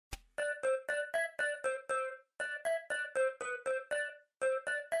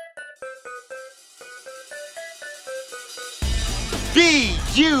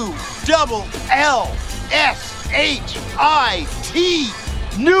BullShit.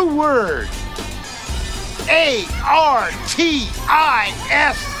 New word. ARTIST.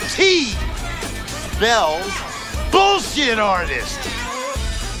 Spells bullshit artist.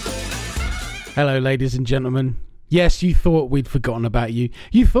 Hello, ladies and gentlemen. Yes, you thought we'd forgotten about you.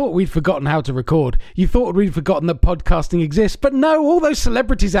 You thought we'd forgotten how to record. You thought we'd forgotten that podcasting exists. But no, all those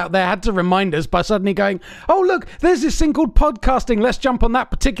celebrities out there had to remind us by suddenly going, oh, look, there's this thing called podcasting. Let's jump on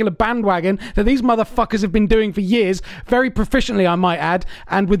that particular bandwagon that these motherfuckers have been doing for years, very proficiently, I might add,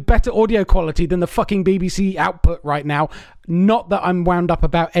 and with better audio quality than the fucking BBC output right now. Not that I'm wound up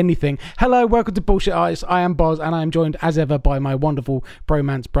about anything. Hello, welcome to Bullshit Artists. I am Boz, and I am joined, as ever, by my wonderful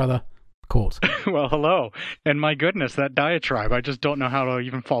bromance brother, Cort. Well, hello. And my goodness, that diatribe. I just don't know how to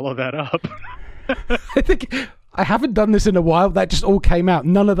even follow that up. I think I haven't done this in a while. That just all came out.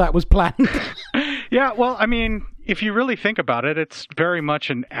 None of that was planned. Yeah, well, I mean, if you really think about it, it's very much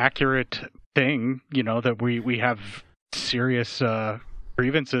an accurate thing, you know, that we have serious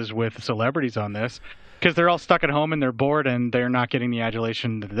grievances with celebrities on this because they're all stuck at home and they're bored and they're not getting the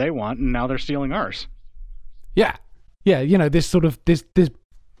adulation that they want, and now they're stealing ours. Yeah. Yeah, you know, this sort of this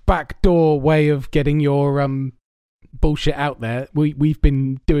backdoor way of getting your bullshit out there we've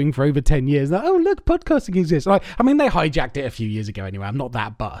been doing for over 10 years. Like, oh, look, podcasting exists. Like, I mean, they hijacked it a few years ago anyway. I'm not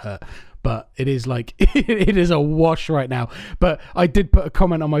that butthurt, but it is like it is a wash right now. But I did put a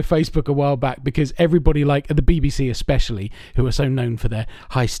comment on my Facebook a while back because everybody, like the BBC especially, who are so known for their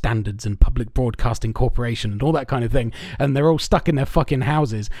high standards and public broadcasting corporation and all that kind of thing, and they're all stuck in their fucking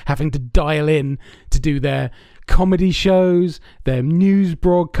houses having to dial in to do their comedy shows, their news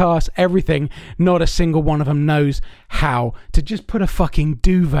broadcasts, everything. Not a single one of them knows how to just put a fucking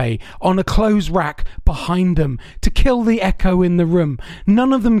duvet on a clothes rack behind them to kill the echo in the room.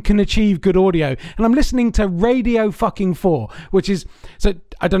 None of them can achieve good audio. And I'm listening to Radio fucking 4, which is, so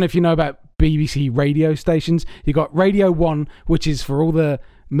I don't know if you know about BBC radio stations. You've got Radio 1, which is for all the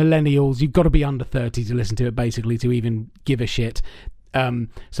millennials. You've got to be under 30 to listen to it, basically, to even give a shit. So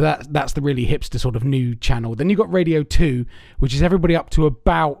that's the really hipster sort of new channel. Then you've got Radio 2, which is everybody up to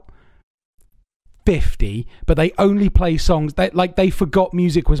about 50, but they only play songs that, like, they forgot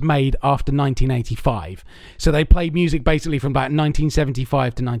music was made after 1985. So they play music basically from about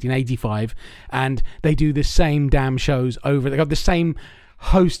 1975 to 1985, and they do the same damn shows over. They got the same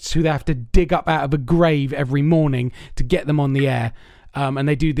hosts who they have to dig up out of a grave every morning to get them on the air. And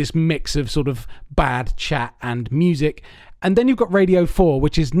they do this mix of sort of bad chat and music. And then you've got Radio 4,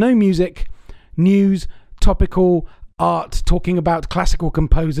 which is no music, news, topical, art, talking about classical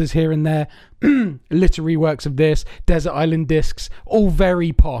composers here and there, literary works of this, Desert Island Discs, all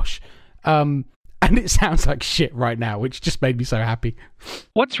very posh. And it sounds like shit right now, which just made me so happy.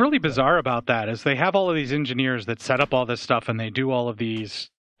 What's really bizarre about that is they have all of these engineers that set up all this stuff and they do all of these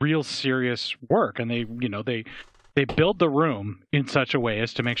real serious work. And they build the room in such a way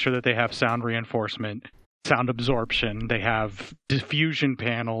as to make sure that they have sound reinforcement, sound absorption, they have diffusion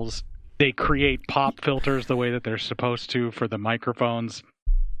panels, they create pop filters the way that they're supposed to for the microphones,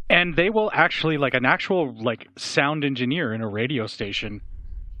 and they will actually, like an actual like sound engineer in a radio station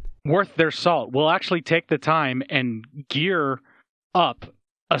worth their salt will actually take the time and gear up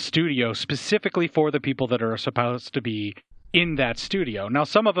a studio specifically for the people that are supposed to be in that studio. Now,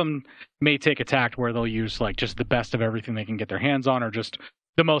 some of them may take a tact where they'll use like just the best of everything they can get their hands on, or just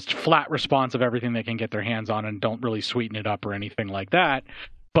the most flat response of everything they can get their hands on, and don't really sweeten it up or anything like that.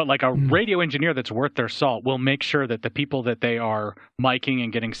 But like a radio engineer that's worth their salt will make sure that the people that they are miking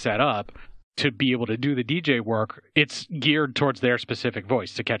and getting set up to be able to do the DJ work, it's geared towards their specific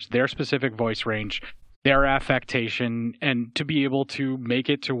voice, to catch their specific voice range, their affectation, and to be able to make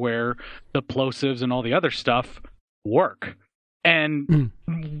it to where the plosives and all the other stuff work. And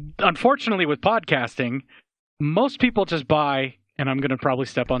unfortunately with podcasting, most people just buy, and I'm going to probably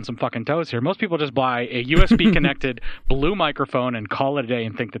step on some fucking toes here, most people just buy a USB connected blue microphone and call it a day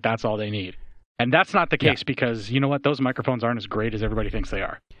and think that that's all they need. And that's not the case, because you know what? Those microphones aren't as great as everybody thinks they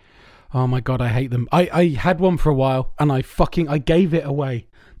are. Oh my God, I hate them. I had one for a while and I gave it away.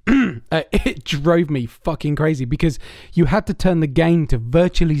 It drove me fucking crazy because you had to turn the gain to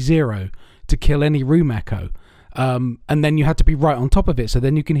virtually zero to kill any room echo. And then you had to be right on top of it so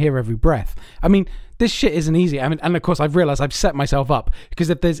then you can hear every breath. I mean, this shit isn't easy. I mean, and of course I've realized I've set myself up,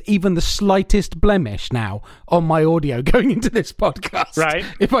 because if there's even the slightest blemish now on my audio going into this podcast, right?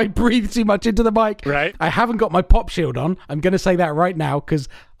 If I breathe too much into the mic, right? I haven't got my pop shield on. I'm going to say that right now because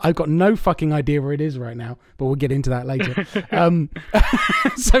I've got no fucking idea where it is right now, but we'll get into that later.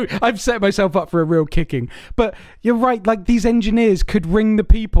 So I've set myself up for a real kicking. But you're right, like these engineers could ring the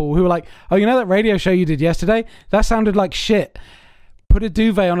people who are like, oh, you know that radio show you did yesterday? That sounded like shit. put a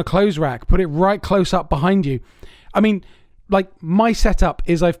duvet on a clothes rack, put it right close up behind you. I mean, like, my setup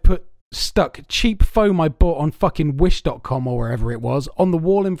is I've stuck cheap foam I bought on fucking wish.com or wherever it was on the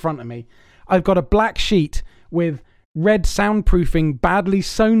wall in front of me. I've got a black sheet with red soundproofing badly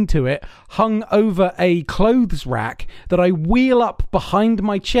sewn to it, hung over a clothes rack that I wheel up behind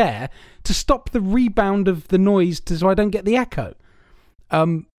my chair to stop the rebound of the noise so I don't get the echo.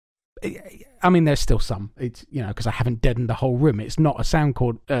 I mean, there's still some. It's, you know, because I haven't deadened the whole room. It's not a sound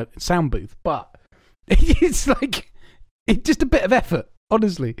booth, but it's like, it's just a bit of effort,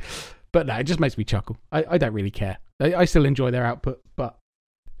 honestly. But no, it just makes me chuckle. I don't really care. I still enjoy their output, but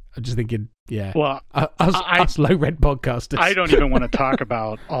I'm just thinking, yeah. Well, us low-rent podcasters. I don't even want to talk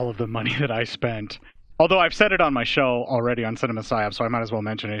about all of the money that I spent. Although I've said it on my show already on Cinema Psyop, so I might as well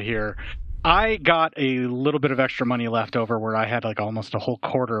mention it here. I got a little bit of extra money left over where I had like almost a whole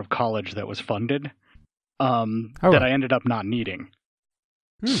quarter of college that was funded that I ended up not needing.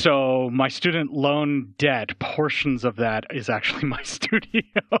 So my student loan debt, portions of that is actually my studio.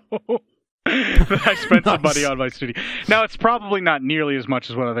 I spent some money on my studio. Now, it's probably not nearly as much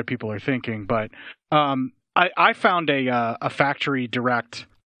as what other people are thinking, but I found a factory direct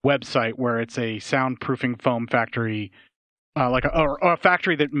website where it's a soundproofing foam factory, like a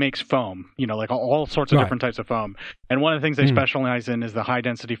factory that makes foam, you know, like all sorts of different types of foam. And one of the things they specialize in is the high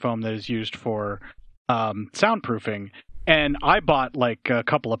density foam that is used for soundproofing. And I bought like a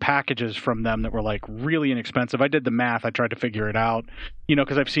couple of packages from them that were like really inexpensive. I did the math. I tried to figure it out, you know,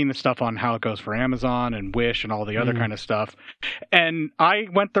 because I've seen the stuff on how it goes for Amazon and Wish and all the other kind of stuff. And I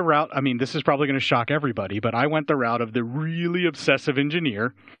went the route. I mean, this is probably going to shock everybody, but I went the route of the really obsessive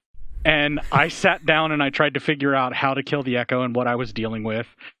engineer. And I sat down and I tried to figure out how to kill the echo and what I was dealing with.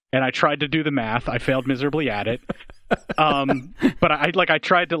 And I tried to do the math. I failed miserably at it. But I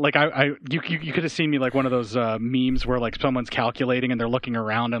tried to, you could have seen me like one of those memes where like someone's calculating and they're looking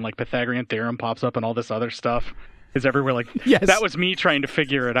around and like Pythagorean theorem pops up and all this other stuff is everywhere. Like, yes. That was me trying to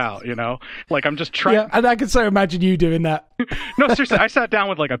figure it out, you know? Like, I'm just trying. Yeah, and I can so imagine you doing that. No, seriously, I sat down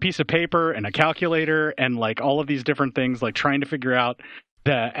with like a piece of paper and a calculator and like all of these different things, like trying to figure out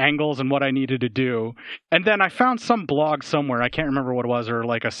the angles and what I needed to do. And then I found some blog somewhere, I can't remember what it was, or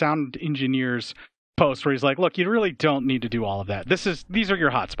like a sound engineer's post where he's like, look, you really don't need to do all of that. These are your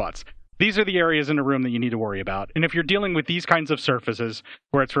hotspots. These are the areas in a room that you need to worry about. And if you're dealing with these kinds of surfaces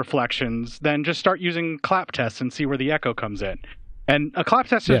where it's reflections, then just start using clap tests and see where the echo comes in. And a clap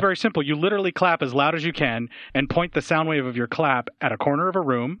test is very simple. You literally clap as loud as you can and point the sound wave of your clap at a corner of a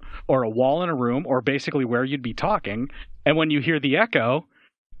room or a wall in a room or basically where you'd be talking. And when you hear the echo,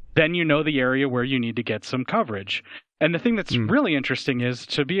 then you know the area where you need to get some coverage. And the thing that's really interesting is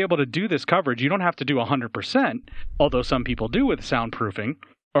to be able to do this coverage, you don't have to do 100%, although some people do with soundproofing,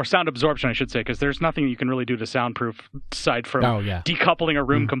 or sound absorption, I should say, because there's nothing you can really do to soundproof aside from decoupling a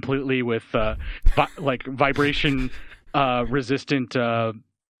room completely with like vibration resistant,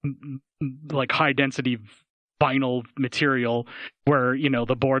 like high density vinyl material where, you know,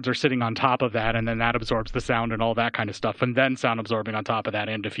 the boards are sitting on top of that and then that absorbs the sound and all that kind of stuff, and then sound absorbing on top of that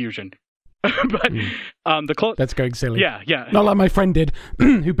and diffusion. But that's going silly. Yeah. Not like my friend did,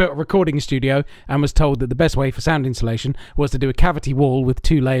 who built a recording studio and was told that the best way for sound insulation was to do a cavity wall with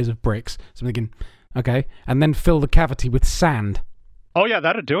 2 layers of bricks. So I'm thinking, okay, and then fill the cavity with sand. Oh yeah,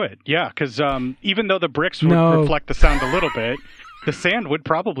 that'd do it. Yeah, because even though the bricks would reflect the sound a little bit, the sand would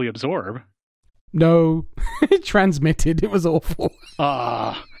probably absorb. No, it transmitted. It was awful.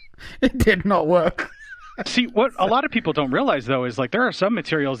 It did not work. See, what a lot of people don't realize, though, is like there are some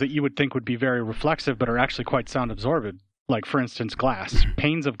materials that you would think would be very reflexive but are actually quite sound absorbent. Like, for instance, glass.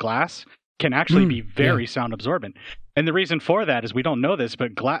 Panes of glass can actually be very sound absorbent. And the reason for that is we don't know this,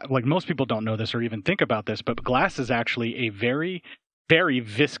 but like most people don't know this or even think about this, but glass is actually a very, very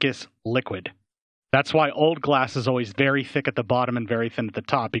viscous liquid. That's why old glass is always very thick at the bottom and very thin at the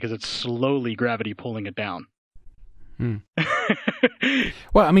top, because it's slowly gravity pulling it down.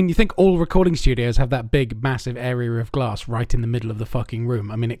 Well, I mean, you think all recording studios have that big, massive area of glass right in the middle of the fucking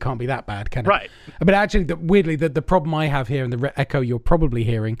room. I mean, it can't be that bad, can it? Right. But actually, weirdly, the problem I have here and the echo you're probably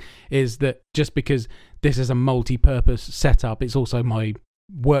hearing is that just because this is a multi-purpose setup, it's also my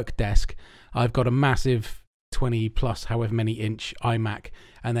work desk. I've got a massive 20 plus however many inch iMac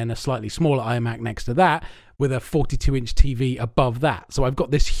and then a slightly smaller iMac next to that with a 42-inch TV above that. So I've got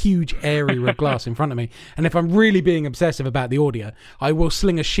this huge area of glass in front of me. And if I'm really being obsessive about the audio, I will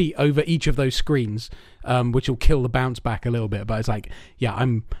sling a sheet over each of those screens, which will kill the bounce back a little bit. But it's like, yeah,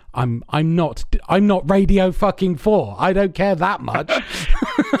 I'm not Radio fucking 4. I don't care that much.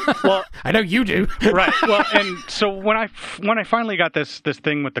 Well, I know you do. Right. Well, and so when I finally got this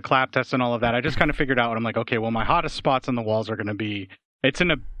thing with the clap test and all of that, I just kind of figured out, I'm like, okay, well, my hottest spots on the walls are going to be It's in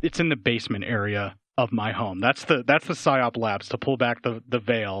the basement area of my home. That's the PSYOP labs, to pull back the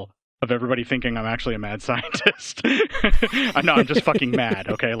veil of everybody thinking I'm actually a mad scientist. No, I'm just fucking mad,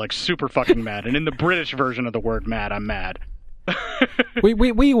 okay? Like super fucking mad. And in the British version of the word mad, I'm mad.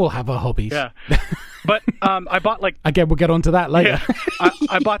 we all have our hobbies. Yeah. But I bought like... Again, we'll get onto that later. Yeah.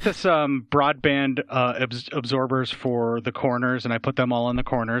 I bought this broadband absorbers for the corners, and I put them all in the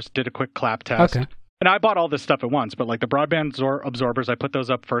corners, did a quick clap test. Okay. And I bought all this stuff at once, but like the broadband absorbers, I put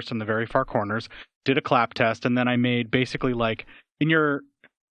those up first in the very far corners, did a clap test, and then I made basically like in your...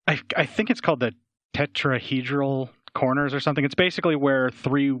 I think it's called the tetrahedral corners or something. It's basically where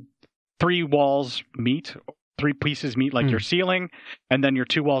three walls meet, three pieces meet, like your ceiling, and then your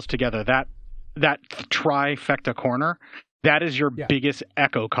two walls together. That trifecta corner, that is your biggest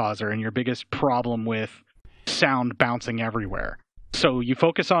echo causer and your biggest problem with sound bouncing everywhere. So you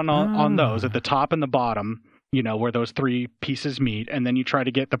focus on those at the top and the bottom, you know, where those three pieces meet, and then you try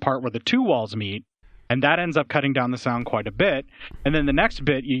to get the part where the two walls meet. And that ends up cutting down the sound quite a bit. And then the next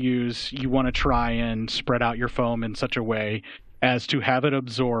bit you want to try and spread out your foam in such a way as to have it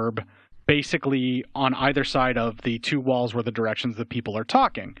absorb basically on either side of the two walls where the directions that people are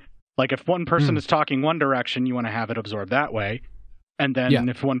talking. Like if one person is talking one direction, you want to have it absorb that way. And then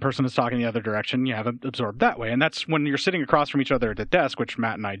if one person is talking the other direction, you have it absorb that way. And that's when you're sitting across from each other at the desk, which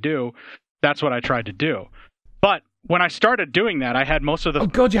Matt and I do. That's what I tried to do. But when I started doing that, I had most of the... Oh,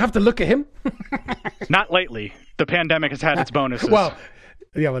 God, you have to look at him? Not lately. The pandemic has had its bonuses. Well,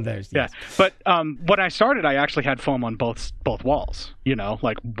 there's... Yeah, but when I started, I actually had foam on both walls, you know,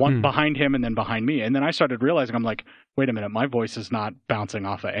 like one behind him and then behind me. And then I started realizing, I'm like, wait a minute, my voice is not bouncing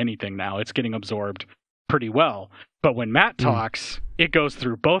off of anything now. It's getting absorbed pretty well. But when Matt talks, it goes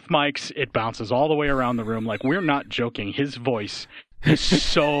through both mics. It bounces all the way around the room. Like, we're not joking. His voice is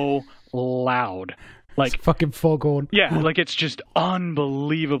so loud. Like it's fucking foghorn. Yeah, like it's just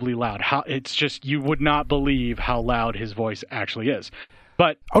unbelievably loud. It's just, you would not believe how loud his voice actually is.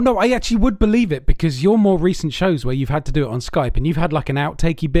 But no, I actually would believe it, because your more recent shows where you've had to do it on Skype and you've had like an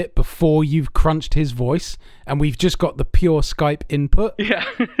outtakey bit before you've crunched his voice, and we've just got the pure Skype input. Yeah.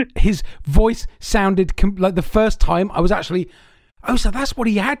 His voice sounded like the first time I was actually, so that's what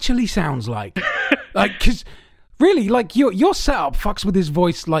he actually sounds like. Like, because really, like your setup fucks with his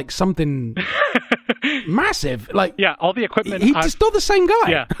voice like something massive. Like, yeah, all the equipment. He's just not the same guy.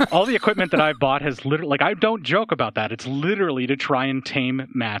 Yeah, all the equipment that I've bought has literally, like, I don't joke about that. It's literally to try and tame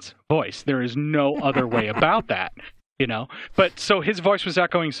Matt's voice. There is no other way about that, you know? But so his voice was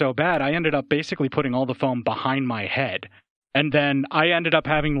echoing so bad, I ended up basically putting all the foam behind my head. And then I ended up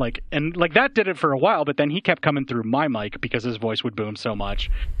having that did it for a while, but then he kept coming through my mic because his voice would boom so much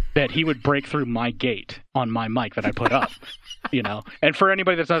that he would break through my gate on my mic that I put up, you know? And for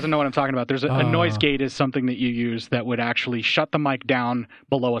anybody that doesn't know what I'm talking about, there's a noise gate is something that you use that would actually shut the mic down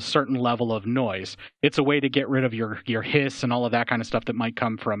below a certain level of noise. It's a way to get rid of your hiss and all of that kind of stuff that might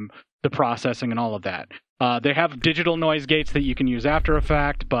come from the processing and all of that. They have digital noise gates that you can use after a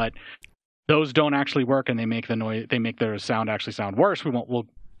fact, but those don't actually work, and they make their sound actually sound worse. We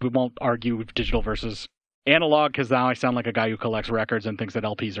won't argue with digital versus analog, because now I sound like a guy who collects records and thinks that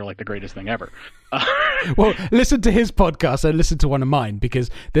LPs are like the greatest thing ever. Well, listen to his podcast and listen to one of mine, because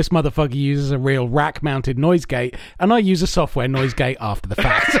this motherfucker uses a real rack-mounted noise gate, and I use a software noise gate after the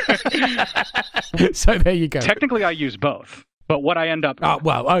fact. So there you go. Technically, I use both. But what I end up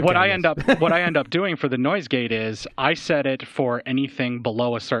what I end up doing for the noise gate is I set it for anything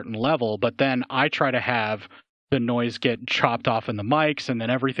below a certain level, but then I try to have the noise get chopped off in the mics, and then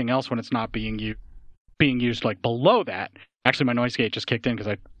everything else when it's not being used like below that. Actually, my noise gate just kicked in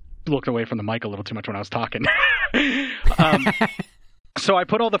because I looked away from the mic a little too much when I was talking. So I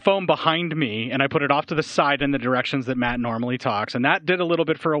put all the foam behind me, and I put it off to the side in the directions that Matt normally talks, and that did a little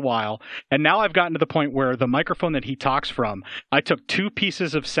bit for a while. And now I've gotten to the point where the microphone that he talks from, I took 2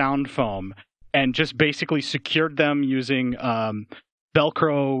 pieces of sound foam and just basically secured them using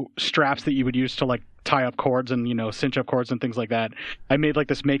Velcro straps that you would use to like tie up cords and, you know, cinch up cords and things like that. I made like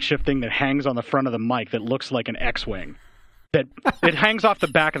this makeshift thing that hangs on the front of the mic that looks like an X-wing. That it hangs off the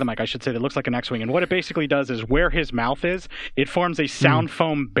back of the mic, I should say, that looks like an X-wing. And what it basically does is where his mouth is, it forms a sound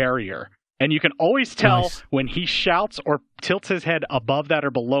foam barrier. And you can always tell when he shouts or tilts his head above that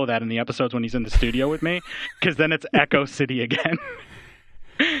or below that in the episodes when he's in the studio with me, because then it's Echo City again.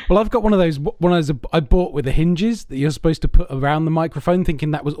 Well, I've got one of those I bought with the hinges that you're supposed to put around the microphone,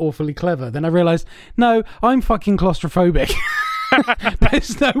 thinking that was awfully clever. Then I realized, no, I'm fucking claustrophobic.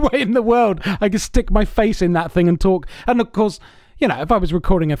 There's no way in the world I could stick my face in that thing and talk. And of course, you know, if I was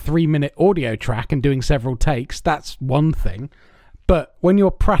recording a 3-minute audio track and doing several takes, that's one thing. But when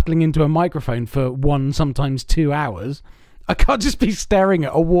you're prattling into a microphone for 1, sometimes 2 hours, I can't just be staring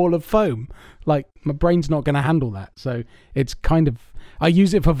at a wall of foam. Like, my brain's not going to handle that. So it's kind of... I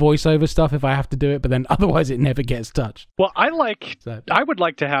use it for voiceover stuff if I have to do it, but then otherwise it never gets touched. Well, I would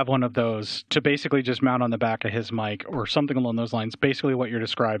like to have one of those to basically just mount on the back of his mic or something along those lines, basically what you're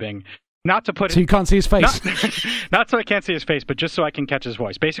describing. Not to put so you can't see his face. Not so I can't see his face, but just so I can catch his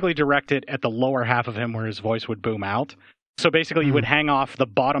voice. Basically direct it at the lower half of him where his voice would boom out. So basically you would hang off the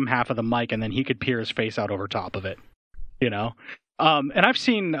bottom half of the mic and then he could peer his face out over top of it. You know? And I've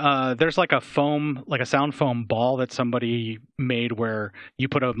seen there's like a sound foam ball that somebody made where you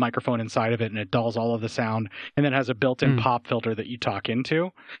put a microphone inside of it and it dulls all of the sound and then has a built-in pop filter that you talk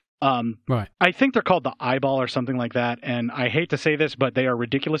into. Right. I think they're called the eyeball or something like that. And I hate to say this, but they are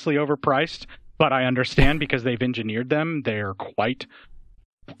ridiculously overpriced. But I understand because they've engineered them. They're quite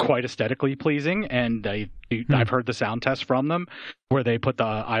aesthetically pleasing. And I've heard the sound test from them where they put the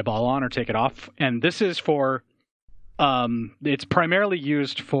eyeball on or take it off. And this is for... it's primarily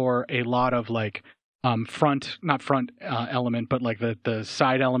used for a lot of like not front element, but like the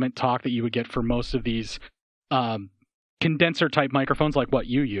side element talk that you would get for most of these condenser type microphones, like what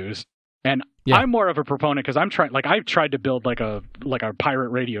you use. And I'm more of a proponent because I've tried to build like a pirate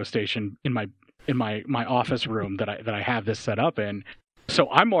radio station in my office room that I have this set up in. So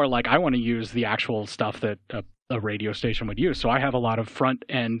I'm more like I want to use the actual stuff that a radio station would use. So I have a lot of front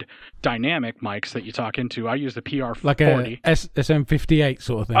end dynamic mics that you talk into. I use the PR40. Like a SM58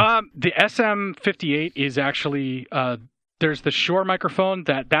 sort of thing. The SM58 is actually there's the Shure microphone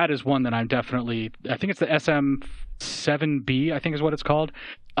that is one that I'm definitely, I think it's the SM7B, I think is what it's called.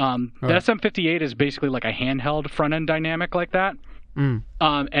 The SM58 is basically like a handheld front end dynamic like that.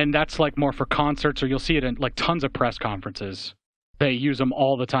 And that's like more for concerts, or you'll see it in like tons of press conferences. They use them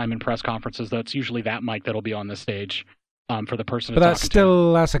all the time in press conferences. That's usually that mic that'll be on the stage for the person. But that's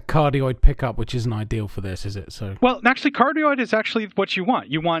a cardioid pickup, which isn't ideal for this, is it? So well, actually, cardioid is actually what you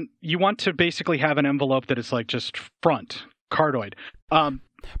want. You want to basically have an envelope that is like just front cardioid.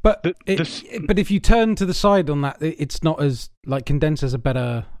 But if you turn to the side on that, it's not as like condensers are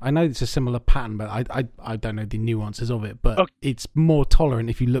better. I know it's a similar pattern, but I don't know the nuances of it. But it's more tolerant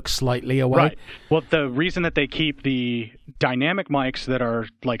if you look slightly away. Right. Well, the reason that they keep the dynamic mics that are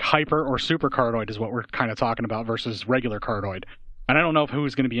like hyper or super cardioid is what we're kind of talking about versus regular cardioid. And I don't know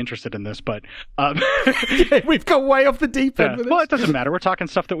who's going to be interested in this, but we've got way off the deep end. With this. Well, it doesn't matter. We're talking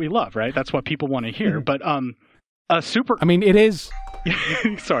stuff that we love, right? That's what people want to hear. But a super. I mean, it is.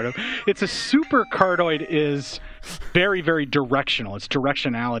 Sort of. It's a super cardioid is very, very directional. It's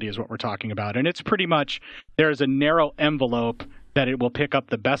directionality is what we're talking about. And it's pretty much there's a narrow envelope that it will pick up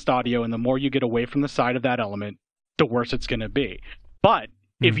the best audio. And the more you get away from the side of that element, the worse it's going to be. But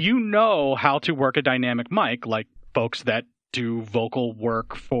if you know how to work a dynamic mic, like folks that do vocal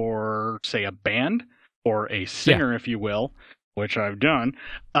work for, say, a band or a singer, if you will, which I've done,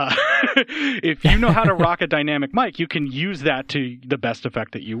 if you know how to rock a dynamic mic, you can use that to the best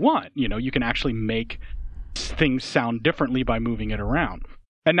effect that you want. You know, you can actually make things sound differently by moving it around.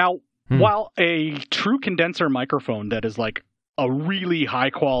 And now, while a true condenser microphone that is like a really high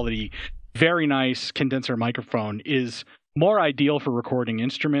quality, very nice condenser microphone is more ideal for recording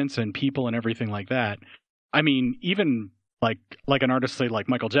instruments and people and everything like that. I mean, even like an artist, say like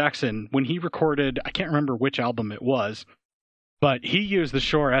Michael Jackson, when he recorded, I can't remember which album it was, but he used the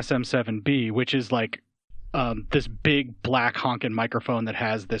Shure SM7B, which is like this big black honkin' microphone that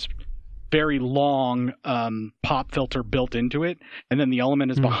has this very long pop filter built into it, and then the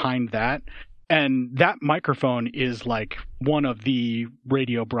element is behind that. And that microphone is like one of the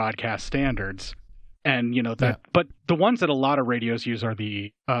radio broadcast standards. And you know that, but the ones that a lot of radios use are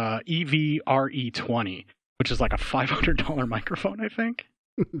the EVRE20, which is like a $500 microphone, I think.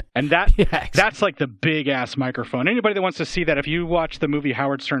 And that's like the big ass microphone. Anybody that wants to see that, if you watch the movie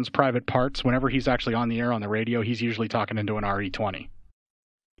Howard Stern's Private Parts, whenever he's actually on the air on the radio, he's usually talking into an RE20.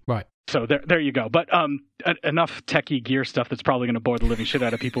 Right. So there you go. But enough techie gear stuff that's probably going to bore the living shit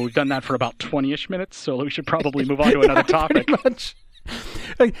out of people. We've done that for about 20-ish minutes, so we should probably move on to another topic. Pretty much.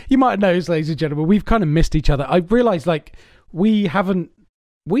 Like, you might have noticed, ladies and gentlemen, we've kind of missed each other. I realised like we haven't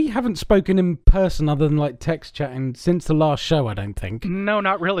spoken in person other than like text chatting since the last show, I don't think. No,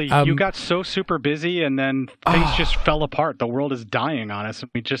 not really. You got so super busy and then things just fell apart. The world is dying on us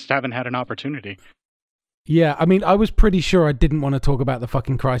and we just haven't had an opportunity. Yeah, I mean, I was pretty sure I didn't want to talk about the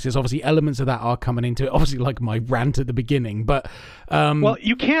fucking crisis. Obviously, elements of that are coming into it. Obviously, like my rant at the beginning, but well,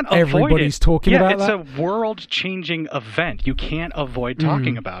 you can't avoid everybody's it. talking about that. It's a world-changing event. You can't avoid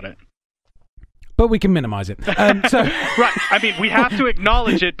talking about it. But we can minimize it. So right. I mean, we have to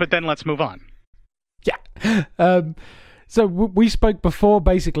acknowledge it, but then let's move on. Yeah. So we spoke before.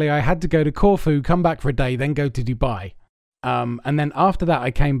 Basically, I had to go to Corfu, come back for a day, then go to Dubai. And then after that,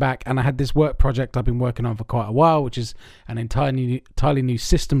 I came back and I had this work project I've been working on for quite a while, which is an entirely new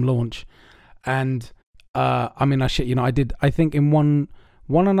system launch. And I mean, I think in one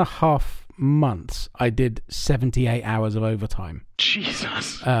and a half months, I did 78 hours of overtime.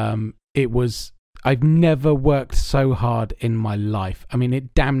 Jesus. I've never worked so hard in my life. I mean,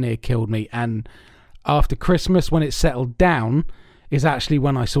 it damn near killed me. And after Christmas, when it settled down, is actually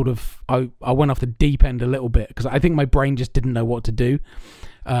when I I went off the deep end a little bit, because I think my brain just didn't know what to do.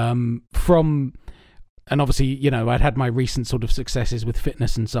 And obviously, you know, I'd had my recent sort of successes with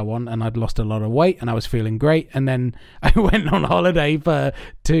fitness and so on, and I'd lost a lot of weight and I was feeling great. And then I went on holiday for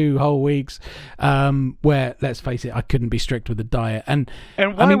 2 whole weeks, where, let's face it, I couldn't be strict with the diet. And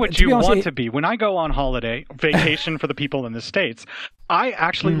why would you want to be? When I go on holiday, vacation for the people in the States, I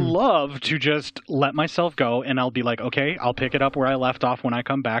actually love to just let myself go, and I'll be like, okay, I'll pick it up where I left off when I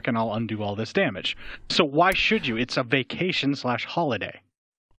come back, and I'll undo all this damage. So why should you? It's a vacation/holiday.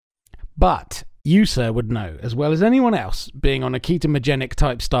 But you, sir, would know, as well as anyone else, being on a ketogenic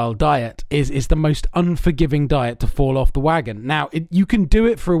type style diet is the most unforgiving diet to fall off the wagon. Now, you can do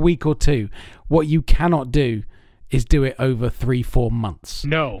it for a week or two. What you cannot do is do it over 3-4 months.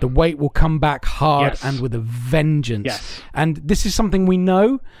 No. The weight will come back hard Yes. and with a vengeance. Yes. And this is something we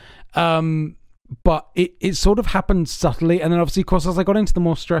know, but it sort of happened subtly. And then obviously, of course, as I got into the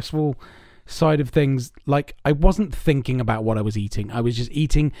more stressful side of things, like, I wasn't thinking about what I was eating. I was just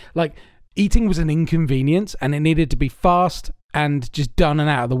eating. Like, eating was an inconvenience, and it needed to be fast and just done and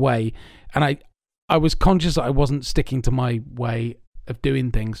out of the way. And I was conscious that I wasn't sticking to my way of doing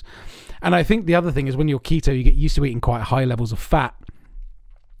things. And I think the other thing is, when you're keto, you get used to eating quite high levels of fat,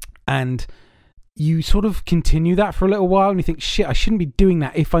 and you sort of continue that for a little while, and you think, shit, I shouldn't be doing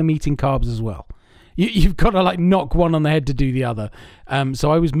that if I'm eating carbs as well. You've got to, like, knock one on the head to do the other.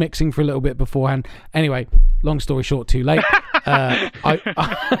 So I was mixing for a little bit beforehand. Anyway, long story short, too late.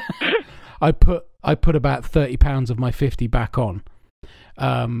 I put about 30 pounds of my 50 back on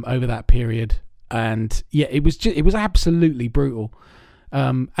over that period, and yeah, it was absolutely brutal.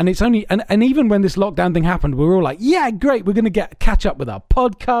 And it's only and even when this lockdown thing happened, we were all like, yeah, great, we're gonna catch up with our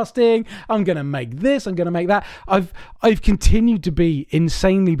podcasting. I'm gonna make this. I'm gonna make that. I've continued to be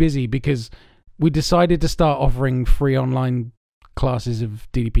insanely busy because we decided to start offering free online classes of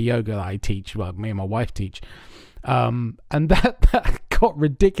DDP yoga that I teach. Well, me and my wife teach. And that got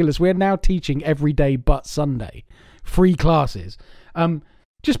ridiculous. We're now teaching every day but Sunday, free classes.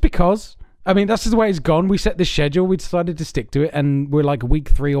 Just because, I mean, that's just the way it's gone. We set the schedule, we decided to stick to it, and we're like week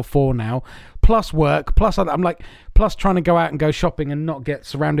 3 or 4 now, plus work, plus other, plus trying to go out and go shopping and not get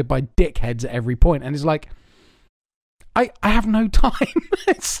surrounded by dickheads at every point. And it's like, I have no time.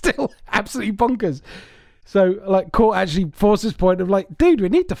 It's still absolutely bonkers. So, like, Cort actually forced this point of, like, dude, we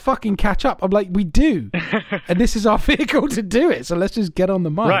need to fucking catch up. I'm like, we do. And this is our vehicle to do it. So let's just get on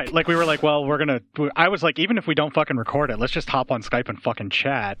the mic. Right. Like, we were like, well, I was like, even if we don't fucking record it, let's just hop on Skype and fucking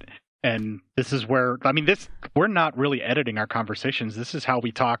chat. And this is where, I mean, we're not really editing our conversations. This is how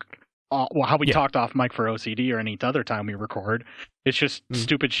we talk. Talked off mic for OCD or any other time we record. It's just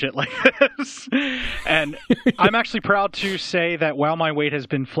stupid shit like this. And I'm actually proud to say that while my weight has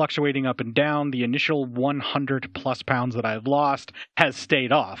been fluctuating up and down, the initial 100 plus pounds that I've lost has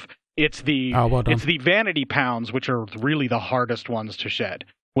stayed off. It's the vanity pounds, which are really the hardest ones to shed.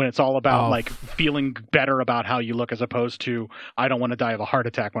 When it's all about feeling better about how you look, as opposed to, I don't want to die of a heart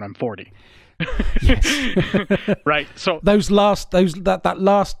attack when I'm 40. Yes. Right. So that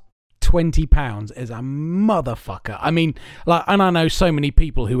last 20 pounds is a motherfucker. I mean, like, and I know so many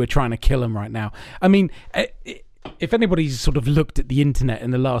people who are trying to kill him right now. I mean, if anybody's sort of looked at the internet in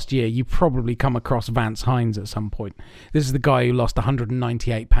the last year, you probably come across Vance Hines at some point. This is the guy who lost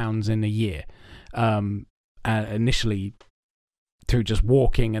 198 pounds in a year, initially through just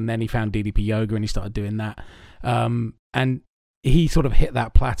walking, and then he found DDP yoga and he started doing that. And he sort of hit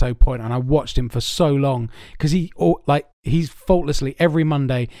that plateau point, and I watched him for so long because he's faultlessly, every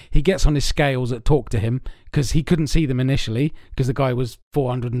Monday he gets on his scales that talk to him, because he couldn't see them initially because the guy was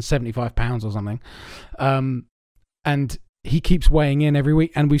 475 pounds or something. And he keeps weighing in every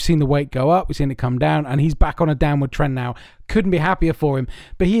week, and we've seen the weight go up, we've seen it come down, and he's back on a downward trend now. Couldn't be happier for him,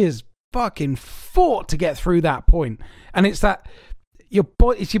 but he is fucking fought to get through that point. And it's that your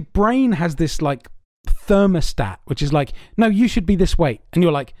brain has this like thermostat, which is like, no, you should be this weight, and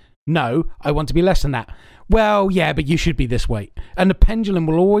you're like, no, I want to be less than that. Well, yeah, but you should be this weight, and the pendulum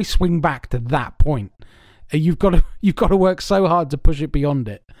will always swing back to that point. You've got to work so hard to push it beyond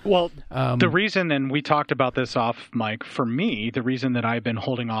it. Well, the reason, and we talked about this off mic, for me, the reason that I've been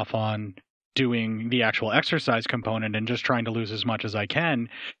holding off on doing the actual exercise component and just trying to lose as much as I can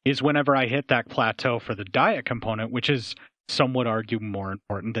is whenever I hit that plateau for the diet component, which is some would argue more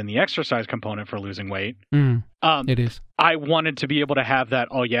important than the exercise component for losing weight. It is. I wanted to be able to have that,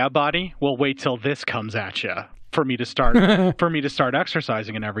 oh yeah, body. Well, wait till this comes at you for me to start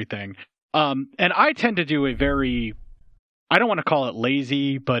exercising and everything. And I tend to do a very, I don't want to call it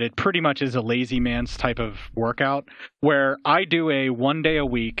lazy, but it pretty much is a lazy man's type of workout where I do a 1 day a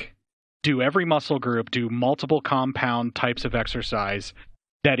week, do every muscle group, do multiple compound types of exercise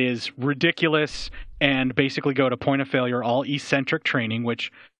that is ridiculous and basically go to point of failure, all eccentric training,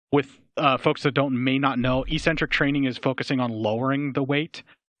 which with folks that may not know, eccentric training is focusing on lowering the weight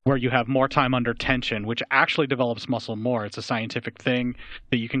where you have more time under tension, which actually develops muscle more. It's a scientific thing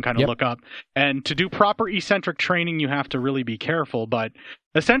that you can kind of look up. And to do proper eccentric training, you have to really be careful. But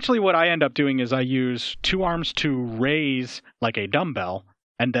essentially what I end up doing is I use 2 arms to raise like a dumbbell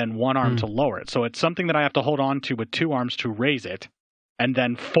and then 1 arm to lower it. So it's something that I have to hold on to with 2 arms to raise it and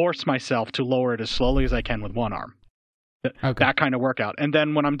then force myself to lower it as slowly as I can with 1 arm. That kind of workout. And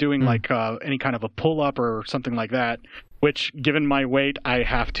then when I'm doing like any kind of a pull-up or something like that, which given my weight, I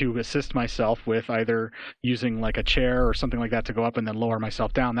have to assist myself with either using like a chair or something like that to go up and then lower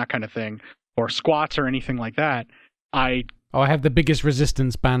myself down, that kind of thing, or squats or anything like that. I have the biggest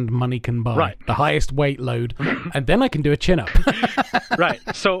resistance band money can buy. Right. The highest weight load. And then I can do a chin-up. Right.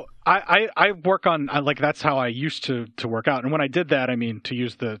 So I work on, like, that's how I used to work out. And when I did that, I mean, to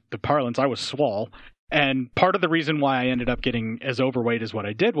use the parlance, I was swole. And part of the reason why I ended up getting as overweight as what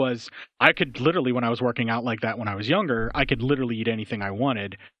I did was I could literally, when I was working out like that when I was younger, I could literally eat anything I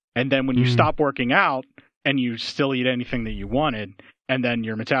wanted. And then when you stop working out and you still eat anything that you wanted, and then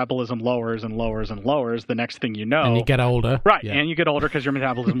your metabolism lowers and lowers and lowers, the next thing you know... And you get older. Right, and you get older because your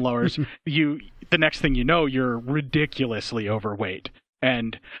metabolism lowers. The next thing you know, you're ridiculously overweight.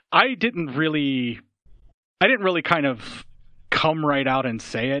 And I didn't really kind of come right out and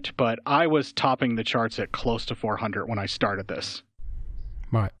say it, but I was topping the charts at close to 400 when I started this.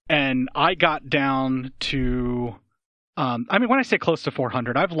 Right. And I got down to, I mean, when I say close to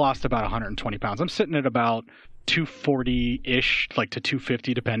 400, I've lost about 120 pounds. I'm sitting at about 240-ish, like to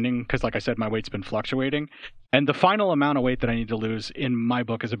 250, depending, because like I said, my weight's been fluctuating. And the final amount of weight that I need to lose in my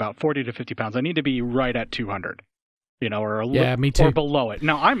book is about 40 to 50 pounds. I need to be right at 200. Or me too. Or below it.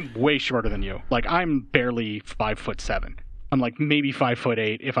 Now, I'm way shorter than you. Like, I'm barely 5'7". I'm like maybe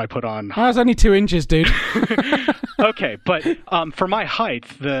 5'8" if I put on. I was only 2 inches, dude. Okay, but for my height,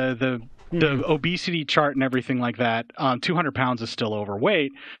 the obesity chart and everything like that, 200 pounds is still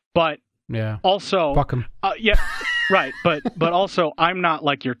overweight. But also, fuck 'em. Yeah, right. But also, I'm not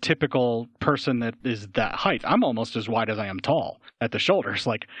like your typical person that is that height. I'm almost as wide as I am tall at the shoulders.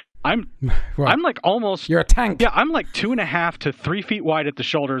 Like. I'm like almost... You're a tank. Yeah, I'm like 2.5 to 3 feet wide at the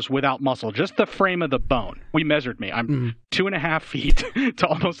shoulders without muscle, just the frame of the bone. We measured me. I'm 2.5 feet to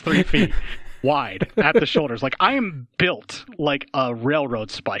almost 3 feet wide at the shoulders. Like, I am built like a railroad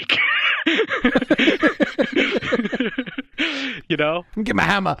spike. Get my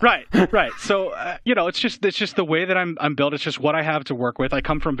hammer. Right. So, it's just the way that I'm built. It's just what I have to work with. I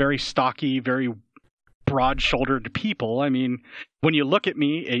come from very stocky, very broad-shouldered people. I mean, when you look at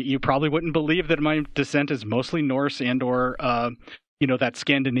me, you probably wouldn't believe that my descent is mostly Norse and or that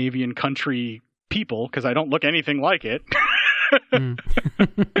Scandinavian country people, because I don't look anything like it.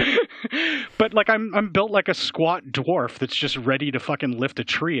 But like I'm built like a squat dwarf that's just ready to fucking lift a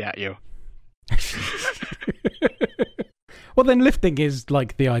tree at you. Well, then lifting is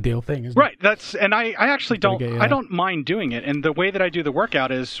like the ideal thing, isn't it? Right. And I actually don't mind doing it. And the way that I do the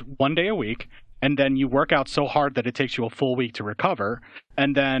workout is 1 day a week. And then you work out so hard that it takes you a full week to recover.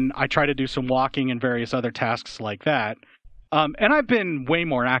 And then I try to do some walking and various other tasks like that. And I've been way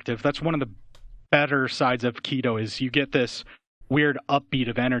more active. That's one of the better sides of keto is you get this weird upbeat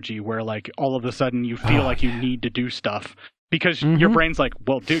of energy where like all of a sudden you feel like you need to do stuff because your brain's like,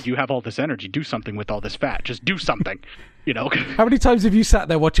 well, dude, you have all this energy. Do something with all this fat. Just do something. How many times have you sat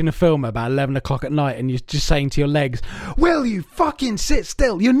there watching a film about 11 o'clock at night and you're just saying to your legs, will you fucking sit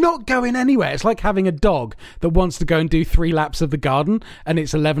still? You're not going anywhere. It's like having a dog that wants to go and do 3 laps of the garden and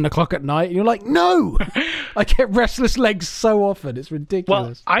it's 11 o'clock at night and you're like, no. I get restless legs so often. It's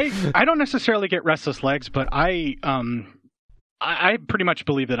ridiculous. Well, I don't necessarily get restless legs, but I pretty much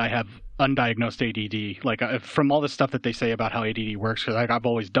believe that I have undiagnosed ADD. Like from all the stuff that they say about how ADD works, because I've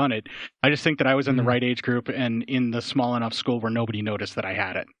always done it. I just think that I was in the right age group and in the small enough school where nobody noticed that I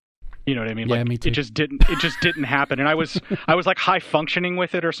had it. You know what I mean? Yeah, like me too. It just didn't happen. And I was like high functioning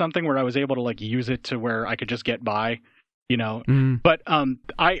with it or something where I was able to like use it to where I could just get by. But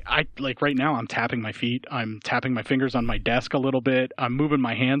I like right now I'm tapping my feet, I'm tapping my fingers on my desk a little bit, I'm moving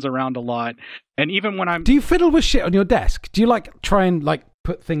my hands around a lot, and even when do you fiddle with shit on your desk? Do you like try and like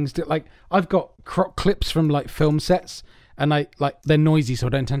put things like I've got clips from like film sets and I like they're noisy, so I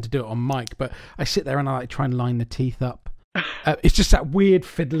don't tend to do it on mic. But I sit there and I like try and line the teeth up. It's just that weird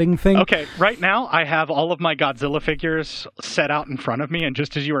fiddling thing. Okay, right now I have all of my Godzilla figures set out in front of me, and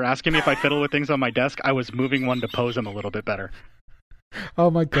just as you were asking me if I fiddle with things on my desk, I was moving one to pose him a little bit better. Oh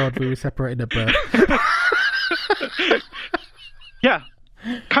my god, we were separating at birth. Yeah,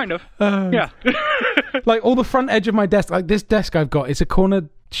 kind of. Yeah. Like all the front edge of my desk, like this desk I've got, it's a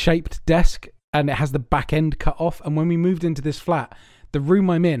corner-shaped desk, and it has the back end cut off. And when we moved into this flat, the room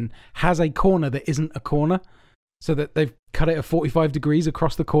I'm in has a corner that isn't a corner. So that they've cut it at 45 degrees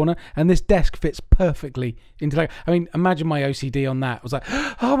across the corner, and this desk fits perfectly into like. I mean, imagine my OCD on that. I was like,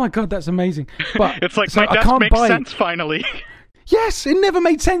 oh my god, that's amazing. But it's like so my desk makes sense finally. Yes, it never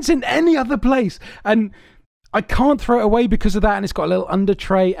made sense in any other place, and I can't throw it away because of that. And it's got a little under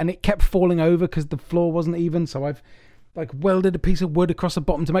tray, and it kept falling over because the floor wasn't even. So I've like welded a piece of wood across the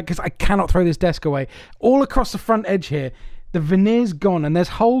bottom to make because I cannot throw this desk away. All across the front edge here. The veneer's gone and there's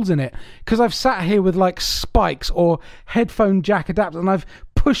holes in it because I've sat here with like spikes or headphone jack adapters and I've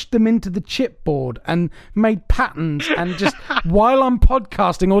pushed them into the chipboard and made patterns and just while I'm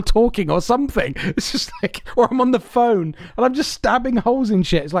podcasting or talking or something, it's just like, or I'm on the phone and I'm just stabbing holes in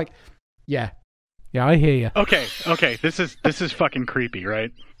shit. It's like, yeah, I hear you. Okay. This is fucking creepy,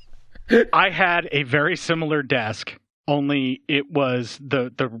 right? I had a very similar desk. Only it was the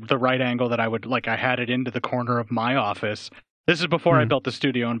right angle that I would like. I had it into the corner of my office. This is before I built the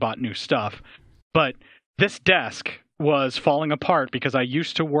studio and bought new stuff. But this desk was falling apart because I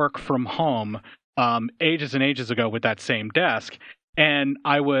used to work from home ages and ages ago with that same desk. And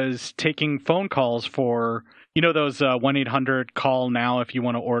I was taking phone calls for, you know, those 1-800 call now if you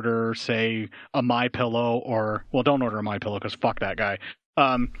want to order, say, a MyPillow or, well, don't order a MyPillow because fuck that guy.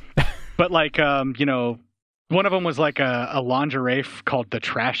 But like, you know, one of them was like a lingerie called the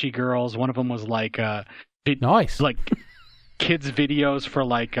Trashy Girls. One of them was like nice, like kids videos for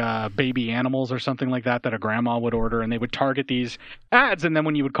like baby animals or something like that a grandma would order, and they would target these ads. And then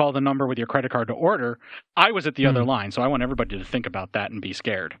when you would call the number with your credit card to order, I was at the other line. So I want everybody to think about that and be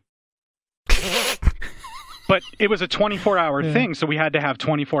scared. But it was a 24-hour thing, so we had to have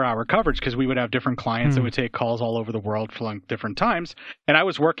 24-hour coverage because we would have different clients that would take calls all over the world for like different times. And I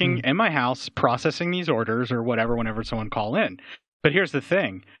was working in my house processing these orders or whatever whenever someone called in. But here's the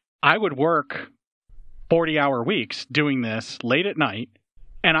thing. I would work 40-hour weeks doing this late at night,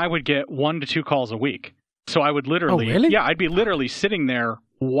 and I would get 1 to 2 calls a week. So I would literally, yeah, I'd be literally sitting there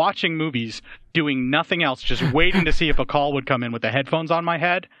watching movies, doing nothing else, just waiting to see if a call would come in with the headphones on my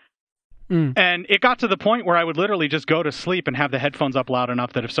head. And it got to the point where I would literally just go to sleep and have the headphones up loud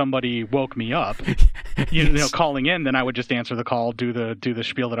enough that if somebody woke me up, you know, calling in, then I would just answer the call, do the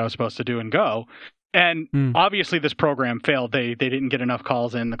spiel that I was supposed to do, and go. And obviously, this program failed. They didn't get enough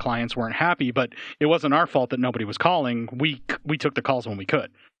calls in. The clients weren't happy, but it wasn't our fault that nobody was calling. We took the calls when we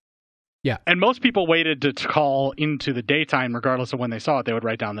could. Yeah. And most people waited to call into the daytime, regardless of when they saw it. They would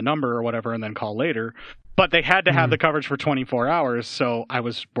write down the number or whatever and then call later. But they had to have the coverage for 24 hours, so I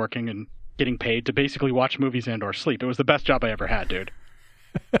was working and getting paid to basically watch movies and or sleep. It was the best job I ever had, dude.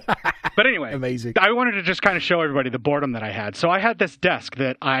 But anyway, amazing. I wanted to just kind of show everybody the boredom that I had. So I had this desk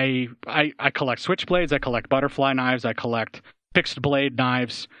that I collect switchblades, I collect butterfly knives, I collect fixed blade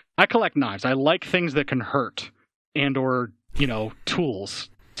knives. I collect knives. I like things that can hurt and or, you know, tools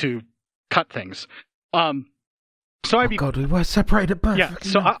to cut things. So I'd be, God, we were separated at birth. Yeah,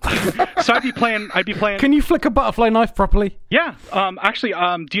 so I'd be playing. Can you flick a butterfly knife properly? Yeah. Actually,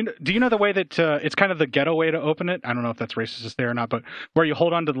 do you know the way that it's kind of the ghetto way to open it? I don't know if that's racist there or not, but where you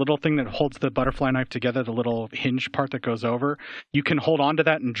hold on to the little thing that holds the butterfly knife together, the little hinge part that goes over, you can hold on to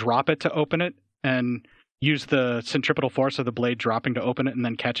that and drop it to open it, and use the centripetal force of the blade dropping to open it, and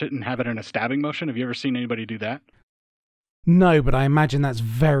then catch it and have it in a stabbing motion. Have you ever seen anybody do that? No, but I imagine that's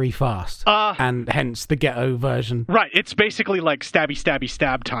very fast, and hence the ghetto version. Right, it's basically like stabby, stabby,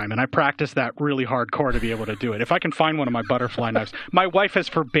 stab time, and I practice that really hardcore to be able to do it. If I can find one of my butterfly knives, my wife has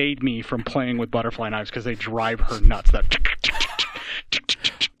forbade me from playing with butterfly knives because they drive her nuts. That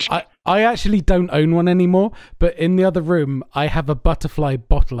I actually don't own one anymore, but in the other room, I have a butterfly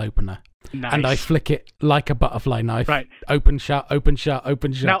bottle opener. Nice. And I flick it like a butterfly knife. Right. Open, shut, open, shut,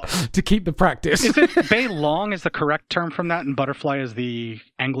 open, shut. Now, to keep the practice. Is it Bay Long is the correct term from that, and butterfly is the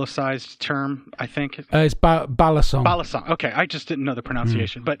anglicized term, I think? It's balisong. Balisong. Okay, I just didn't know the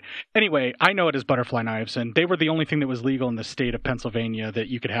pronunciation. But anyway, I know it as butterfly knives, and they were the only thing that was legal in the state of Pennsylvania that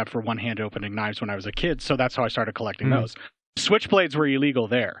you could have for one-hand opening knives when I was a kid, so that's how I started collecting those. Switchblades were illegal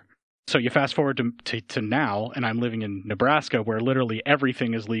there. So you fast forward to now, and I'm living in Nebraska, where literally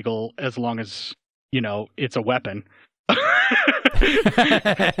everything is legal as long as, you know, it's a weapon.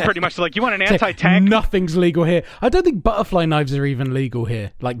 Pretty much like, you want an anti-tank? Nothing's legal here. I don't think butterfly knives are even legal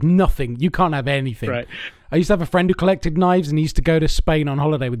here. Like, nothing. You can't have anything. Right. I used to have a friend who collected knives, and he used to go to Spain on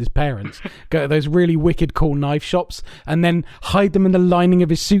holiday with his parents, go to those really wicked cool knife shops, and then hide them in the lining of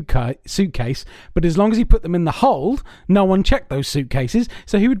his suitcase. But as long as he put them in the hold, no one checked those suitcases.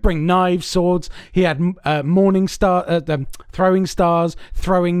 So he would bring knives, swords. He had throwing stars,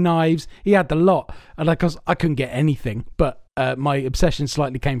 throwing knives. He had the lot. And I couldn't get anything, but my obsession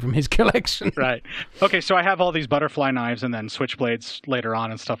slightly came from his collection. Right. Okay, so I have all these butterfly knives and then switchblades later on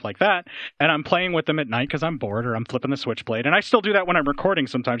and stuff like that. And I'm playing with them at night because I'm bored, or I'm flipping the switchblade. And I still do that when I'm recording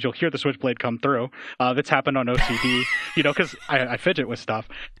sometimes. You'll hear the switchblade come through. That's happened on OCD, because I fidget with stuff.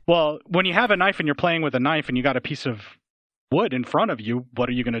 Well, when you have a knife and you're playing with a knife and you got a piece of wood in front of you, what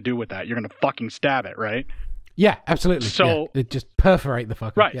are you going to do with that? You're going to fucking stab it, right? Yeah, absolutely. So it just perforate the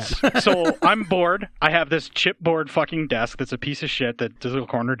fucker. Right. Yeah. So I'm bored. I have this chipboard fucking desk that's a piece of shit, that's a little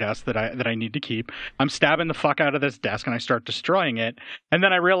corner desk that I need to keep. I'm stabbing the fuck out of this desk and I start destroying it. And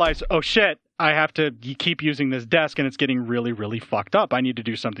then I realize, oh shit, I have to keep using this desk and it's getting really, really fucked up. I need to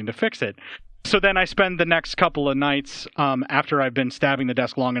do something to fix it. So then I spend the next couple of nights after I've been stabbing the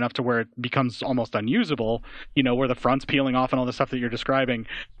desk long enough to where it becomes almost unusable, where the front's peeling off and all the stuff that you're describing.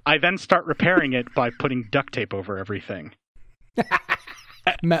 I then start repairing it by putting duct tape over everything.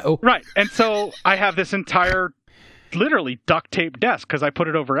 Metal. Right. And so I have this entire literally duct tape desk because I put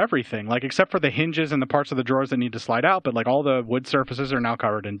it over everything, like except for the hinges and the parts of the drawers that need to slide out. But like all the wood surfaces are now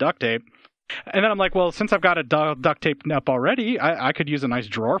covered in duct tape. And then I'm like, well, since I've got a duct tape up already, I could use a nice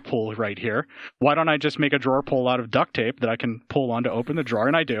drawer pull right here. Why don't I just make a drawer pull out of duct tape that I can pull on to open the drawer?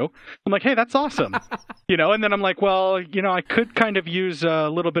 And I do. I'm like, hey, that's awesome. And then I'm like, well, I could kind of use a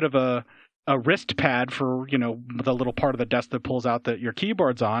little bit of a wrist pad for, the little part of the desk that pulls out your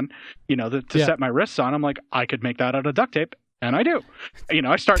keyboard's on, to set my wrists on. I'm like, I could make that out of duct tape. And I do.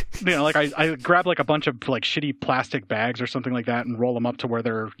 I start, I grab like a bunch of like shitty plastic bags or something like that and roll them up to where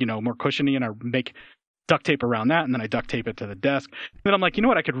they're, more cushiony, and I make duct tape around that, and then I duct tape it to the desk. Then I'm like,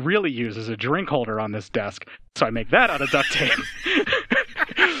 what I could really use is a drink holder on this desk. So I make that out of duct tape.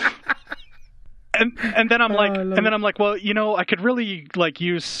 And then I'm like, well, I could really like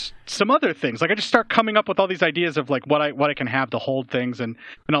use some other things. Like I just start coming up with all these ideas of like what I can have to hold things and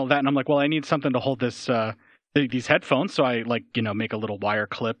all that. And I'm like, well, I need something to hold this, these headphones, so I make a little wire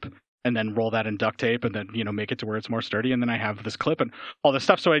clip and then roll that in duct tape and then make it to where it's more sturdy, and then I have this clip and all this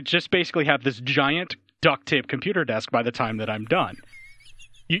stuff. So I just basically have this giant duct tape computer desk by the time that I'm done.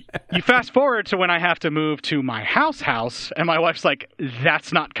 You fast forward to when I have to move to my house, and my wife's like,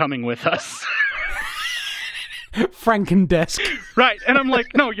 "That's not coming with us." Franken desk. Right, and I'm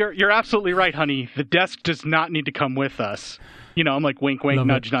like, "No, you're absolutely right, honey. The desk does not need to come with us." I'm like, wink, wink,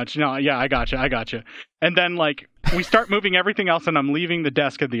 nudge, nudge. No, yeah, I gotcha. And then, like, we start moving everything else, and I'm leaving the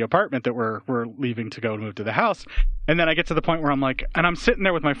desk at the apartment that we're leaving to go move to the house. And then I get to the point where I'm like, and I'm sitting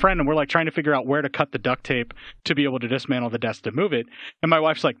there with my friend, and we're, like, trying to figure out where to cut the duct tape to be able to dismantle the desk to move it. And my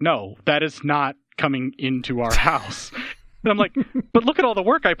wife's like, no, that is not coming into our house. And I'm like, but look at all the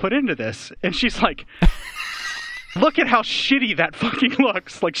work I put into this. And she's like... Look at how shitty that fucking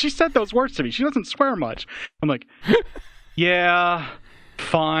looks. Like, she said those words to me. She doesn't swear much. I'm like, yeah,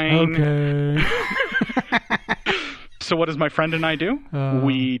 fine. Okay. So what does my friend and I do?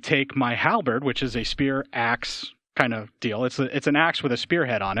 We take my halberd, which is a spear axe kind of deal. It's an axe with a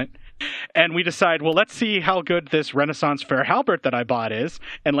spearhead on it. And we decide, well, let's see how good this Renaissance fair halberd that I bought is,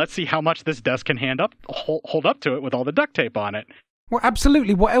 and let's see how much this desk can hold up to it with all the duct tape on it. Well,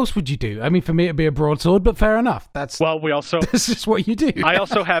 absolutely. What else would you do? I mean, for me, it'd be a broadsword, but fair enough. We also... This is what you do. I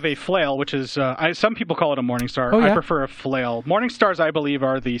also have a flail, which is... some people call it a Morningstar. Oh, yeah? I prefer a flail. Morningstars, I believe,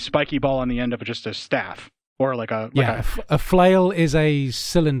 are the spiky ball on the end of just a staff. Or like a... a flail is a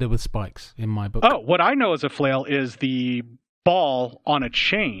cylinder with spikes, in my book. Oh, what I know as a flail is the ball on a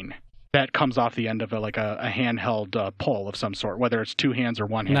chain that comes off the end of a handheld pole of some sort, whether it's two hands or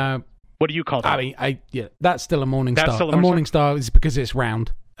one hand. No. What do you call that? I mean, that's still a Morningstar. That's still a Morningstar is because it's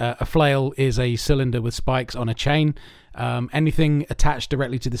round. A flail is a cylinder with spikes on a chain. Anything attached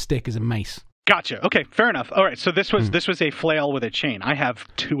directly to the stick is a mace. Gotcha. Okay, fair enough. All right, so this was a flail with a chain. I have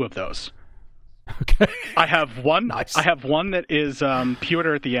two of those. Okay. I have one. Nice. I have one that is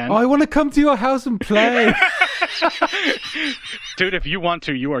pewter at the end. Oh, I want to come to your house and play. Dude, if you want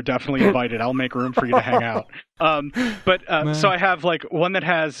to, you are definitely invited. I'll make room for you to hang out. So I have like one that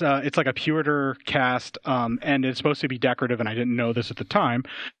has it's like a pewter cast, and it's supposed to be decorative, and I didn't know this at the time.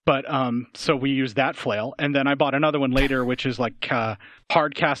 But so we use that flail, and then I bought another one later, which is like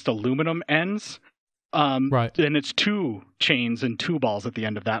hard cast aluminum ends. Right. And it's two chains and two balls at the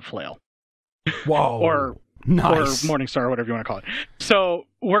end of that flail. Whoa. Or Nice. Or Morningstar, or whatever you want to call it. So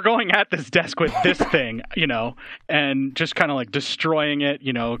we're going at this desk with this thing, and just kind of like destroying it,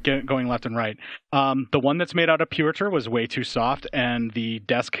 going left and right. The one that's made out of pewter was way too soft, and the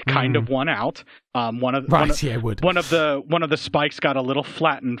desk kind of won out. One of the spikes got a little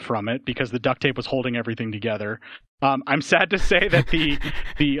flattened from it because the duct tape was holding everything together. I'm sad to say that the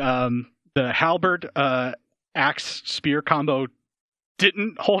halberd axe spear combo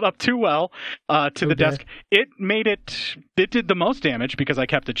didn't hold up too well to the desk. It did the most damage because I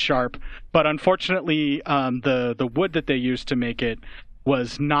kept it sharp, but unfortunately the wood that they used to make it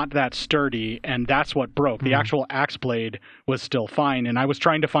was not that sturdy, and that's what broke. The actual axe blade was still fine, and I was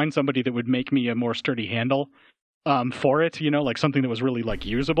trying to find somebody that would make me a more sturdy handle for it, like something that was really like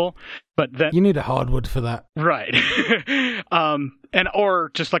usable. But then you need a hardwood for that, right?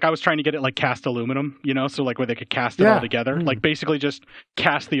 Or just like I was trying to get it like cast aluminum, so like where they could cast it all together, like basically just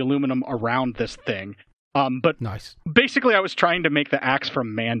cast the aluminum around this thing. But nice. Basically, I was trying to make the axe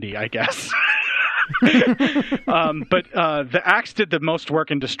from Mandy, I guess. But the axe did the most work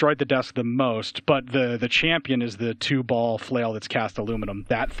and destroyed the desk the most. But the champion is the 2-ball flail that's cast aluminum.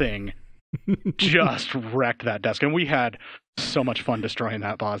 That thing just wrecked that desk, and we had so much fun destroying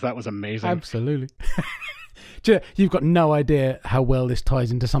that boss. That was amazing. Absolutely. You've got no idea how well this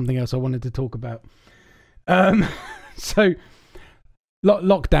ties into something else I wanted to talk about. So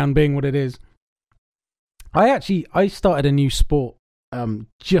lockdown being what it is, I started a new sport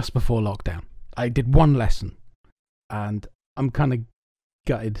just before lockdown. I did one lesson, and I'm kind of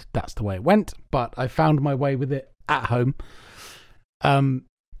gutted that's the way it went, but I found my way with it at home.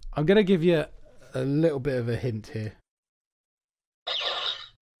 I'm going to give you a little bit of a hint here.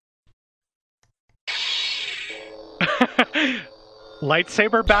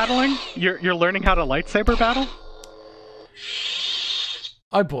 Lightsaber battling? You're learning how to lightsaber battle?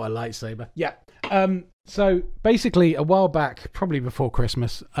 I bought a lightsaber. Yeah. So basically, a while back, probably before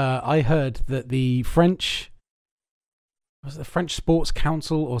Christmas, I heard that the French Sports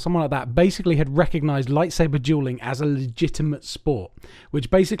Council or someone like that basically had recognized lightsaber dueling as a legitimate sport, which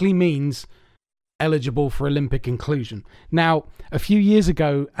basically means eligible for Olympic inclusion. Now, a few years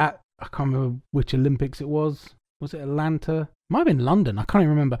ago I can't remember which Olympics it was. Was it Atlanta? Might have been London. I can't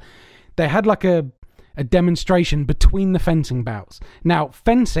even remember. They had like a demonstration between the fencing bouts. Now,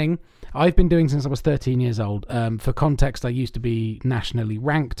 fencing, I've been doing since I was 13 years old. For context, I used to be nationally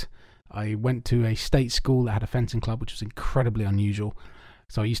ranked. I went to a state school that had a fencing club, which was incredibly unusual.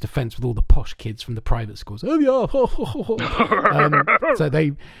 So I used to fence with all the posh kids from the private schools. Oh yeah.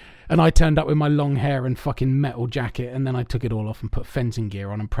 And I turned up with my long hair and fucking metal jacket, and then I took it all off and put fencing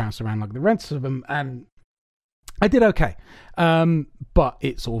gear on and pranced around like the rest of them, and I did okay. But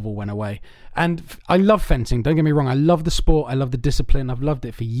it sort of all went away. And I love fencing, don't get me wrong. I love the sport. I love the discipline. I've loved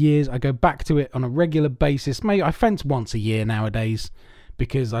it for years. I go back to it on a regular basis. Mate, I fence once a year nowadays,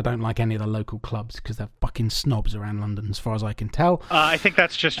 because I don't like any of the local clubs because they're fucking snobs around London, as far as I can tell. I think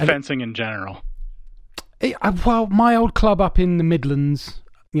that's just fencing in general. Well, my old club up in the Midlands,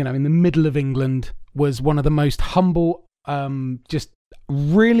 in the middle of England, was one of the most humble, just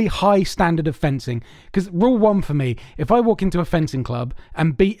really high standard of fencing. Because rule one for me, if I walk into a fencing club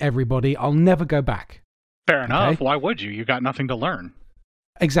and beat everybody, I'll never go back. Fair enough. Why would you? You got nothing to learn.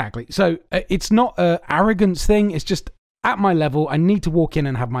 Exactly. So it's not an arrogance thing. It's just, at my level, I need to walk in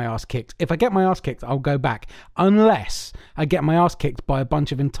and have my ass kicked. If I get my ass kicked, I'll go back. Unless I get my ass kicked by a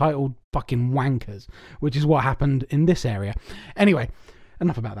bunch of entitled fucking wankers, which is what happened in this area. Anyway,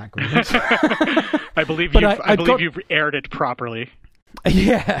 enough about that grievance. I believe you've aired it properly.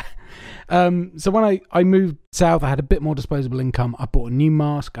 Yeah. So when I moved south, I had a bit more disposable income. I bought a new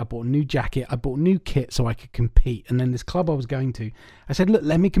mask. I bought a new jacket. I bought new kit so I could compete. And then this club I was going to, I said, look,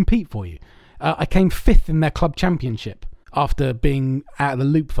 let me compete for you. I came 5th in their club championship. After being out of the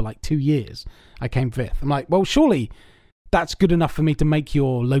loop for like 2 years, I came 5th. I'm like, well, surely that's good enough for me to make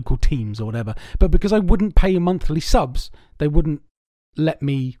your local teams or whatever. But because I wouldn't pay monthly subs, they wouldn't let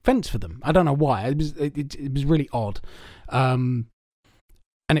me fence for them. I don't know why. It was really odd. And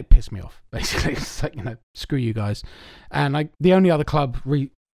it pissed me off, basically. It's like, screw you guys. And the only other club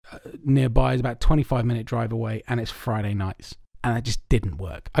nearby is about 25-minute drive away, and it's Friday nights. And it just didn't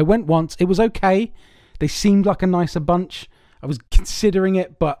work. I went once. It was okay. They seemed like a nicer bunch. I was considering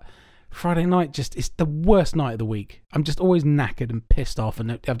it, but Friday night it's the worst night of the week. I'm just always knackered and pissed off,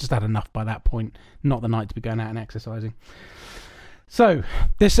 and I've just had enough by that point. Not the night to be going out and exercising. So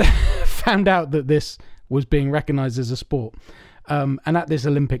this found out that this was being recognised as a sport. And at this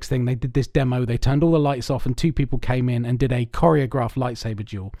Olympics thing, they did this demo. They turned all the lights off, and 2 people came in and did a choreographed lightsaber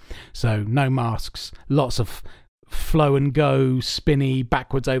duel. So no masks, lots of flow and go, spinny,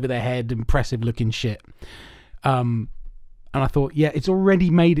 backwards over their head, impressive looking shit. And I thought, yeah, it's already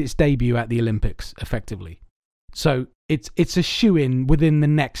made its debut at the Olympics, effectively. So it's a shoe-in within the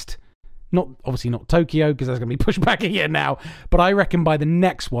next, obviously not Tokyo, because that's going to be pushed back a year now, but I reckon by the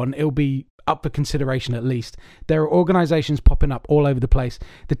next one, it'll be up for consideration at least. There are organizations popping up all over the place.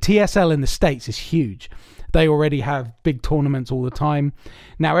 The TSL in the States is huge. They already have big tournaments all the time.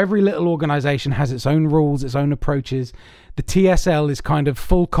 Now, every little organization has its own rules, its own approaches. The TSL is kind of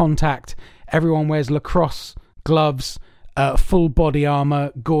full contact. Everyone wears lacrosse gloves, full body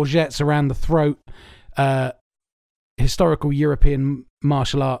armor, gorgets around the throat, historical European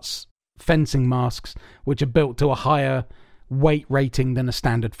martial arts fencing masks, which are built to a higher weight rating than a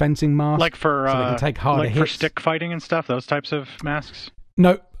standard fencing mask. Like for so they can take harder like hits. for stick fighting and stuff, those types of masks?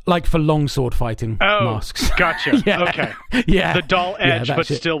 No, like for longsword fighting masks. Gotcha. Yeah. Okay. Yeah. The dull edge, but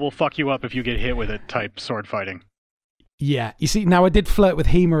shit. still will fuck you up if you get hit with it type sword fighting. Yeah. You see, now I did flirt with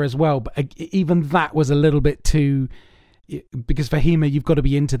HEMA as well, but even that was a little bit too... Because for HEMA, you've got to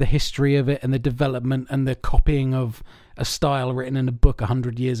be into the history of it and the development and the copying of a style written in a book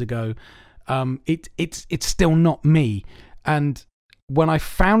 100 years ago. It's still not me. And when I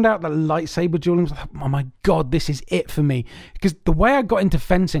found out that lightsaber dueling was like, oh my God, this is it for me. Because the way I got into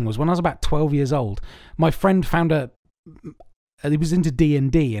fencing was when I was about 12 years old. My friend found he was into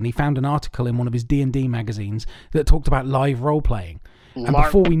D&D, and he found an article in one of his D&D magazines that talked about live role-playing. And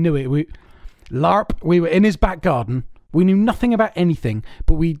before we knew it, we were in his back garden. We knew nothing about anything,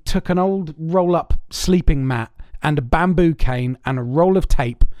 but we took an old roll-up sleeping mat and a bamboo cane and a roll of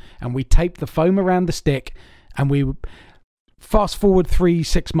tape, and we taped the foam around the stick, and we... Fast forward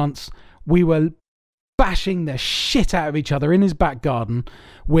 6 months, we were bashing the shit out of each other in his back garden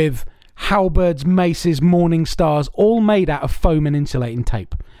with halberds, maces, morning stars, all made out of foam and insulating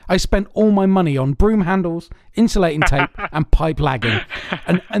tape. I spent all my money on broom handles, insulating tape, and pipe lagging.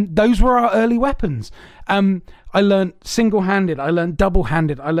 And those were our early weapons. I learned single-handed, I learned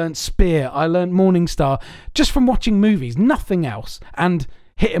double-handed, I learned spear, I learned morning star, just from watching movies, nothing else. And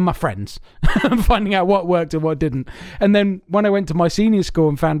hitting my friends and finding out what worked and what didn't. And then when I went to my senior school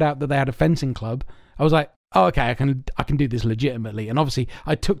and found out that they had a fencing club, I was like, oh, okay, I can do this legitimately. And obviously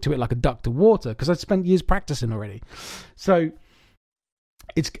I took to it like a duck to water because I'd spent years practicing already. So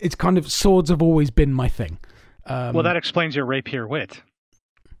it's kind of, swords have always been my thing. Well, that explains your rapier wit.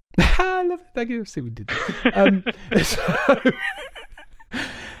 I love it. Thank you. See, we did.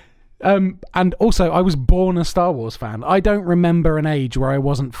 And also, I was born a Star Wars fan. I don't remember an age where I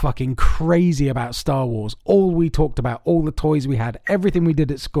wasn't fucking crazy about Star Wars. All we talked about, all the toys we had, everything we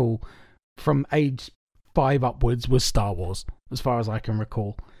did at school from age 5 upwards was Star Wars, as far as I can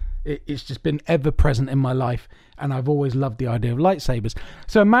recall. It's just been ever present in my life, and I've always loved the idea of lightsabers.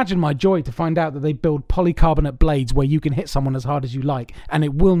 So imagine my joy to find out that they build polycarbonate blades where you can hit someone as hard as you like, and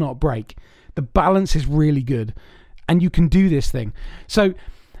it will not break. The balance is really good, and you can do this thing. So...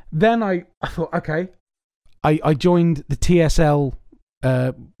 Then I thought, okay, I joined the TSL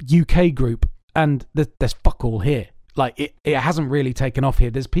UK group, and there's fuck all here. Like, it hasn't really taken off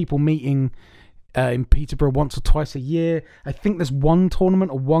here. There's people meeting in Peterborough once or twice a year. I think there's one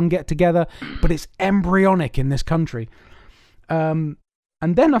tournament or one get-together, but it's embryonic in this country. And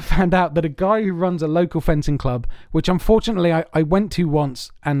then I found out that a guy who runs a local fencing club, which unfortunately I went to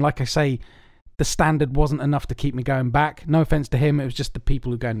once, and like I say, the standard wasn't enough to keep me going back. No offense to him, it was just the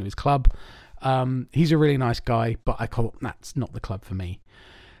people who go into his club. He's a really nice guy, but I thought that's not the club for me.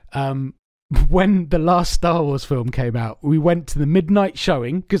 When the last Star Wars film came out, we went to the midnight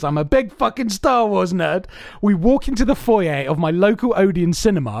showing, because I'm a big fucking Star Wars nerd. We walk into the foyer of my local Odeon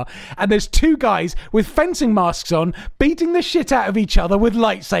cinema, and there's 2 guys with fencing masks on, beating the shit out of each other with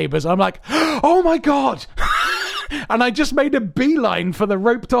lightsabers. I'm like, oh my God! And I just made a beeline for the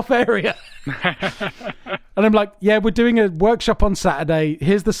roped off area. And I'm like, yeah, we're doing a workshop on Saturday.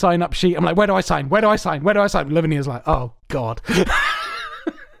 Here's the sign up sheet. I'm like, where do I sign? Where do I sign? Where do I sign? Lavinia's like, oh God.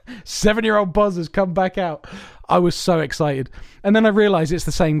 7-year-old Boz has come back out. I was so excited. And then I realized it's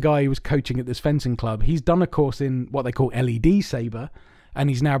the same guy who was coaching at this fencing club. He's done a course in what they call LED saber, and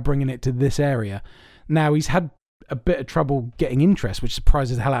he's now bringing it to this area. Now, he's had a bit of trouble getting interest, which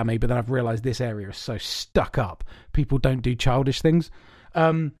surprises the hell out of me, but then I've realized this area is so stuck up. People don't do childish things.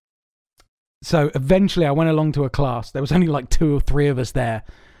 So eventually I went along to a class. There was only like 2 or 3 of us there.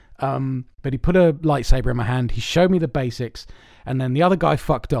 But he put a lightsaber in my hand. He showed me the basics, and then the other guy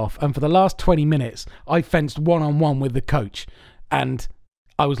fucked off. And for the last 20 minutes, I fenced one-on-one with the coach. And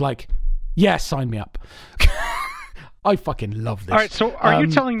I was like, yeah, sign me up. I fucking love this. All right, so are you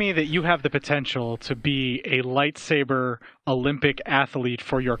telling me that you have the potential to be a lightsaber Olympic athlete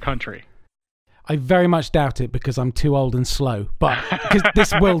for your country? I very much doubt it because I'm too old and slow. But because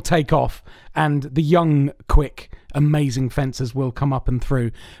this will take off, and the young, quick, amazing fencers will come up and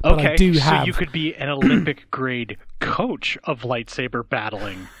through. But Okay, I do have. so you could be an Olympic grade coach of lightsaber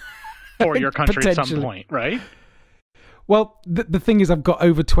battling for your country at some point, right? Well, the thing is, I've got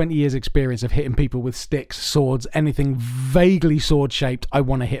over 20 years experience of hitting people with sticks, swords, anything vaguely sword-shaped. I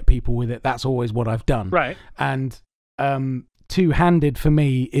want to hit people with it. That's always what I've done. Right. And two-handed for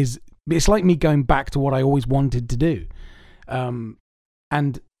me it's like me going back to what I always wanted to do.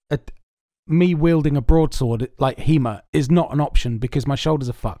 Me wielding a broadsword like HEMA is not an option because my shoulders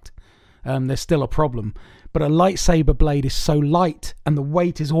are fucked. There's still a problem. But a lightsaber blade is so light and the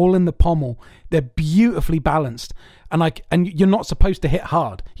weight is all in the pommel. They're beautifully balanced. And you're not supposed to hit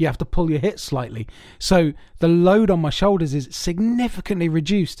hard. You have to pull your hit slightly. So the load on my shoulders is significantly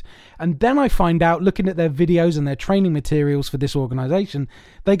reduced. And then I find out, looking at their videos and their training materials for this organization,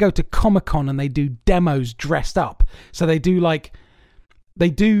 they go to Comic-Con and they do demos dressed up. So they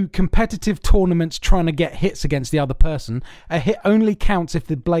do competitive tournaments trying to get hits against the other person. A hit only counts if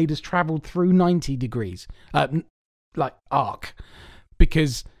the blade has traveled through 90 degrees, like arc.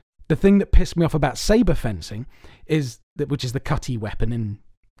 Because the thing that pissed me off about saber fencing which is the cutty weapon in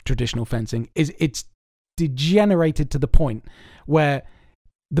traditional fencing, is it's degenerated to the point where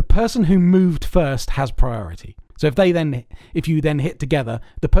the person who moved first has priority. So if you then hit together,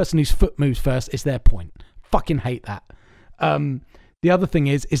 the person whose foot moves first is their point. Fucking hate that. The other thing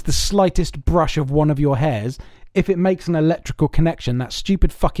is the slightest brush of one of your hairs, if it makes an electrical connection, that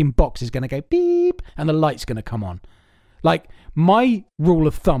stupid fucking box is going to go beep and the light's going to come on. Like, my rule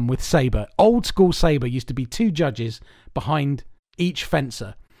of thumb with saber, old school saber, used to be 2 judges behind each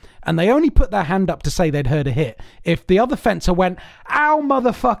fencer. And they only put their hand up to say they'd heard a hit if the other fencer went, "Ow,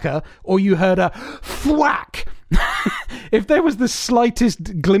 motherfucker," or you heard a thwack. If there was the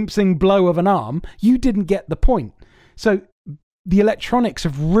slightest glimpsing blow of an arm, you didn't get the point. So the electronics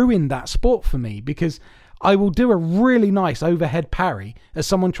have ruined that sport for me, because I will do a really nice overhead parry as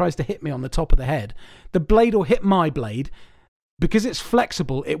someone tries to hit me on the top of the head. The blade will hit my blade. Because it's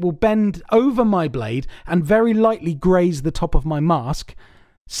flexible, it will bend over my blade and very lightly graze the top of my mask,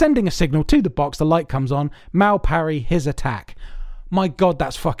 sending a signal to the box. The light comes on. Mal parry his attack. My God,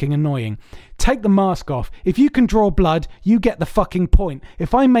 that's fucking annoying. Take the mask off. If you can draw blood, you get the fucking point.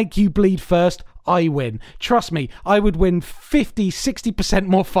 If I make you bleed first, I win. Trust me, I would win 50-60%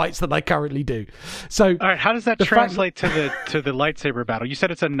 more fights than I currently do. So, all right, how does that translate to the lightsaber battle? You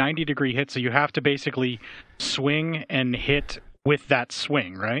said it's a 90-degree hit, so you have to basically swing and hit with that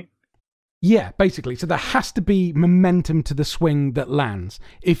swing, right? Yeah, basically. So there has to be momentum to the swing that lands.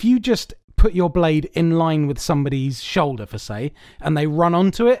 If you just put your blade in line with somebody's shoulder, for say, and they run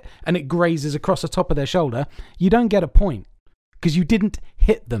onto it and it grazes across the top of their shoulder, you don't get a point because you didn't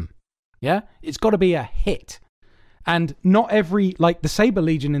hit them. Yeah? It's got to be a hit. And not every, like the Saber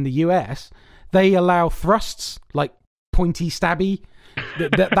Legion in the US, they allow thrusts, like pointy stabby.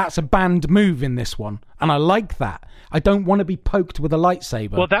 That's a banned move in this one. And I like that. I don't want to be poked with a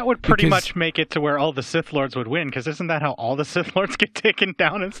lightsaber. Well, that would pretty much make it to where all the Sith Lords would win, because isn't that how all the Sith Lords get taken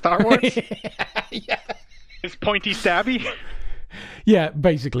down in Star Wars? Yeah. It's pointy stabby? Yeah,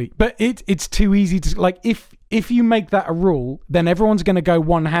 basically. But it's too easy to... Like, if you make that a rule, then everyone's going to go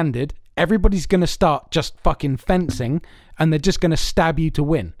one-handed. Everybody's going to start just fucking fencing, and they're just going to stab you to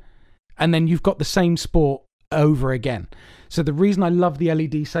win. And then you've got the same sport over again. So the reason I love the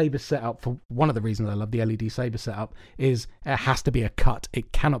LED saber setup, for one of the reasons I love the LED saber setup, is it has to be a cut.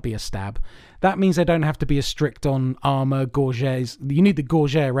 It cannot be a stab. That means they don't have to be as strict on armor, gorgets. You need the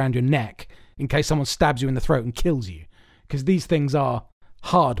gorget around your neck in case someone stabs you in the throat and kills you, because these things are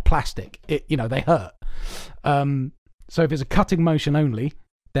hard plastic. They hurt. So if it's a cutting motion only,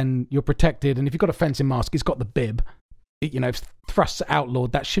 then you're protected. And if you've got a fencing mask, it's got the bib. If thrusts are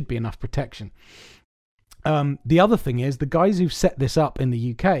outlawed, that should be enough protection. The other thing is, the guys who've set this up in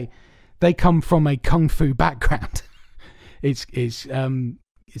the UK, they come from a kung fu background. Is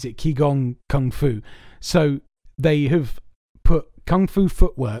it Qigong Kung Fu? So they have put kung fu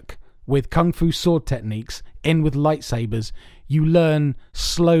footwork with kung fu sword techniques in with lightsabers. You learn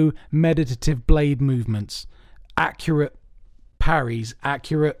slow, meditative blade movements, accurate parries,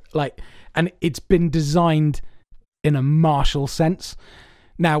 and it's been designed in a martial sense.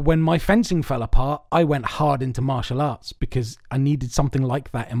 Now, when my fencing fell apart, I went hard into martial arts because I needed something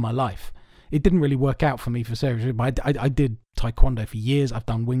like that in my life. It didn't really work out for me for serious, but I did Taekwondo for years. I've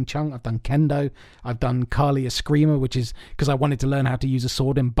done Wing Chun. I've done Kendo. I've done Kali Eskrima, which is because I wanted to learn how to use a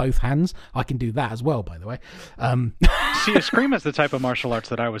sword in both hands. I can do that as well, by the way. See, Eskrima is the type of martial arts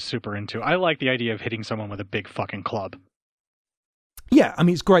that I was super into. I like the idea of hitting someone with a big fucking club. Yeah, I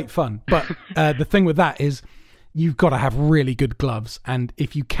mean, it's great fun. But the thing with that is you've got to have really good gloves. And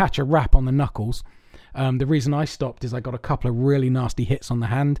if you catch a wrap on the knuckles, the reason I stopped is I got a couple of really nasty hits on the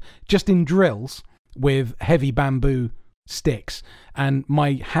hand, just in drills with heavy bamboo sticks. And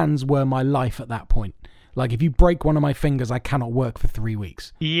my hands were my life at that point. Like, if you break one of my fingers, I cannot work for 3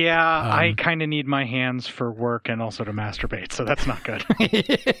 weeks. Yeah, I kind of need my hands for work and also to masturbate, so that's not good.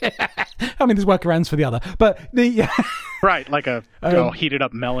 I mean, there's workarounds for the other. But the... Right, like a heated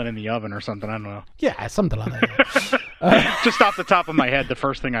up melon in the oven or something, I don't know. Yeah, something like that. Yeah. Just off the top of my head, the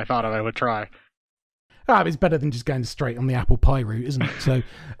first thing I thought of I would try. It's better than just going straight on the apple pie route, isn't it? So,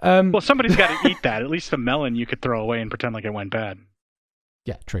 well, somebody's got to eat that. At least a melon you could throw away and pretend like it went bad.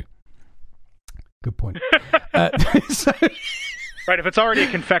 Yeah, true. Good point. Right, if it's already a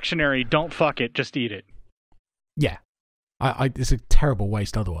confectionery, don't fuck it, just eat it. Yeah. It's a terrible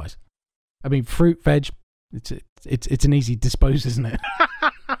waste otherwise. I mean, fruit, veg, it's an easy dispose, isn't it?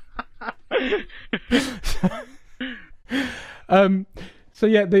 So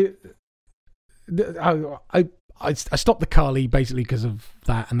yeah, I stopped the Kali basically because of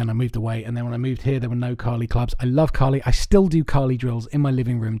that, and then I moved away. And then when I moved here, there were no Kali clubs. I love Kali. I still do Kali drills in my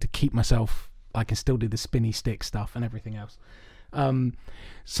living room to keep myself. I can still do the spinny stick stuff and everything else.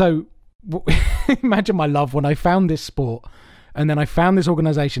 So imagine my love when I found this sport, and then I found this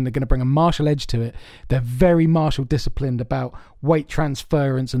organization. They're going to bring a martial edge to it. They're very martial disciplined about weight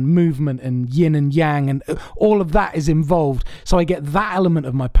transference and movement and yin and yang, and all of that is involved. So I get that element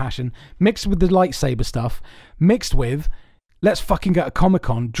of my passion mixed with the lightsaber stuff, mixed with let's fucking go to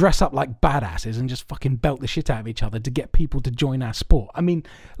Comic-Con, dress up like badasses and just fucking belt the shit out of each other to get people to join our sport. I mean,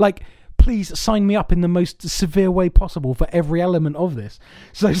 like, please sign me up in the most severe way possible for every element of this.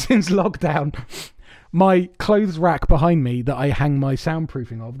 So since lockdown, my clothes rack behind me that I hang my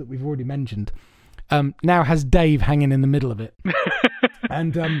soundproofing of, that we've already mentioned, now has Dave hanging in the middle of it.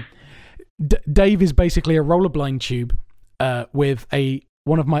 And Dave is basically a rollerblind tube with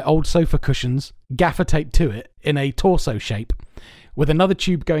one of my old sofa cushions gaffer taped to it in a torso shape, with another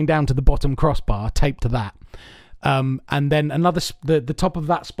tube going down to the bottom crossbar taped to that. And then the top of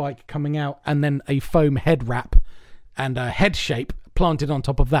that spike coming out, and then a foam head wrap and a head shape planted on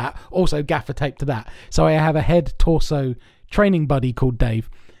top of that, also gaffer taped to that. So I have a head torso training buddy called Dave,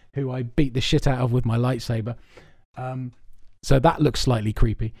 who I beat the shit out of with my lightsaber. So that looks slightly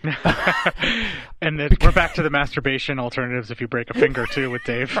creepy. And then we're back to the masturbation alternatives if you break a finger too with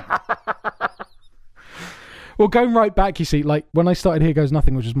Dave. Well, going right back, you see, like when I started Here Goes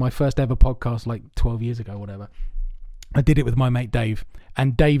Nothing, which was my first ever podcast like 12 years ago or whatever, I did it with my mate Dave.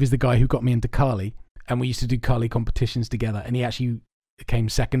 And Dave is the guy who got me into Kali. And we used to do Kali competitions together. And he actually came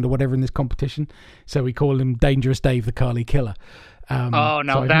second or whatever in this competition. So we call him Dangerous Dave the Kali Killer. Now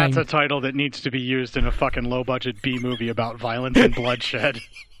so that's a title that needs to be used in a fucking low-budget B-movie about violence and bloodshed.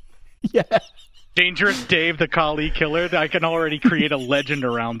 Yeah. Dangerous Dave the Kali Killer. I can already create a legend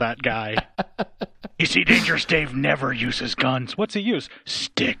around that guy. You see, Dangerous Dave never uses guns. What's he use?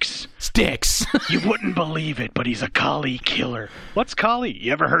 Sticks. Sticks. You wouldn't believe it, but he's a Kali killer. What's Kali?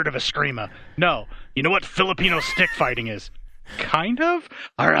 You ever heard of Eskrima? No. You know what Filipino stick fighting is? Kind of?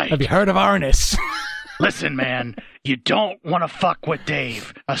 All right. Have you heard of Arnis? Listen, man, you don't want to fuck with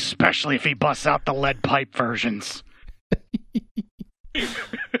Dave, especially if he busts out the lead pipe versions.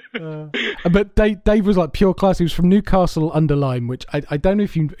 But Dave was like pure class. He was from Newcastle under Lyme, which I don't know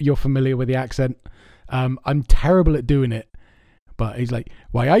if you're familiar with the accent. I'm terrible at doing it, but he's like,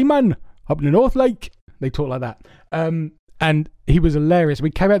 "Why, aye man, up in the North Lake." They talk like that. And he was hilarious. We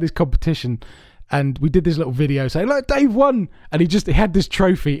came out this competition and we did this little video saying, "Look, Dave won," and he had this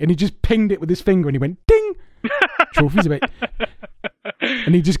trophy and he just pinged it with his finger and he went ding. Trophy's a bit,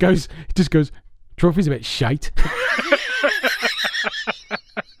 and he just goes, "Trophy's a bit shite."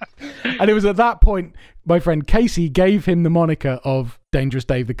 And it was at that point my friend Casey gave him the moniker of Dangerous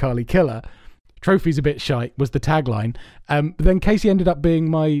Dave the Kali Killer. Trophy's a bit shite was the tagline. But then Casey ended up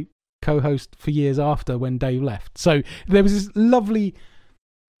being my co-host for years after when Dave left. So there was this lovely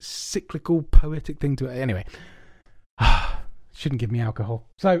cyclical poetic thing to it. Anyway, shouldn't give me alcohol.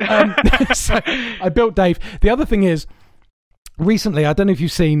 So, so I built Dave. The other thing is, recently, I don't know if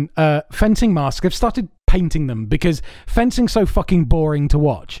you've seen fencing masks. I've started painting them because fencing's so fucking boring to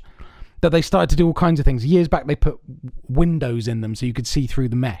watch that they started to do all kinds of things. Years back, they put windows in them so you could see through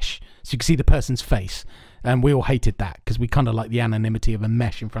the mesh, so you could see the person's face. And we all hated that because we kind of like the anonymity of a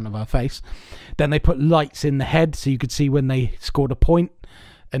mesh in front of our face. Then they put lights in the head so you could see when they scored a point,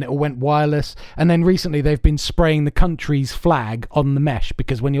 and it all went wireless. And then recently they've been spraying the country's flag on the mesh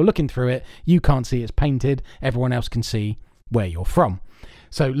because when you're looking through it, you can't see it's painted. Everyone else can see where you're from.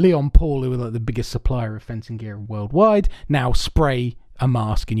 So Leon Paul, who are like the biggest supplier of fencing gear worldwide, now spray a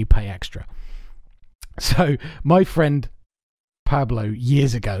mask and you pay extra. So my friend Pablo,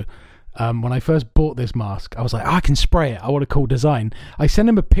 years ago, when I first bought this mask, I was like, I can spray it. I want a cool design. I sent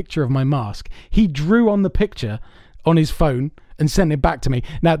him a picture of my mask. He drew on the picture on his phone and sent it back to me.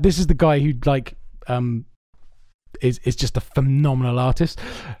 Now, this is the guy who is just a phenomenal artist.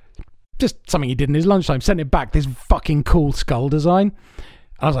 Just something he did in his lunchtime. Sent it back, this fucking cool skull design.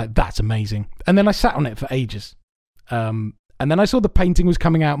 I was like, that's amazing. And then I sat on it for ages. And then I saw the painting was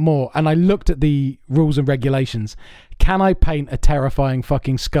coming out more, and I looked at the rules and regulations. Can I paint a terrifying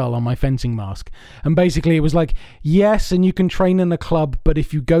fucking skull on my fencing mask? And basically it was like, yes, and you can train in a club, but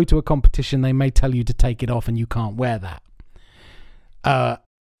if you go to a competition, they may tell you to take it off and you can't wear that.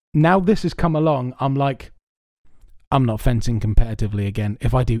 Now this has come along, I'm like, I'm not fencing competitively again.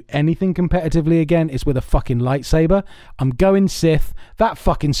 If I do anything competitively again, it's with a fucking lightsaber. I'm going Sith. That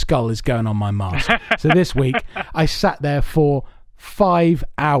fucking skull is going on my mask. So this week, I sat there for 5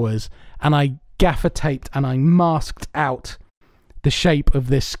 hours and I gaffer taped and I masked out the shape of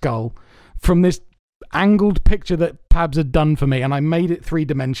this skull from this angled picture that Pabs had done for me, and I made it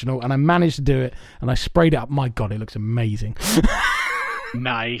 3-dimensional and I managed to do it and I sprayed it up. My God, it looks amazing.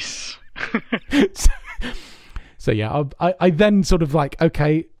 Nice. So yeah, I then sort of like,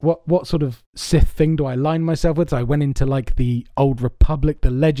 okay, what sort of Sith thing do I align myself with? So I went into like the Old Republic,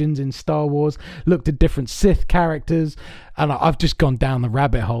 the legends in Star Wars, looked at different Sith characters, and I've just gone down the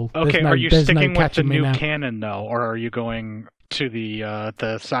rabbit hole. Okay, are you sticking with the new canon though, or are you going to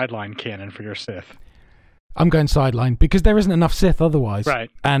the sideline canon for your Sith? I'm going sideline because there isn't enough Sith otherwise. Right.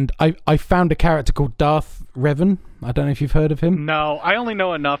 And I found a character called Darth Revan. I don't know if you've heard of him. No, I only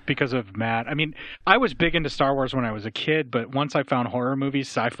know enough because of Matt. I mean, I was big into Star Wars when I was a kid, but once I found horror movies,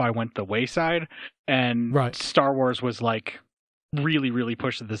 sci-fi went the wayside, and Star Wars was like really, really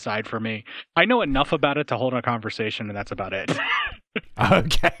pushed to the side for me. I know enough about it to hold a conversation, and that's about it.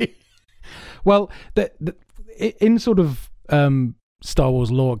 Okay. Well, in sort of Star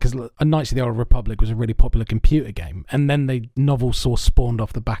Wars lore, because Knights of the Old Republic was a really popular computer game, and then the novel source spawned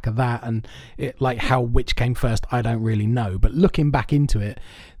off the back of that, and it, like how which came first, I don't really know. But looking back into it,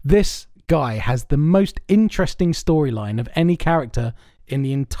 this guy has the most interesting storyline of any character in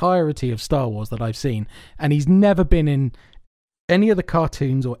the entirety of Star Wars that I've seen, and he's never been in any of the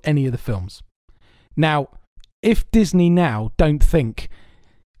cartoons or any of the films. Now, if Disney now don't think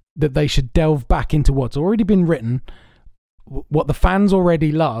that they should delve back into what's already been written, what the fans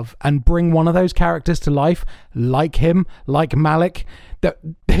already love, and bring one of those characters to life, like him, like Malik,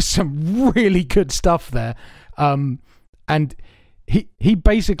 there's some really good stuff there. And he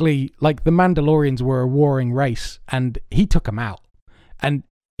basically, like, the Mandalorians were a warring race, and he took them out. And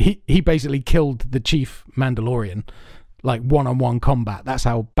he basically killed the chief Mandalorian, like one-on-one combat. That's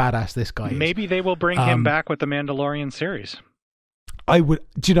how badass this guy is. Maybe they will bring him back with the Mandalorian series. Do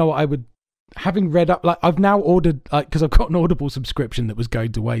you know what I would? Having read up, like, I've now ordered, because I've got an Audible subscription that was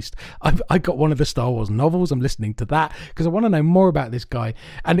going to waste. I got one of the Star Wars novels. I'm listening to that because I want to know more about this guy.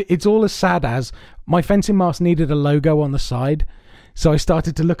 And it's all as sad as my fencing mask needed a logo on the side. So I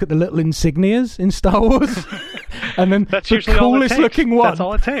started to look at the little insignias in Star Wars. And then that's the usually coolest all it takes. Looking one. That's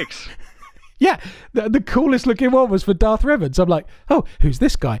all it takes. Yeah, the coolest looking one was for Darth Revan. So I'm like, oh, who's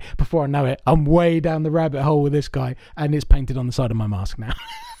this guy? Before I know it, I'm way down the rabbit hole with this guy, and it's painted on the side of my mask now.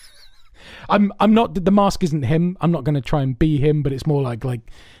 I'm not, the mask isn't him. I'm not going to try and be him, but it's more like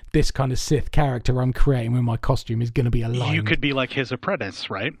this kind of Sith character I'm creating with my costume is going to be aligned. You could be like his apprentice,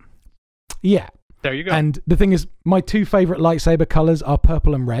 right? Yeah. There you go. And the thing is, my two favorite lightsaber colors are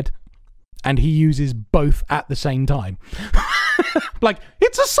purple and red, and he uses both at the same time. Like,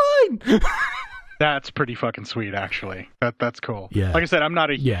 it's a sign. That's pretty fucking sweet, actually. That's cool. Yeah. Like I said, I'm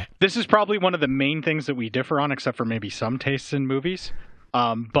not a... Yeah. This is probably one of the main things that we differ on, except for maybe some tastes in movies.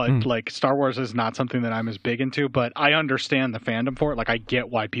 But like, Star Wars is not something that I'm as big into, but I understand the fandom for it. Like, I get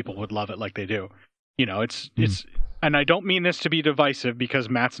why people would love it like they do. You know, it's, and I don't mean this to be divisive because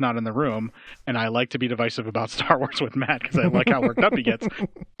Matt's not in the room, and I like to be divisive about Star Wars with Matt because I like how worked up he gets.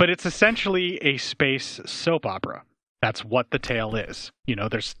 But it's essentially a space soap opera. That's what the tale is. You know,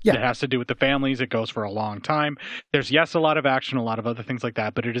 it has to do with the families. It goes for a long time. There's, yes, a lot of action, a lot of other things like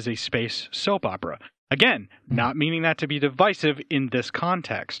that, but it is a space soap opera. Again, not meaning that to be divisive in this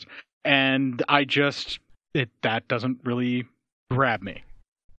context. And that doesn't really grab me.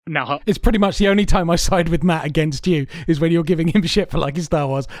 Now, it's pretty much the only time I side with Matt against you is when you're giving him shit for liking Star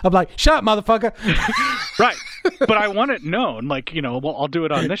Wars. I'm like, shut up, motherfucker. Right. But I want it known, like, you know, well, I'll do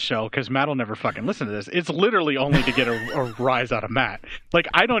it on this show because Matt will never fucking listen to this. It's literally only to get a rise out of Matt. Like,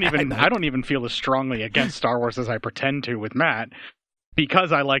 I don't even feel as strongly against Star Wars as I pretend to with Matt.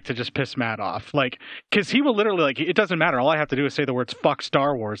 because I like to just piss Matt off. Like, because he will literally, like, it doesn't matter. All I have to do is say the words "fuck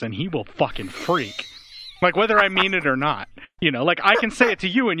Star Wars" and he will fucking freak. Like, whether I mean it or not. You know, like, I can say it to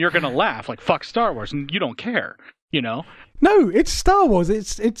you and you're going to laugh, like, "fuck Star Wars," and you don't care, you know? No, it's Star Wars.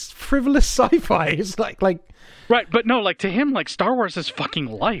 It's frivolous sci-fi. It's like... Right, but no, like, to him, like, Star Wars is fucking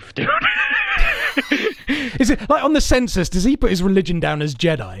life, dude. Is it like on the census? Does he put his religion down as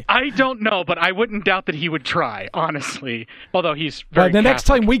Jedi? I don't know, but I wouldn't doubt that he would try. Honestly, although he's very. The next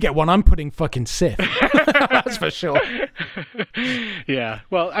time we get one, I'm putting fucking Sith. That's for sure. Yeah.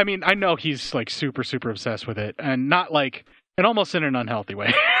 Well, I mean, I know he's like super, super obsessed with it, and not like, and almost in an unhealthy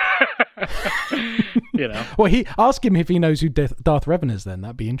way. You know. Well, ask him if he knows who Darth Revan is. Then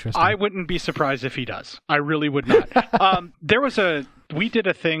that'd be interesting. I wouldn't be surprised if he does. I really would not. We did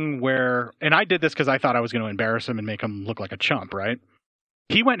a thing where, and I did this because I thought I was going to embarrass him and make him look like a chump, right?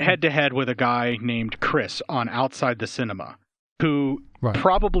 He went head to head with a guy named Chris on Outside the Cinema, who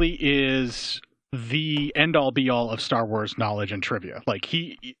probably is the end all be all of Star Wars knowledge and trivia. Like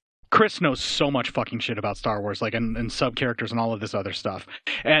Chris knows so much fucking shit about Star Wars, like and sub characters and all of this other stuff.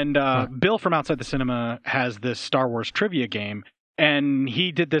 And Bill from Outside the Cinema has this Star Wars trivia game. And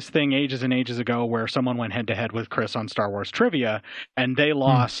he did this thing ages and ages ago where someone went head to head with Chris on Star Wars trivia, and they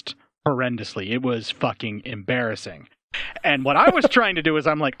lost horrendously. It was fucking embarrassing. And what I was trying to do is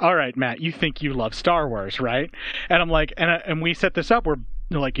I'm like, all right, Matt, you think you love Star Wars, right? And I'm like, and we set this up where,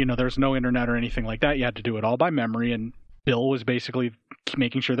 like, you know, there's no internet or anything like that. You had to do it all by memory. And Bill was basically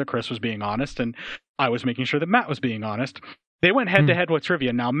making sure that Chris was being honest, and I was making sure that Matt was being honest. They went head to head with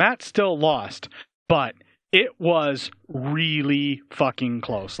trivia. Now, Matt still lost, but it was really fucking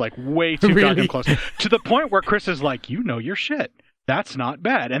close, like way too goddamn close, to the point where Chris is like, you know your shit. That's not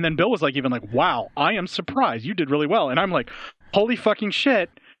bad. And then Bill was like, even like, wow, I am surprised. You did really well. And I'm like, holy fucking shit.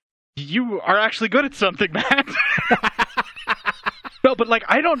 You are actually good at something, Matt. No, but like,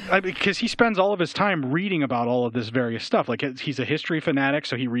 because he spends all of his time reading about all of this various stuff. Like, he's a history fanatic,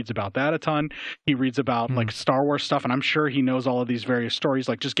 so he reads about that a ton. He reads about like Star Wars stuff, and I'm sure he knows all of these various stories,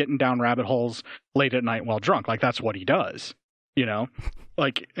 like just getting down rabbit holes late at night while drunk. Like, that's what he does, you know?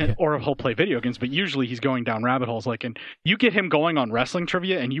 Like, or he'll play video games, but usually he's going down rabbit holes. Like, and you get him going on wrestling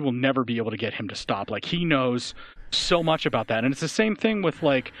trivia, and you will never be able to get him to stop. Like, he knows so much about that. And it's the same thing with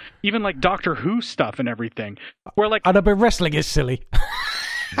like even like Doctor Who stuff and everything, where like I know, but wrestling is silly.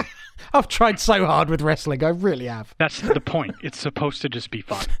 I've tried so hard with wrestling, I really have. That's the point. It's supposed to just be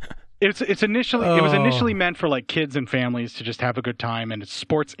fun. It was initially meant for like kids and families to just have a good time, and it's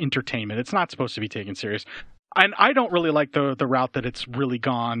sports entertainment. It's not supposed to be taken serious. And I don't really like the route that it's really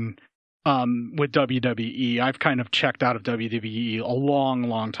gone with WWE. I've kind of checked out of WWE a long,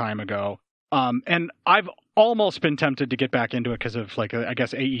 long time ago. And I've almost been tempted to get back into it because of like, I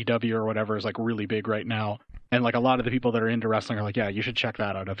guess AEW or whatever is like really big right now. And like a lot of the people that are into wrestling are like, yeah, you should check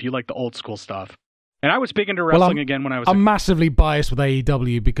that out if you like the old school stuff. And I was big into wrestling again when I was... I'm massively biased with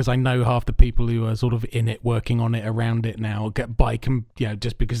AEW because I know half the people who are sort of in it, working on it, around it now, get bike and, you know,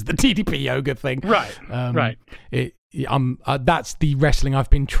 just because of the TDP yoga thing. Right, right. That's the wrestling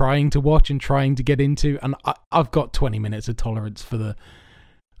I've been trying to watch and trying to get into, and I've got 20 minutes of tolerance for the...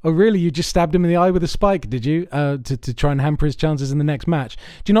 Oh, really? You just stabbed him in the eye with a spike, did you? To try and hamper his chances in the next match.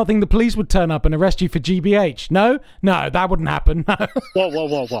 Do you not think the police would turn up and arrest you for GBH? No? No, that wouldn't happen. No.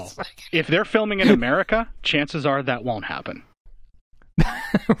 Whoa. If they're filming in America, chances are that won't happen.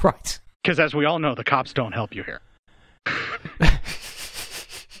 Right. Because as we all know, the cops don't help you here.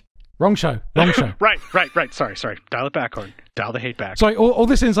 Wrong show. Right. Sorry. Dial it back, or dial the hate back. Sorry, all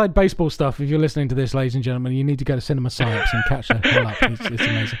this inside baseball stuff, if you're listening to this, ladies and gentlemen, you need to go to Cinema Science and catch that all up. It's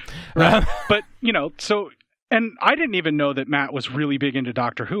amazing. Right. But, you know, so, and I didn't even know that Matt was really big into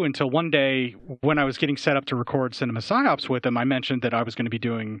Doctor Who until one day when I was getting set up to record Cinema Psyops with him. I mentioned that I was going to be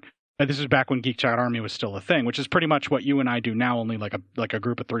doing, this was back when Geek Chat Army was still a thing, which is pretty much what you and I do now, only like a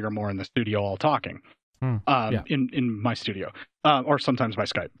group of 3 or more in the studio all talking. In my studio, or sometimes by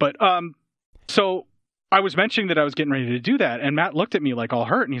Skype. But so I was mentioning that I was getting ready to do that, and Matt looked at me like all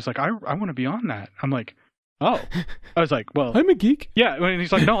hurt, and he's like, I want to be on that. I'm like, oh. I was like, well, I'm a geek. Yeah, and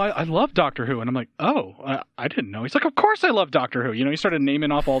he's like, no, I love Doctor Who. And I'm like, oh, I didn't know. He's like, of course I love Doctor Who. You know, he started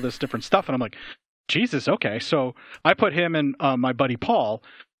naming off all this different stuff, and I'm like, Jesus, okay. So I put him and my buddy Paul,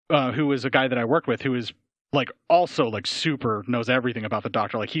 who is a guy that I work with, who is like also like super knows everything about the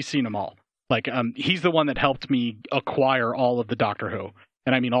Doctor. Like, he's seen them all. Like, he's the one that helped me acquire all of the Doctor Who.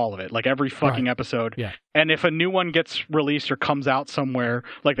 And I mean all of it, like every fucking episode. Yeah. And if a new one gets released or comes out somewhere,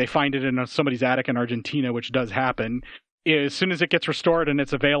 like they find it in somebody's attic in Argentina, which does happen, as soon as it gets restored and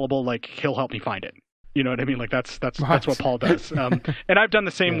it's available, like he'll help me find it. You know what I mean? Like that's what Paul does. And I've done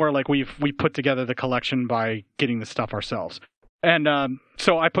the same where like we put together the collection by getting the stuff ourselves. And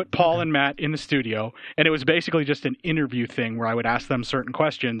so I put Paul and Matt in the studio, and it was basically just an interview thing where I would ask them certain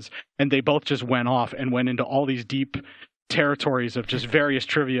questions, and they both just went off and went into all these deep territories of just various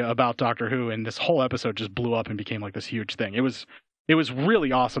trivia about Doctor Who, and this whole episode just blew up and became like this huge thing. It was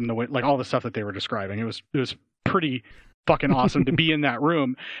really awesome the way, like, all the stuff that they were describing. It was pretty fucking awesome to be in that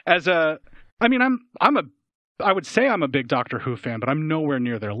room. I would say I'm a big Doctor Who fan, but I'm nowhere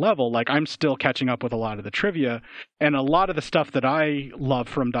near their level. Like, I'm still catching up with a lot of the trivia, and a lot of the stuff that I love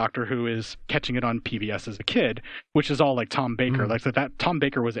from Doctor Who is catching it on PBS as a kid, which is all like Tom Baker. Like that Tom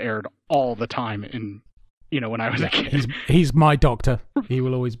Baker was aired all the time when I was a kid. He's my doctor. He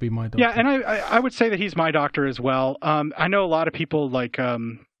will always be my doctor. Yeah, and I would say that he's my doctor as well. I know a lot of people like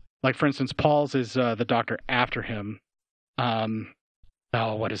for instance, Paul's is the doctor after him.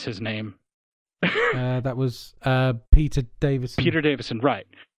 What is his name? That was Peter Davison. Peter Davison, right.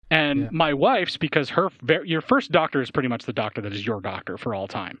 And my wife's, because your first doctor is pretty much the doctor that is your doctor for all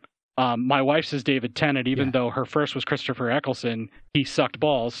time. My wife's is David Tennant, even though her first was Christopher Eccleston. He sucked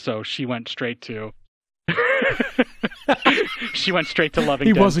balls, so she went straight to... Loving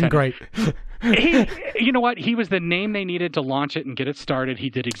He Dead wasn't Tennant. great. You know what? He was the name they needed to launch it and get it started.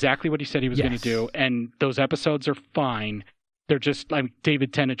 He did exactly what he said he was going to do, and those episodes are fine. They're just, like,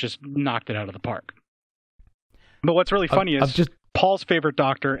 David Tennant just knocked it out of the park. But what's really funny is Paul's favorite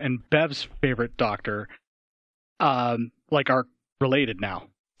doctor and Bev's favorite doctor, are related now.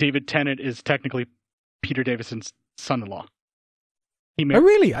 David Tennant is technically Peter Davison's son-in-law.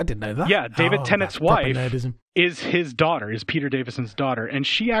 Really? I didn't know that. Yeah, David Tennant's wife is his daughter, is Peter Davison's daughter, and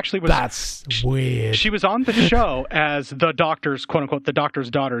she actually was... That's weird. She was on the show as the doctor's, quote-unquote, the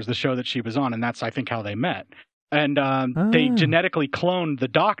doctor's daughter is the show that she was on, and that's, I think, how they met. And they genetically cloned the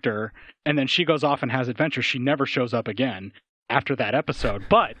doctor, and then she goes off and has adventures. She never shows up again after that episode,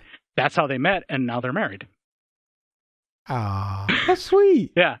 but that's how they met, and now they're married. Ah, that's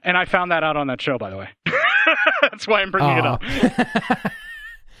sweet. Yeah, and I found that out on that show, by the way. That's why I'm bringing it up.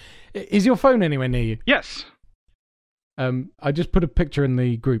 Is your phone anywhere near you? Yes. I just put a picture in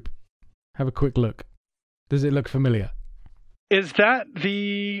the group. Have a quick look. Does it look familiar? Is that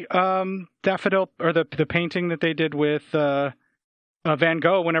the daffodil, or the painting that they did with Van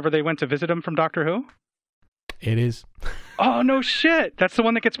Gogh whenever they went to visit him from Doctor Who? It is. Oh, no shit. That's the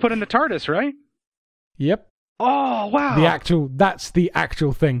one that gets put in the TARDIS, right? Yep. Oh, wow. That's the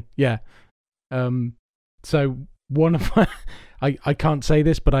actual thing. Yeah. So one of my, I can't say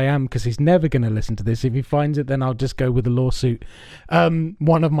this, but I am, because he's never going to listen to this. If he finds it, then I'll just go with a lawsuit.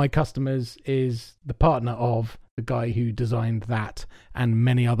 One of my customers is the partner of the guy who designed that and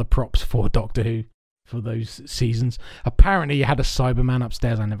many other props for Doctor Who for those seasons. Apparently he had a Cyberman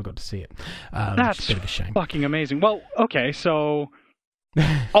upstairs. I never got to see it. That's a bit of a shame. Fucking amazing. Well, okay, so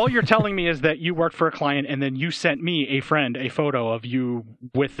all you're telling me is that you worked for a client and then you sent me, a friend, a photo of you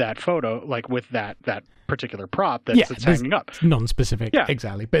with that photo, like with that particular prop that's hanging up. Non-specific. Yeah,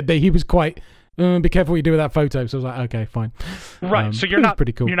 exactly. But he was quite... be careful what you do with that photo. So I was like, okay, fine. Right. So you're not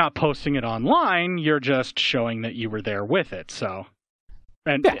pretty cool. You're not posting it online. You're just showing that you were there with it. So,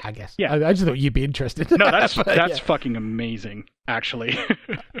 and yeah, I guess. Yeah, I just thought you'd be interested. No, that's fucking amazing. Actually,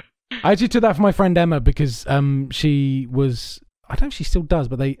 I actually took that for my friend Emma because she was. I don't know if she still does,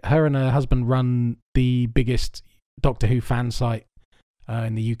 but her and her husband run the biggest Doctor Who fan site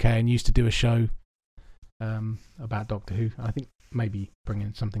in the UK and used to do a show about Doctor Who. I think maybe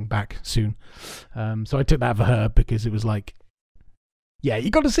bringing something back soon. So I took that for her because it was like, yeah,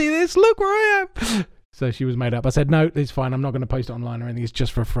 you got to see this. Look where I am. So she was made up. I said, no, it's fine. I'm not going to post it online or anything. It's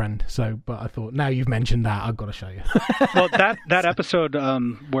just for a friend. So, but I thought, now you've mentioned that, I've got to show you. Well, that episode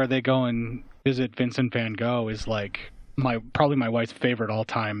where they go and visit Vincent Van Gogh is like probably my wife's favorite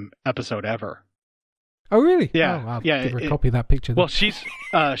all-time episode ever. Oh, really? Yeah. Oh, I'll give her a copy of that picture. Well, she's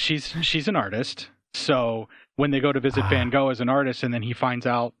an artist. So when they go to visit Van Gogh as an artist and then he finds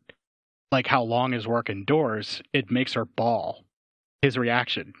out like how long his work endures, it makes her bawl. His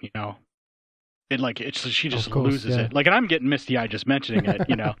reaction, you know. She just loses it. Like, and I'm getting misty-eyed just mentioning it,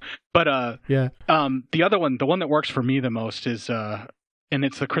 you know. But the other one, the one that works for me the most is and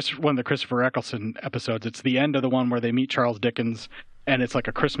it's one of the Christopher Eccleston episodes. It's the end of the one where they meet Charles Dickens, and it's like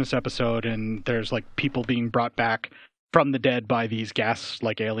a Christmas episode, and there's like people being brought back from the dead by these gas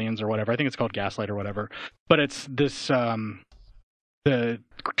like aliens or whatever. I think it's called Gaslight or whatever. But it's this the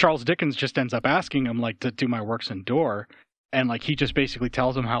Charles Dickens just ends up asking him like to do my works endure, and like he just basically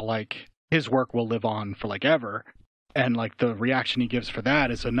tells him how like his work will live on for like ever. And like the reaction he gives for that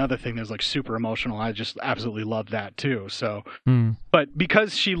is another thing that's like super emotional. I just absolutely love that too. So, but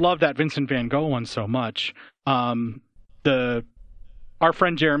because she loved that Vincent Van Gogh one so much, our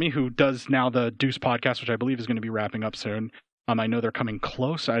friend Jeremy, who does now the Deuce podcast, which I believe is going to be wrapping up soon, I know they're coming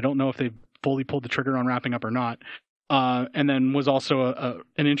close. I don't know if they've fully pulled the trigger on wrapping up or not. And then was also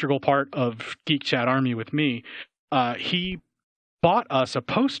an integral part of Geek Chat Army with me. He bought us a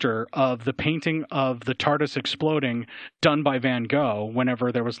poster of the painting of the TARDIS exploding done by Van Gogh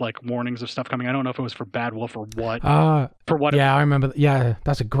whenever there was like warnings of stuff coming. I don't know if it was for Bad Wolf or what. For what? Yeah, I remember. Yeah,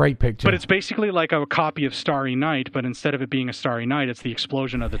 that's a great picture. But it's basically like a copy of Starry Night, but instead of it being a Starry Night, it's the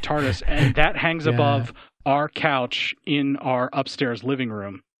explosion of the TARDIS, and that hangs above our couch in our upstairs living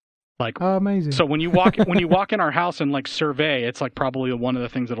room. Like, amazing. So when you walk in our house and like survey, it's like probably one of the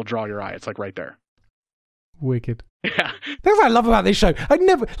things that'll draw your eye. It's like right there. Wicked. Yeah. That's what I love about this show. I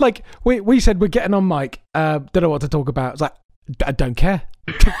never, like, we said we're getting on mic. Don't know what to talk about. It's like, I don't care.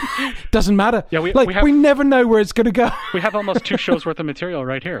 Doesn't matter. Yeah, we never know where it's going to go. We have almost 2 shows worth of material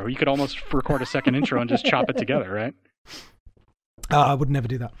right here. You could almost record a second intro and just chop it together, right? I would never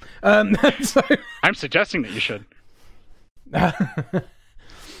do that. So... I'm suggesting that you should.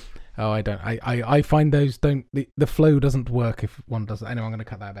 Oh, I don't. I find those don't. The flow doesn't work if one doesn't. Anyway, I'm going to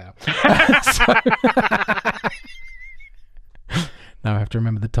cut that bit out. Now I have to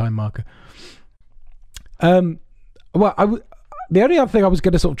remember the time marker. Well, the only other thing I was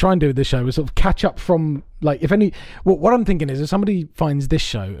going to sort of try and do with this show was sort of catch up from, like, if any. What I'm thinking is, if somebody finds this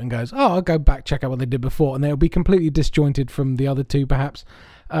show and goes, "Oh, I'll go back check out what they did before," and they'll be completely disjointed from the other two, perhaps.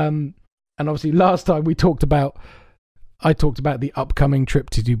 And obviously, last time I talked about the upcoming trip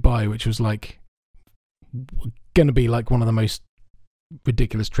to Dubai, which was like going to be like one of the most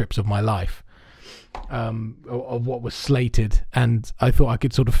ridiculous trips of my life, of what was slated. And I thought I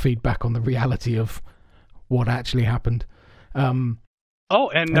could sort of feed back on the reality of what actually happened. And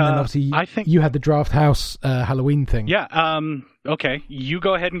then obviously I think you had the Draughthouse Halloween thing. Yeah. Okay. You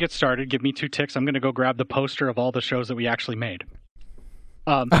go ahead and get started. Give me 2 ticks. I'm going to go grab the poster of all the shows that we actually made.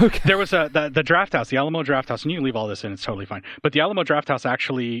 Okay. There was the Draughthouse, the Alamo Draughthouse, and you can leave all this in, it's totally fine. But the Alamo Draughthouse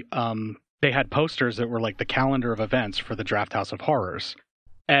actually, they had posters that were like the calendar of events for the Draughthouse of Horrors.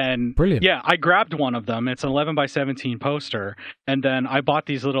 And brilliant. Yeah, I grabbed one of them. It's an 11 by 17 poster. And then I bought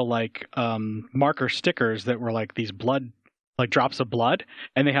these little like marker stickers that were like these blood, like drops of blood.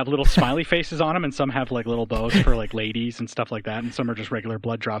 And they have little smiley faces on them. And some have like little bows for like ladies and stuff like that. And some are just regular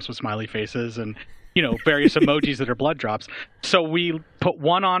blood drops with smiley faces and, you know, various emojis that are blood drops. So we put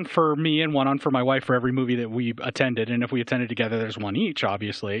one on for me and one on for my wife for every movie that we attended. And if we attended together, there's one each,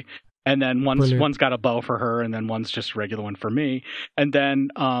 obviously. And then one's got a bow for her, and then one's just a regular one for me. And then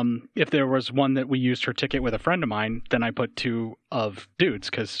if there was one that we used her ticket with a friend of mine, then I put 2 of dudes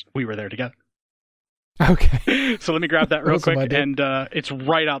because we were there together. Okay. So let me grab that real quick, and it's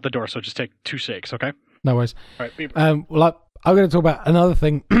right out the door. So just take 2 shakes, okay? No worries. All right. Well, I'm going to talk about another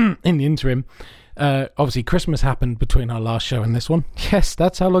thing in the interim. Obviously, Christmas happened between our last show and this one. Yes,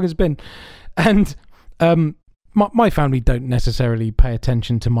 that's how long it's been. And my family don't necessarily pay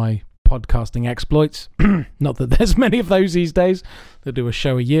attention to my podcasting exploits. Not that there's many of those these days. They do a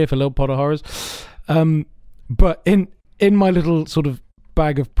show a year for Little Pot of Horrors. But in my little sort of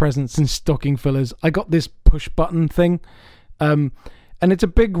bag of presents and stocking fillers, I got this push button thing. And it's a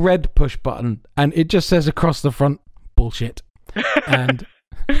big red push button. And it just says across the front, bullshit. And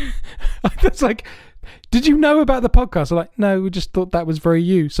it's like, did you know about the podcast? I'm like, no, we just thought that was very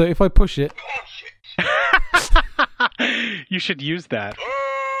you. So if I push it... You should use that.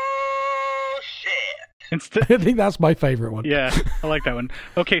 I think that's my favorite one. Yeah, I like that one.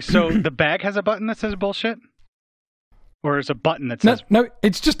 Okay, so the bag has a button that says bullshit? Or is a button that says... No,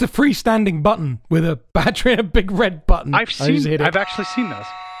 it's just a freestanding button with a battery and a big red button. I've actually seen those.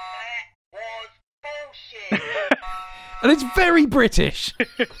 And it's very British.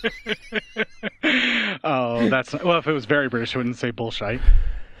 Oh, that's... Well, if it was very British, it wouldn't say bullshit.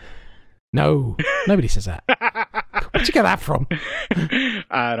 No, nobody says that. Where'd you get that from?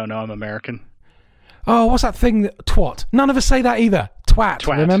 I don't know, I'm American. Oh, what's that thing? Twat. None of us say that either. Twat.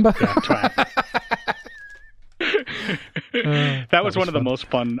 Remember? Yeah, twat. That was one of the most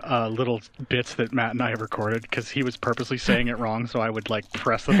fun little bits that Matt and I recorded because he was purposely saying it wrong, so I would like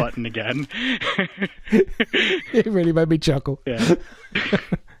press the button again. It really made me chuckle. Yeah.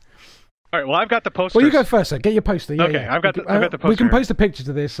 All right, well, I've got the poster. Well, you go first, sir. Get your poster. Yeah, okay, yeah. I've got the poster. We can post a picture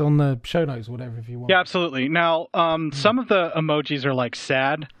to this on the show notes or whatever if you want. Yeah, absolutely. Now, some of the emojis are like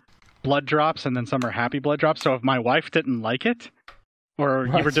sad blood drops, and then some are happy blood drops. So if my wife didn't like it, or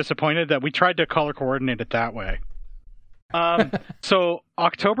you were disappointed, that we tried to color coordinate it that way. So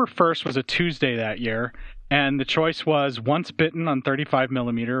October 1st was a Tuesday that year, And the choice was Once Bitten on 35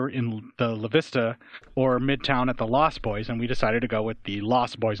 millimeter in the La Vista or Midtown at the Lost Boys, and we decided to go with the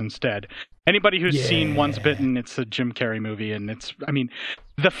Lost Boys instead. Anybody who's seen Once Bitten, it's a Jim Carrey movie, and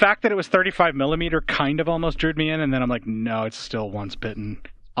the fact that it was 35 millimeter kind of almost drew me in, and then I'm like, no, it's still Once Bitten.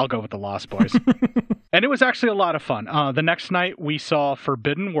 I'll go with the Lost Boys. And it was actually a lot of fun. The next night we saw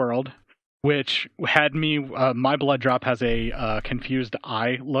Forbidden World, which had me, my blood drop has a confused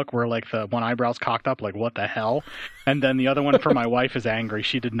eye look where like the one eyebrow's cocked up, like what the hell? And then the other one for my wife is angry.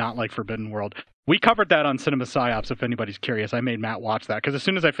 She did not like Forbidden World. We covered that on Cinema Psyops if anybody's curious. I made Matt watch that because as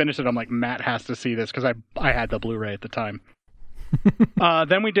soon as I finished it, I'm like, Matt has to see this because I had the Blu-ray at the time.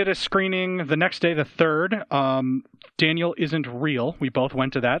 Then we did a screening the next day, the 3rd. Daniel Isn't Real. We both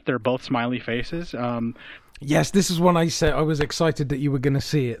went to that. They're both smiley faces. Yes, this is one I said I was excited that you were going to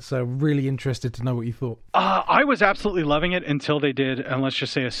see it, so really interested to know what you thought. I was absolutely loving it until they did, and let's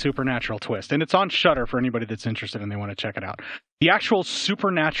just say, a supernatural twist. And it's on Shudder for anybody that's interested and they want to check it out. The actual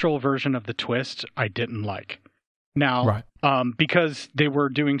supernatural version of the twist, I didn't like. Now, because they were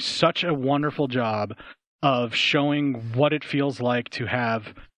doing such a wonderful job of showing what it feels like to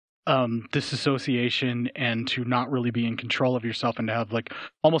have disassociation and to not really be in control of yourself and to have like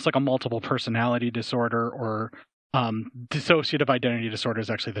almost like a multiple personality disorder or dissociative identity disorder is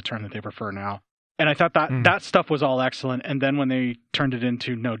actually the term that they prefer now. And I thought that that stuff was all excellent. And then when they turned it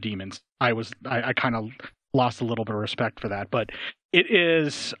into no demons, I kind of lost a little bit of respect for that. But it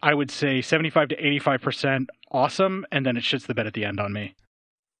is, I would say, 75 to 85% awesome. And then it shits the bed at the end on me.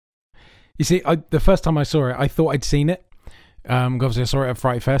 You see, the first time I saw it, I thought I'd seen it. Obviously I saw it at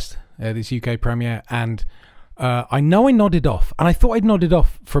Fright Fest, this UK premiere, and I know I nodded off, and I thought I'd nodded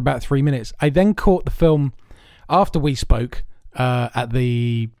off for about 3 minutes. I then caught the film after we spoke at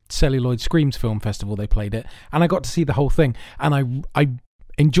the Celluloid Screams Film Festival. They played it, and I got to see the whole thing, and I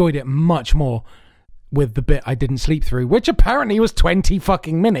enjoyed it much more with the bit I didn't sleep through, which apparently was 20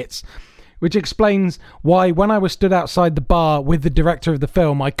 fucking minutes. Which explains why when I was stood outside the bar with the director of the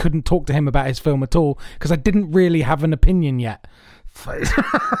film, I couldn't talk to him about his film at all because I didn't really have an opinion yet.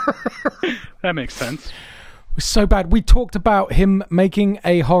 That makes sense. It was so bad. We talked about him making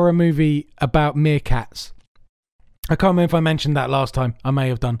a horror movie about meerkats. I can't remember if I mentioned that last time. I may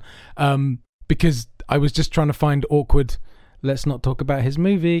have done. Because I was just trying to find awkward... Let's not talk about his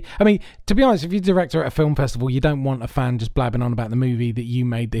movie. I mean, to be honest, if you're a director at a film festival, you don't want a fan just blabbing on about the movie that you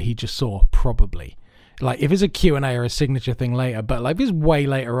made that he just saw, probably. Like, if it's a Q&A or a signature thing later, but like if it's way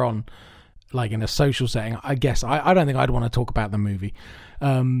later on, like in a social setting, I guess, I don't think I'd want to talk about the movie.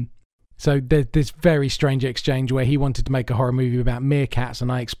 So there's this very strange exchange where he wanted to make a horror movie about meerkats,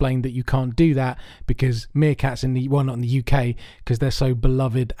 and I explained that you can't do that because meerkats not in the UK, because they're so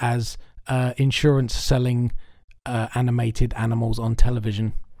beloved as insurance selling animated animals on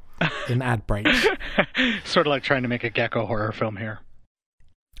television in ad breaks. Sort of like trying to make a gecko horror film here.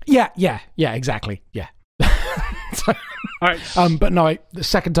 Yeah, exactly. Yeah. So, all right. But no, the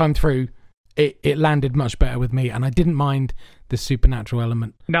second time through, it landed much better with me, and I didn't mind the supernatural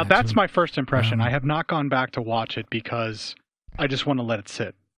element. Now, actually. that's my first impression. I have not gone back to watch it because I just want to let it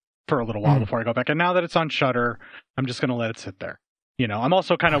sit for a little while before I go back. And now that it's on Shudder, I'm just going to let it sit there. You know, I'm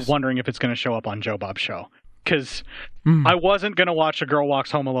also kind of wondering if it's going to show up on Joe Bob's show. Because I wasn't going to watch A Girl Walks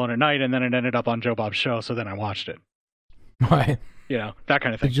Home Alone at Night, and then it ended up on Joe Bob's show, so then I watched it. Right. You know, that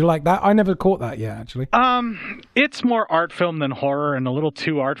kind of thing. Did you like that? I never caught that yet, actually. It's more art film than horror, and a little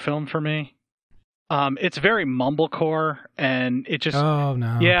too art film for me. It's very mumblecore, and it just... Oh,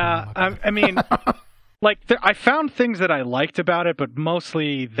 no. Yeah, I mean, like, I found things that I liked about it, but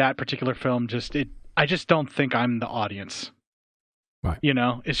mostly that particular film I just don't think I'm the audience. Right. You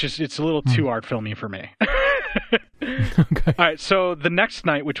know, it's a little too art filmy for me. Okay. All right, so the next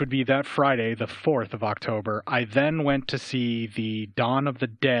night, which would be that Friday, the 4th of October, I then went to see the Dawn of the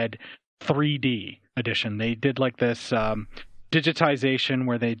Dead 3D edition. They did like this digitization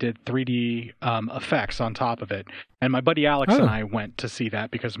where they did 3D effects on top of it. And my buddy Alex and I went to see that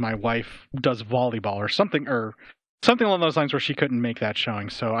because my wife does volleyball or something along those lines where she couldn't make that showing.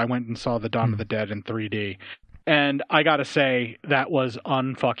 So I went and saw the Dawn of the Dead in 3D. And I gotta say, that was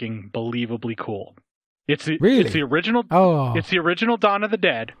unfucking believably cool. It's the original. Oh. It's the original Dawn of the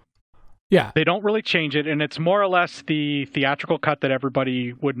Dead. Yeah. They don't really change it, and it's more or less the theatrical cut that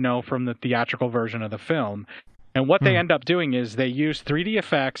everybody would know from the theatrical version of the film. And what they end up doing is they use 3D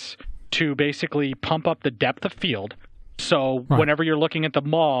effects to basically pump up the depth of field. So whenever you're looking at the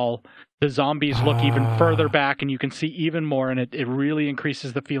mall, the zombies look even further back, and you can see even more, and it really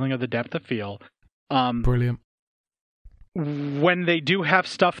increases the feeling of the depth of field. Brilliant. when they do have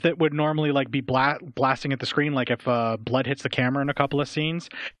stuff that would normally like be blasting at the screen, like if blood hits the camera in a couple of scenes,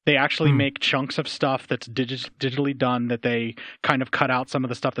 they actually make chunks of stuff that's digitally done that they kind of cut out some of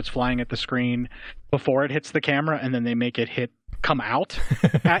the stuff that's flying at the screen before it hits the camera, and then they make it come out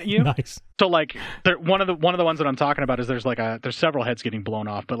at you. Nice. So like one of the ones that I'm talking about is there's several heads getting blown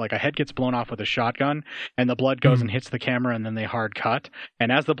off, but like a head gets blown off with a shotgun, and the blood goes and hits the camera, and then they hard cut,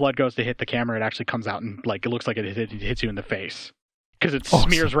 and as the blood goes to hit the camera, it actually comes out and like it looks like it hits you in the face because it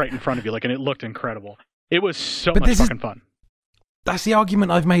smears right in front of you, like, and it looked incredible. It was so much fucking fun. That's the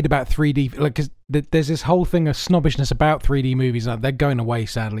argument I've made about 3D, like, because there's this whole thing of snobbishness about 3D movies. They're going away,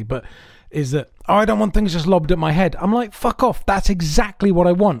 sadly, but is that, I don't want things just lobbed at my head. I'm like, fuck off. That's exactly what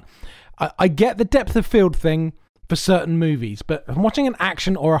I want. I get the depth of field thing for certain movies, but if I'm watching an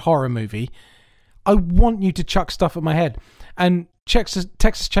action or a horror movie, I want you to chuck stuff at my head. And Texas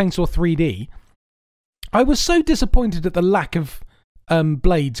Chainsaw 3D, I was so disappointed at the lack of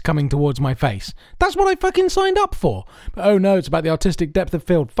blades coming towards my face. That's what I fucking signed up for. But, oh no, it's about the artistic depth of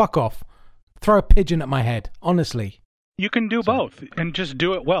field. Fuck off. Throw a pigeon at my head, honestly. You can do both and just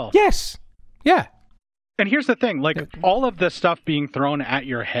do it well. Yes. Yeah. And here's the thing, like all of the stuff being thrown at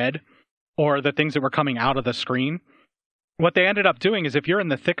your head or the things that were coming out of the screen, what they ended up doing is if you're in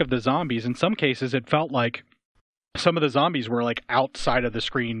the thick of the zombies, in some cases it felt like some of the zombies were like outside of the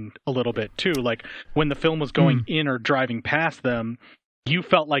screen a little bit too. Like when the film was going in or driving past them, you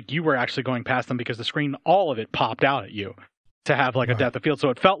felt like you were actually going past them because the screen, all of it popped out at you to have like a depth of field. So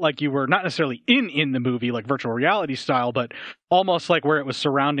it felt like you were not necessarily in the movie, like virtual reality style, but almost like where it was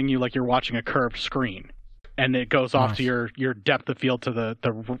surrounding you, like you're watching a curved screen. And it goes off to your depth of field to the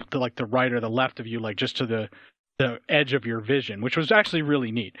like the right or the left of you, like just to the edge of your vision, which was actually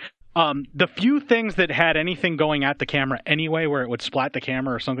really neat. The few things that had anything going at the camera anyway, where it would splat the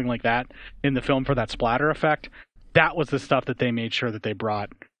camera or something like that in the film for that splatter effect, that was the stuff that they made sure that they brought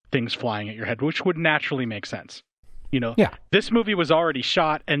things flying at your head, which would naturally make sense. You know, this movie was already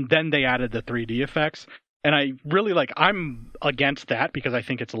shot, and then they added the 3D effects. And I really I'm against that because I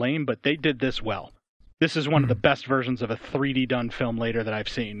think it's lame, but they did this well. This is one of the best versions of a 3D done film later that I've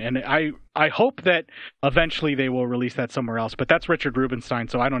seen. And I hope that eventually they will release that somewhere else. But that's Richard Rubinstein,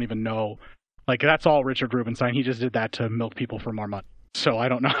 so I don't even know. Like, that's all Richard Rubinstein. He just did that to milk people for more money. So I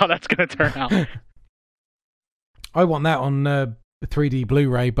don't know how that's going to turn out. I want that on 3D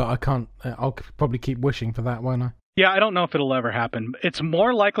Blu-ray, but I can't. I'll probably keep wishing for that, won't I? Yeah, I don't know if it'll ever happen. It's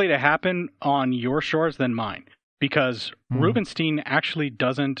more likely to happen on your shores than mine. Because Rubinstein actually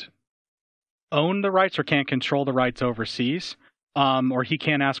doesn't own the rights or can't control the rights overseas, or he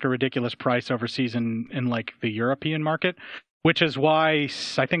can't ask a ridiculous price overseas in like the European market, which is why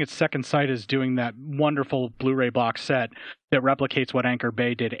I think it's Second Sight is doing that wonderful Blu-ray box set that replicates what Anchor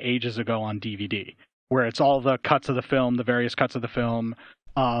Bay did ages ago on DVD, where it's all the cuts of the film, the various cuts of the film,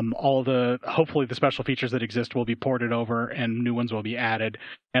 hopefully the special features that exist will be ported over and new ones will be added,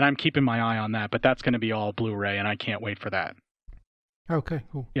 and I'm keeping my eye on that, but that's going to be all Blu-ray, and I can't wait for that. Okay,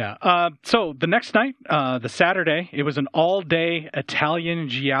 cool. Yeah. So the next night, the Saturday, it was an all-day Italian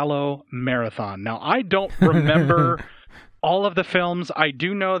Giallo marathon. Now, I don't remember all of the films. I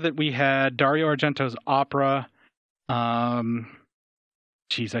do know that we had Dario Argento's opera. I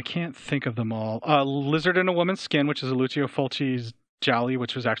can't think of them all. Lizard in a Woman's Skin, which is a Lucio Fulci's Gialli,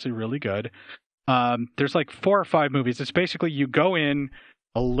 which was actually really good. There's like 4 or 5 movies. It's basically you go in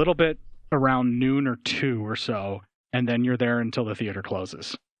a little bit around noon or 2 or so, and then you're there until the theater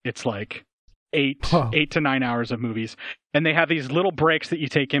closes. It's like 8 to 9 hours of movies. And they have these little breaks that you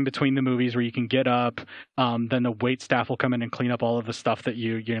take in between the movies where you can get up. Then the wait staff will come in and clean up all of the stuff that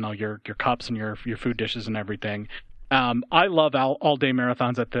your cups and your food dishes and everything. I love all-day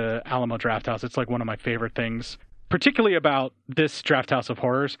marathons at the Alamo Draughthouse. It's like one of my favorite things, particularly about this Draughthouse of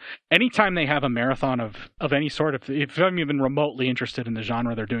Horrors. Anytime they have a marathon of any sort, if I'm even remotely interested in the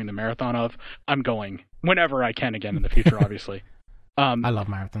genre they're doing the marathon of, I'm going whenever I can again in the future, obviously. I love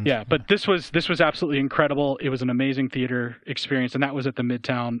marathons. Yeah, but this was absolutely incredible. It was an amazing theater experience, and that was at the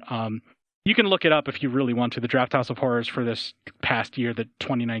Midtown. You can look it up if you really want to. The Draughthouse of Horrors for this past year, the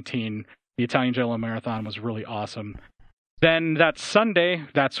 2019, the Italian Giallo Marathon was really awesome. Then that Sunday,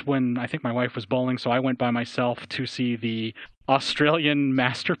 that's when I think my wife was bowling, so I went by myself to see the Australian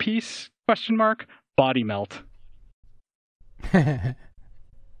masterpiece, Body Melt.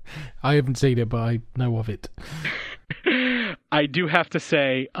 I haven't seen it, but I know of it. I do have to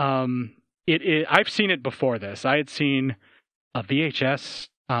say, I've seen it before this. I had seen a VHS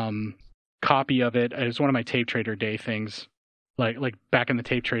copy of it. It was one of my Tape Trader Day things like back in the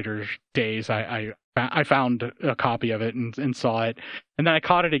tape traders days, I found a copy of it and saw it, and then I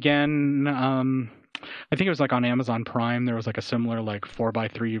caught it again. I think it was like on Amazon Prime. There was like a similar like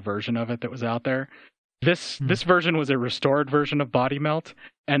 4:3 version of it that was out there. This version was a restored version of Body Melt,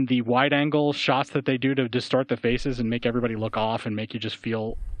 and the wide angle shots that they do to distort the faces and make everybody look off and make you just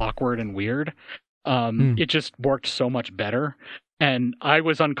feel awkward and weird. It just worked so much better. And I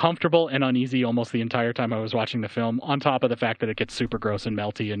was uncomfortable and uneasy almost the entire time I was watching the film, on top of the fact that it gets super gross and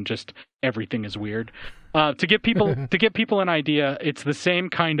melty and just everything is weird. To give people an idea, it's the same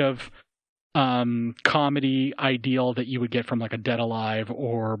kind of comedy ideal that you would get from like a Dead Alive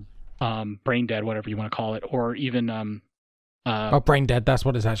or Brain Dead, whatever you want to call it, or even Brain Dead, that's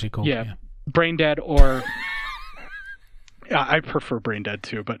what it's actually called. Yeah. Brain Dead, or I prefer Brain Dead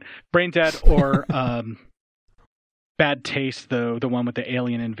too, but Brain Dead or Bad Taste, the one with the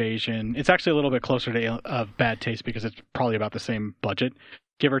alien invasion. It's actually a little bit closer to Bad Taste because it's probably about the same budget,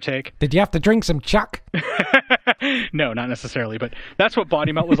 give or take. Did you have to drink some Chuck? No, not necessarily, but that's what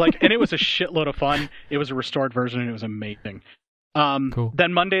Body Melt was like, and it was a shitload of fun. It was a restored version, and it was amazing. Cool.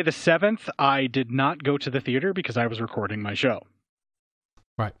 Then Monday the 7th, I did not go to the theater because I was recording my show.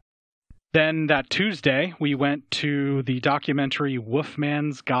 Right. Then that Tuesday, we went to the documentary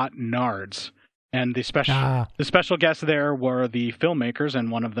Wolfman's Got Nards. And the special guests there were the filmmakers, and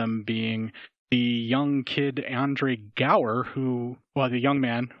one of them being the young kid Andre Gower, the young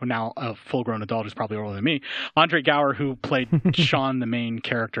man, who now a full-grown adult who's probably older than me, Andre Gower, who played Sean, the main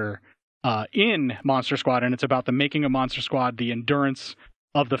character, in Monster Squad. And it's about the making of Monster Squad, the endurance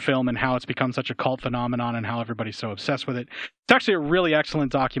of the film, and how it's become such a cult phenomenon and how everybody's so obsessed with it. It's actually a really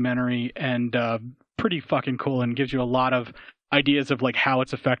excellent documentary and pretty fucking cool, and gives you a lot of ideas of like how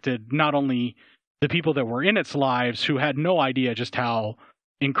it's affected not only the people that were in its lives, who had no idea just how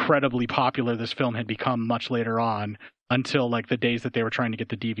incredibly popular this film had become much later on, until like the days that they were trying to get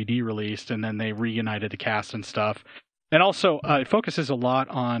the DVD released, and then they reunited the cast and stuff. And also it focuses a lot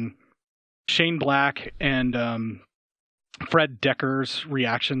on Shane Black and Fred Decker's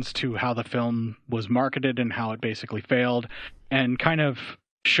reactions to how the film was marketed and how it basically failed, and kind of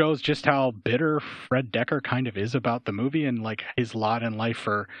shows just how bitter Fred Decker kind of is about the movie and like his lot in life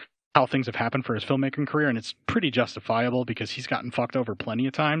for how things have happened for his filmmaking career. And it's pretty justifiable because he's gotten fucked over plenty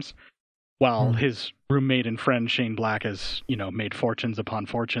of times, while his roommate and friend Shane Black has, made fortunes upon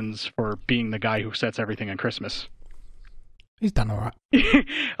fortunes for being the guy who sets everything on Christmas. He's done all right.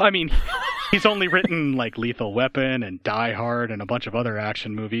 I mean, he's only written like Lethal Weapon and Die Hard and a bunch of other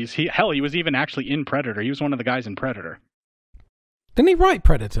action movies. He was even actually in Predator. He was one of the guys in Predator. Didn't he write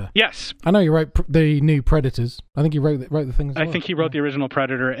Predator? Yes. I know he wrote the new Predators. I think he wrote the thing as well. I think he wrote the original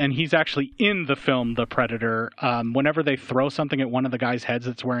Predator, and he's actually in the film The Predator. Whenever they throw something at one of the guys' heads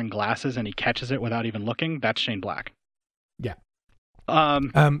that's wearing glasses and he catches it without even looking, that's Shane Black. Yeah.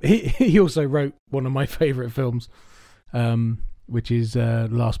 He also wrote one of my favorite films, which is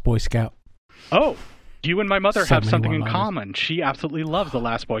Last Boy Scout. Oh, you and my mother have something in common. She absolutely loves The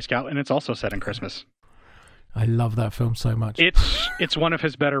Last Boy Scout, and it's also set in Christmas. I love that film so much. It's one of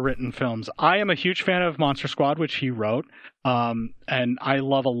his better written films. I am a huge fan of Monster Squad, which he wrote, and I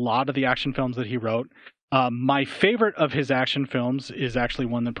love a lot of the action films that he wrote. My favorite of his action films is actually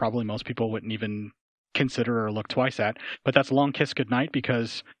one that probably most people wouldn't even consider or look twice at, but that's Long Kiss Goodnight,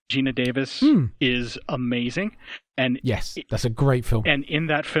 because Gina Davis is amazing. And yes, that's a great film. And in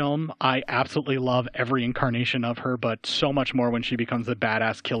that film, I absolutely love every incarnation of her, but so much more when she becomes the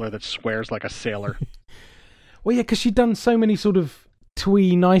badass killer that swears like a sailor. Well, yeah, because she'd done so many sort of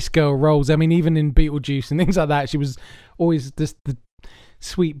twee nice girl roles. I mean, even in Beetlejuice and things like that, she was always the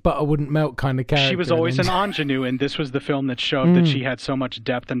sweet butter wouldn't melt kind of character. She was always an ingenue, and this was the film that showed that she had so much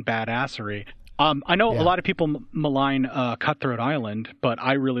depth and badassery. I know a lot of people malign Cutthroat Island, but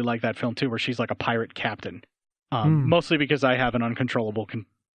I really like that film too, where she's like a pirate captain. Mostly because I have an uncontrollable,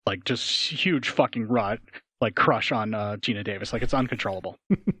 just huge fucking crush on Gina Davis. Like, it's uncontrollable.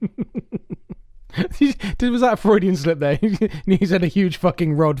 Was that a Freudian slip there? He said a huge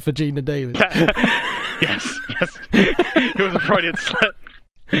fucking rod for Gina Davis. Yes. It was a Freudian slip.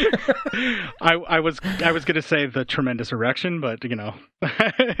 I was going to say the tremendous erection, but yeah,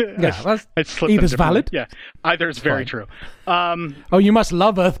 either's valid. Yeah, either is very true. Oh, you must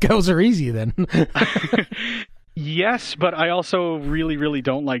love Earth Girls Are Easy then. Yes, but I also really, really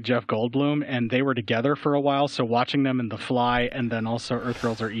don't like Jeff Goldblum, and they were together for a while, so watching them in The Fly and then also Earth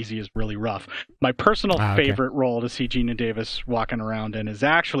Girls Are Easy is really rough. My personal favorite role to see Gina Davis walking around in is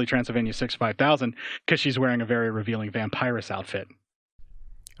actually Transylvania 65000, because she's wearing a very revealing vampiress outfit.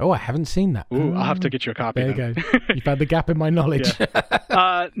 Oh, I haven't seen that. Ooh, I'll have to get you a copy. There you then. go. You found the gap in my knowledge.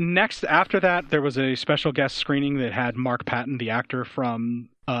 Yeah. Next, after that, there was a special guest screening that had Mark Patton, the actor from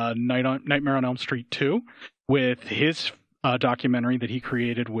Nightmare on Elm Street 2, with his documentary that he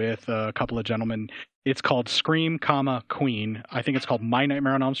created with a couple of gentlemen. It's called Scream, Queen. I think it's called My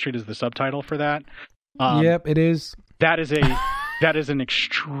Nightmare on Elm Street is the subtitle for that. Yep, it is. That is an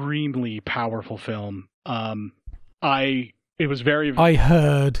extremely powerful film. It was very. I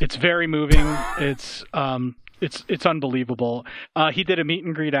heard. It's very moving. It's unbelievable. He did a meet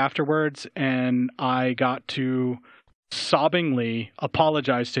and greet afterwards, and I got to sobbingly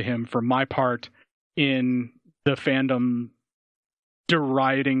apologize to him for my part in the fandom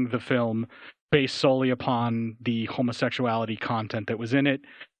deriding the film based solely upon the homosexuality content that was in it,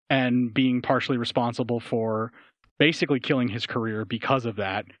 and being partially responsible for basically killing his career because of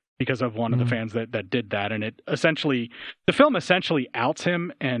that. Because of one of the fans that did that, and the film essentially outs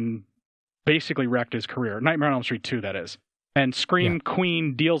him and basically wrecked his career. Nightmare on Elm Street 2, that is. And Scream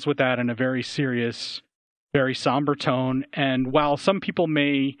Queen deals with that in a very serious, very somber tone. And while some people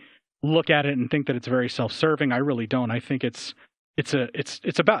may look at it and think that it's very self-serving, I really don't. I think it's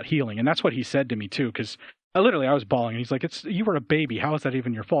about healing, and that's what he said to me too. Because I was bawling, and he's like, "You were a baby. How is that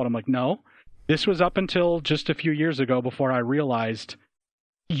even your fault?" I'm like, "No, this was up until just a few years ago before I realized."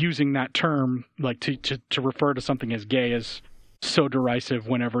 Using that term like to refer to something as gay is so derisive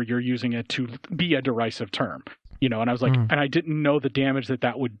whenever you're using it to be a derisive term, and I was like, and I didn't know the damage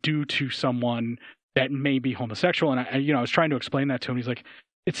that would do to someone that may be homosexual. And I was trying to explain that to him. He's like,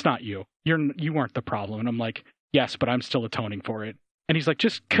 it's not you. You weren't the problem. And I'm like, yes, but I'm still atoning for it. And he's like,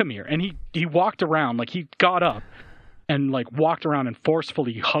 just come here. And he walked around, like he got up and like walked around and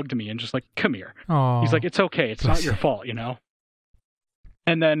forcefully hugged me and just like, come here. Aww. He's like, it's okay. It's not your fault,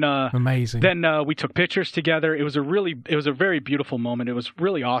 And then, amazing. Then we took pictures together. It was a very beautiful moment. It was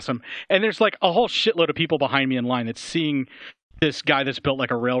really awesome. And there's like a whole shitload of people behind me in line that's seeing this guy that's built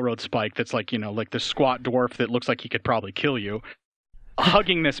like a railroad spike. That's like, like this squat dwarf that looks like he could probably kill you,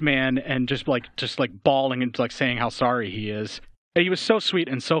 hugging this man and just like bawling and like saying how sorry he is. And he was so sweet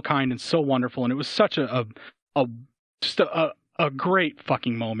and so kind and so wonderful. And it was such a great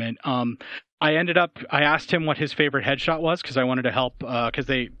fucking moment. I asked him what his favorite headshot was because I wanted to help because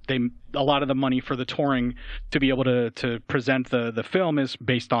they a lot of the money for the touring to be able to present the film is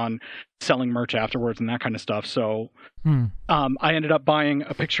based on selling merch afterwards and that kind of stuff. So I ended up buying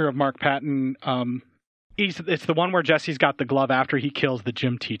a picture of Mark Patton. It's the one where Jesse's got the glove after he kills the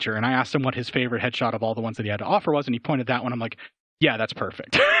gym teacher, and I asked him what his favorite headshot of all the ones that he had to offer was, and he pointed that one. I'm like, yeah, that's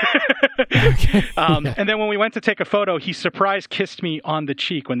perfect. Okay. And then when we went to take a photo, he surprise kissed me on the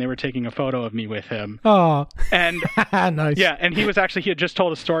cheek when they were taking a photo of me with him. Oh, and nice. Yeah, and he had just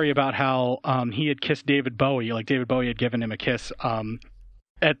told a story about how he had kissed David Bowie. Like David Bowie had given him a kiss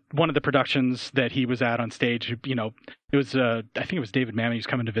at one of the productions that he was at on stage. It was I think it was David Mamet was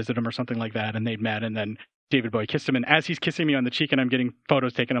coming to visit him or something like that, and they'd met, and then David Bowie kissed him, and as he's kissing me on the cheek and I'm getting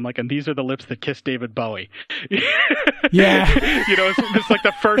photos taken, I'm like, and these are the lips that kissed David Bowie. Yeah. It's like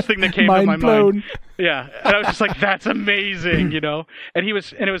the first thing that came to my mind. Yeah. And I was just like, that's amazing, And it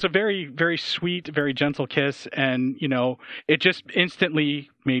was a very, very sweet, very gentle kiss, and, it just instantly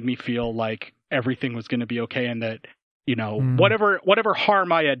made me feel like everything was going to be okay, and that, whatever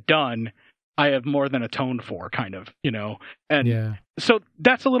harm I had done, I have more than atoned for, kind of, and so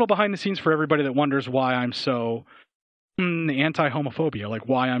that's a little behind the scenes for everybody that wonders why I'm so anti-homophobia, like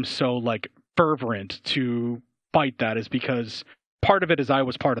why I'm so like fervent to fight that is because part of it is I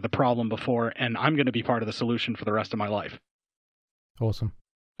was part of the problem before, and I'm going to be part of the solution for the rest of my life. Awesome.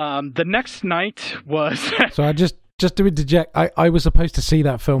 The next night was so I just to interject, I was supposed to see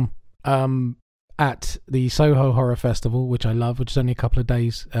that film at the Soho Horror Festival, which I love, which is only a couple of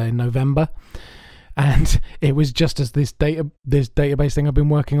days in November. And it was just as this database thing I've been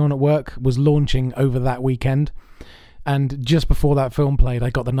working on at work was launching over that weekend. And just before that film played, I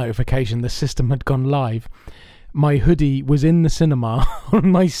got the notification the system had gone live. My hoodie was in the cinema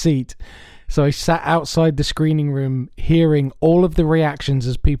on my seat. So I sat outside the screening room hearing all of the reactions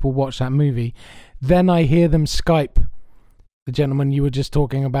as people watched that movie. Then I hear them Skype, the gentleman you were just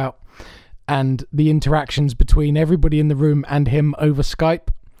talking about, and the interactions between everybody in the room and him over Skype.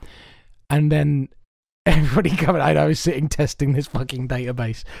 And then everybody coming out. I was sitting testing this fucking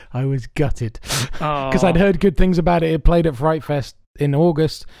database. I was gutted because I'd heard good things about it. It played at Fright Fest in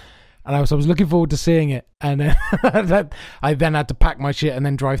August, and I was looking forward to seeing it. And I then had to pack my shit and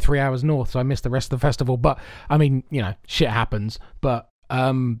then drive 3 hours north, so I missed the rest of the festival. But I mean, shit happens. But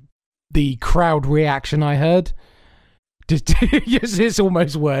the crowd reaction I heard, it's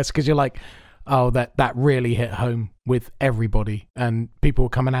almost worse because you're like, that really hit home with everybody, and people were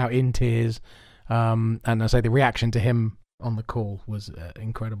coming out in tears. And I say the reaction to him on the call was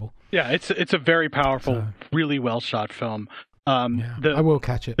incredible. Yeah, it's a very powerful, really well shot film. I will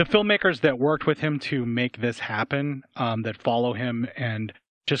catch it. The filmmakers that worked with him to make this happen, that follow him and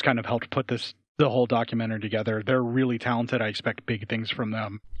just kind of helped put the whole documentary together, they're really talented. I expect big things from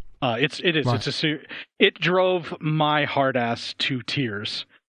them. It drove my hard ass to tears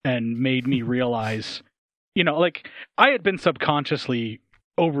and made me realize, like I had been subconsciously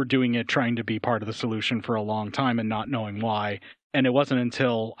overdoing it, trying to be part of the solution for a long time and not knowing why. And it wasn't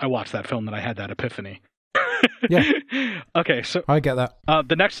until I watched that film that I had that epiphany. Yeah. Okay, so I get that.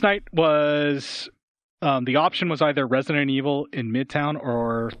 The next night was the option was either Resident Evil in Midtown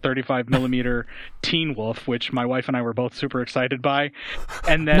or 35 millimeter Teen Wolf, which my wife and I were both super excited by.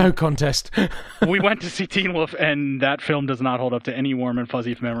 And then no contest. We went to see Teen Wolf, and that film does not hold up to any warm and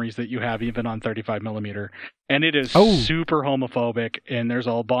fuzzy memories that you have even on 35 millimeter. And it is super homophobic, and there's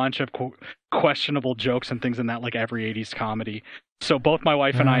a bunch of questionable jokes and things in that, like every 80s comedy. So both my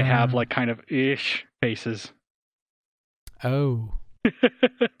wife and I have like kind of ish faces. Oh.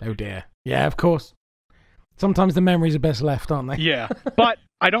 Oh dear. Yeah, of course. Sometimes the memories are best left, aren't they? Yeah, but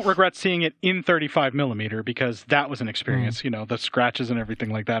I don't regret seeing it in 35 millimeter because that was an experience, the scratches and everything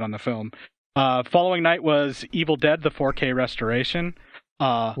like that on the film. Following night was Evil Dead, the 4K restoration.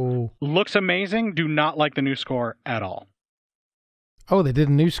 Looks amazing. Do not like the new score at all. Oh, they did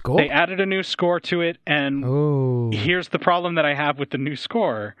a new score? They added a new score to it, and here's the problem that I have with the new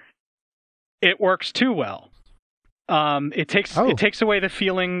score. It works too well. It takes away the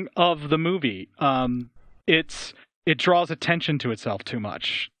feeling of the movie. It draws attention to itself too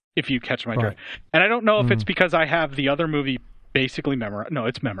much, if you catch my drift. And I don't know if it's because I have the other movie basically memorized. No,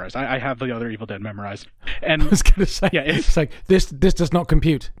 it's memorized. I have the other Evil Dead memorized. And I was going to say, it's like, this does not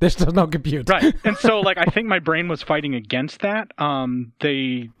compute. This does not compute. Right. And so, like, I think my brain was fighting against that.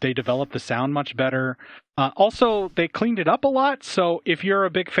 They developed the sound much better. Also, they cleaned it up a lot. So if you're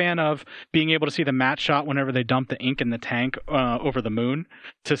a big fan of being able to see the matte shot whenever they dump the ink in the tank over the moon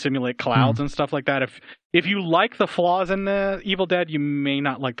to simulate clouds and stuff like that, if you like the flaws in the Evil Dead, you may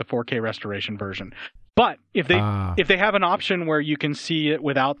not like the 4K restoration version. But if they have an option where you can see it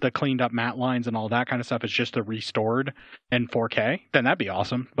without the cleaned up matte lines and all that kind of stuff, it's just a restored in 4K, then that'd be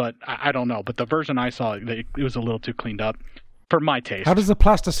awesome. But I don't know. But the version I saw, it was a little too cleaned up for my taste. How does the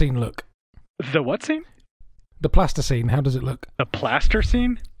plaster scene look? The what scene? The plaster scene. How does it look? The plaster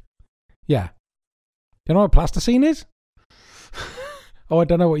scene? Yeah. Do you know what a plaster scene is? Oh, I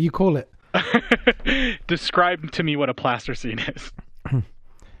don't know what you call it. Describe to me what a plaster scene is.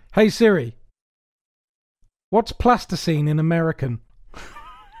 Hey Siri, what's plasticine in American?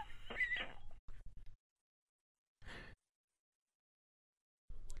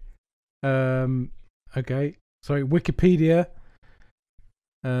 Okay. Sorry, Wikipedia.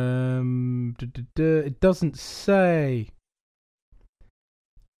 It doesn't say.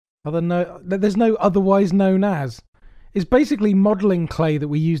 There's no otherwise known as. It's basically modeling clay that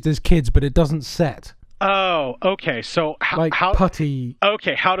we used as kids, but it doesn't set. Oh, okay. So how putty?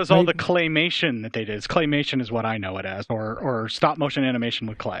 Okay, how does all the claymation that they did? Claymation is what I know it as, or stop motion animation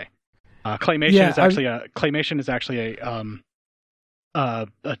with clay. Claymation is actually a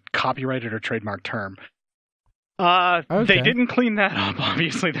copyrighted or trademarked term. They didn't clean that up.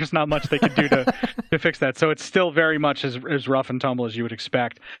 Obviously, there's not much they could do to fix that. So it's still very much as rough and tumble as you would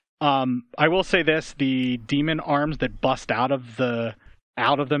expect. I will say this: the demon arms that bust out of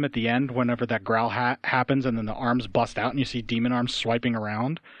them at the end, whenever that growl happens, and then the arms bust out, and you see demon arms swiping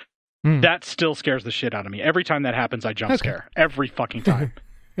around. That still scares the shit out of me. Every time that happens, I jump scare. Every fucking time.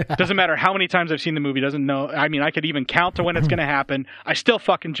 Doesn't matter how many times I've seen the movie. I mean, I could even count to when it's going to happen. I still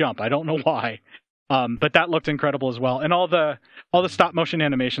fucking jump. I don't know why. But that looked incredible as well, and all the stop motion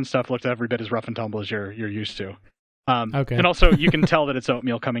animation stuff looked every bit as rough and tumble as you're used to. And also you can tell that it's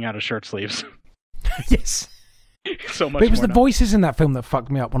oatmeal coming out of shirt sleeves. Yes. So much. But it was the now. Voices in that film that fucked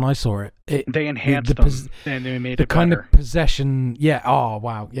me up when I saw it. They enhanced them and they made it kind better. Of possession. Yeah. Oh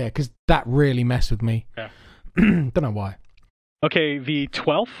wow. Yeah, because that really messed with me. Yeah. Don't know why. Okay, the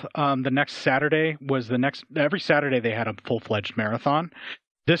 12th, the next Saturday was every Saturday they had a full-fledged marathon.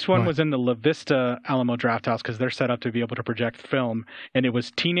 This one was in the La Vista Alamo Draughthouse because they're set up to be able to project film, and it was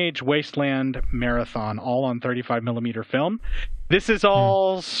Teenage Wasteland Marathon, all on 35 millimeter film. This is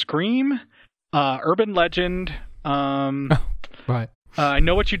all Scream, Urban Legend. Right. I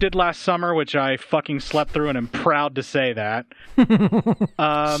Know What You Did Last Summer, which I fucking slept through, and I'm proud to say that.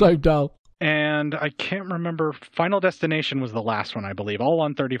 So dull. And I can't remember. Final Destination was the last one, I believe, all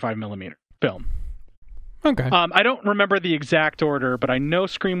on 35 millimeter film. Okay. I don't remember the exact order, but I know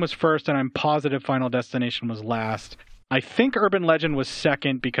Scream was first, and I'm positive Final Destination was last. I think Urban Legend was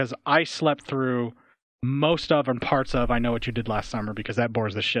second because I slept through most of and parts of I Know What You Did Last Summer because that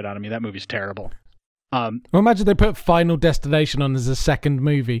bores the shit out of me. That movie's terrible. Well, imagine they put Final Destination on as a second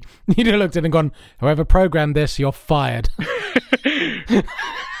movie. You'd have looked at it and gone, whoever programmed this, you're fired.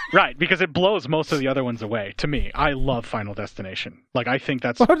 Right, because it blows most of the other ones away. To me, I love Final Destination. Like, I think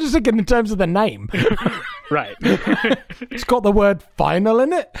that's... Well, I'm just thinking in terms of the name. Right. It's got the word final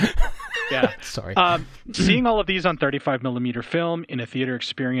in it. Yeah. Sorry. Seeing all of these on 35mm film in a theater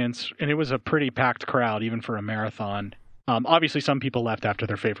experience, and it was a pretty packed crowd, even for a marathon. Obviously, some people left after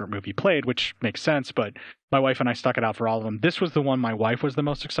their favorite movie played, which makes sense, but my wife and I stuck it out for all of them. This was the one my wife was the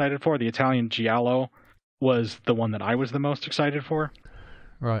most excited for. The Italian Giallo was the one that I was the most excited for.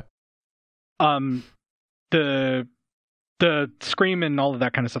 Right. The Scream and all of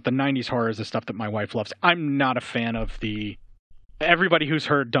that kind of stuff, the 90s horror is the stuff that my wife loves. I'm not a fan of the... Everybody who's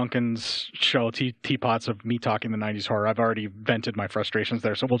heard Duncan's show, Teapots, of me talking the 90s horror, I've already vented my frustrations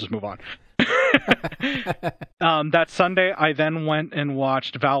there, so we'll just move on. That Sunday, I then went and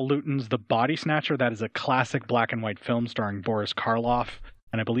watched Val Lewton's The Body Snatcher. That is a classic black and white film starring Boris Karloff,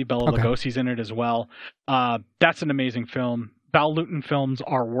 and I believe Bela Lugosi's in it as well. That's an amazing film. Val Lewton films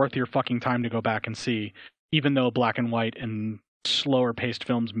are worth your fucking time to go back and see, even though black and white and slower paced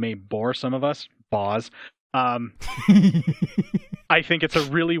films may bore some of us. Boz. I think it's a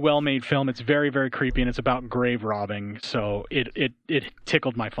really well made film. It's very, very creepy, and it's about grave robbing, so it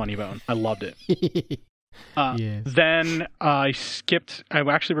tickled my funny bone. I loved it. Yes. Then I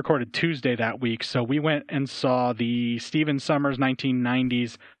actually recorded Tuesday that week, so we went and saw the Stephen Sommers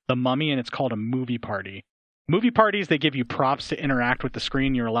 1990s The Mummy, and it's called A Movie Party. Movie parties, they give you props to interact with the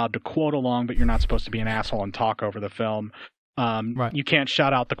screen. You're allowed to quote along, but you're not supposed to be an asshole and talk over the film. Right. You can't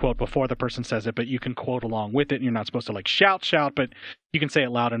shout out the quote before the person says it, but you can quote along with it. And you're not supposed to like shout, but you can say it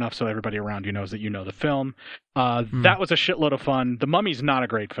loud enough so everybody around you knows that you know the film. That was a shitload of fun. The Mummy's not a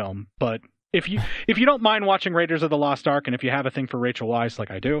great film, but if you don't mind watching Raiders of the Lost Ark, and if you have a thing for Rachel Weisz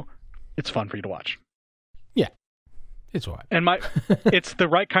like I do, it's fun for you to watch. Yeah. It's all right. And it's the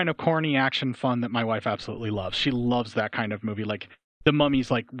right kind of corny action fun that my wife absolutely loves. She loves that kind of movie. Like, The Mummy's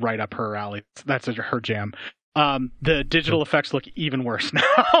like right up her alley. That's her jam. The digital effects look even worse now.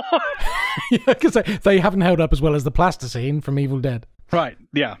 Yeah, because they haven't held up as well as the plasticine from Evil Dead. Right.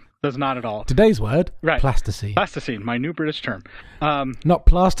 Yeah. Does not at all. Today's word, right. Plasticine. Plasticine, my new British term. Not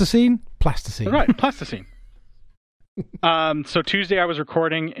plasticine, plasticine. Right, plasticine. So Tuesday I was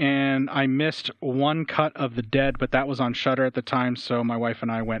recording and I missed one cut of The Dead, but that was on Shudder at the time, so my wife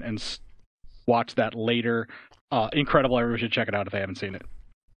and I went and watched that later. Incredible. Everyone should check it out if they haven't seen it.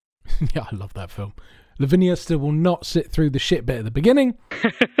 Yeah, I love that film. Lavinia still will not sit through the shit bit at the beginning.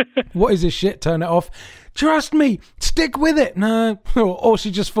 What is this shit? Turn it off. Trust me. Stick with it. No. Or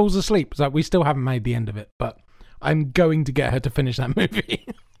she just falls asleep. It's like, we still haven't made the end of it, but I'm going to get her to finish that movie.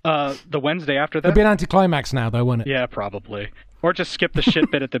 The Wednesday after that? It'd be an anticlimax now, though, wouldn't it? Yeah, probably. Or just skip the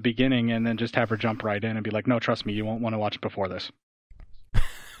shit bit at the beginning and then just have her jump right in and be like, no, trust me, you won't want to watch it before this.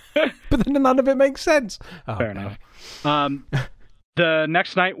 But then none of it makes sense. Oh, fair enough. The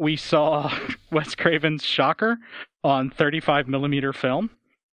next night we saw Wes Craven's Shocker on 35mm film.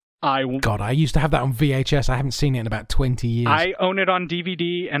 God, I used to have that on VHS. I haven't seen it in about 20 years. I own it on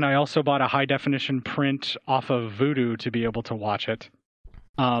DVD, and I also bought a high-definition print off of Vudu to be able to watch it.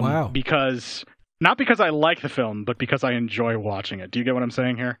 Wow. Not because I like the film, but because I enjoy watching it. Do you get what I'm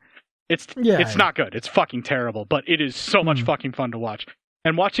saying here? It's not good. It's fucking terrible, but it is so much fucking fun to watch.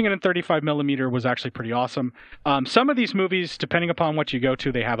 And watching it in 35mm was actually pretty awesome. Some of these movies, depending upon what you go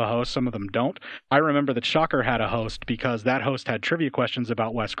to, they have a host. Some of them don't. I remember that Shocker had a host because that host had trivia questions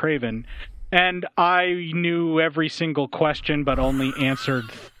about Wes Craven. And I knew every single question, but only answered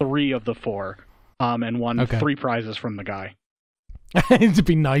 3 of the 4. And won 3 prizes from the guy. To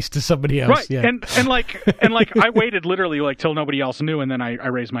be nice to somebody else, right? Yeah. And like I waited literally like till nobody else knew, and then I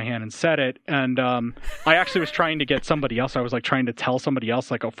raised my hand and said it. And I actually was trying to get somebody else. I was like trying to tell somebody else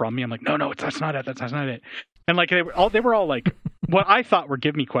like from me. I'm like, no, that's not it. That's not it. And like they were all like what I thought were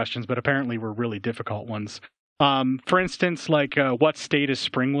give me questions, but apparently were really difficult ones. For instance, like what state is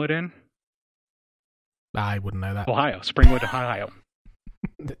Springwood in? I wouldn't know that. Ohio, Springwood, Ohio.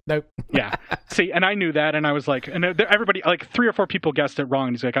 Nope. Yeah. See, and I knew that, and I was like, and everybody, like 3 or 4 people guessed it wrong.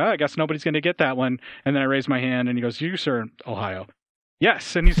 And he's like, I guess nobody's going to get that one. And then I raised my hand, and he goes, you, sir, Ohio.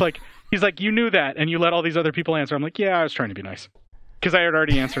 Yes. And he's like, you knew that, and you let all these other people answer. I'm like, yeah, I was trying to be nice. Because I had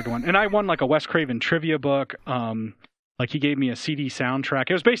already answered one. And I won like a Wes Craven trivia book. Like he gave me a CD soundtrack.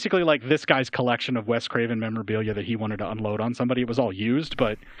 It was basically like this guy's collection of Wes Craven memorabilia that he wanted to unload on somebody. It was all used,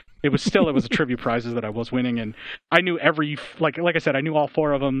 but it was a trivia prizes that I was winning, and I knew like I said, I knew all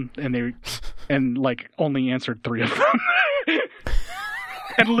 4 of them, and like only answered 3 of them.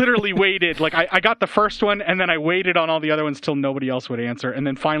 And literally waited. Like I got the first one, and then I waited on all the other ones till nobody else would answer, and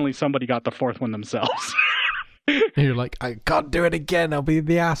then finally somebody got the 4th one themselves. And you're like, I can't do it again. I'll be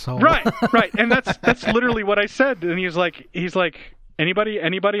the asshole. Right. And that's literally what I said. And he's like, anybody?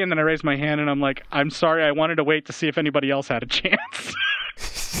 And then I raised my hand, and I'm like, I'm sorry, I wanted to wait to see if anybody else had a chance.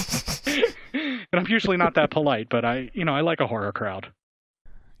 And I'm usually not that polite, but I like a horror crowd.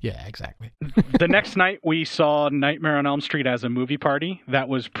 Yeah, exactly. The next night we saw Nightmare on Elm Street as a movie party. That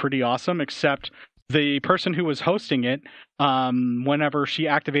was pretty awesome, except the person who was hosting it, whenever she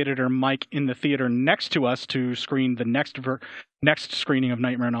activated her mic in the theater next to us to screen the next screening of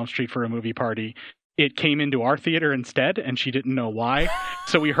Nightmare on Elm Street for a movie party, it came into our theater instead, and she didn't know why.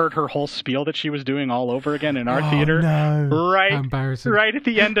 So we heard her whole spiel that she was doing all over again in our theater. No. Right, how embarrassing. right at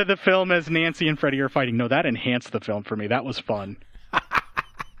the end of the film as Nancy and Freddie are fighting. No, that enhanced the film for me. That was fun.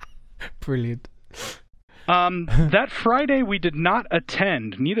 Brilliant. That Friday we did not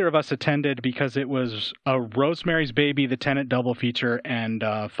attend. Neither of us attended because it was a Rosemary's Baby, the Tenet double feature, and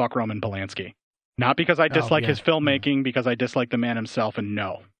fuck Roman Polanski. Not because I dislike his filmmaking, because I dislike the man himself, and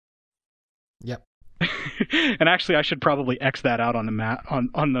no. Yep. And actually, I should probably X that out on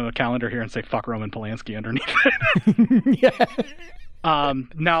the calendar here and say fuck Roman Polanski underneath it. Yeah.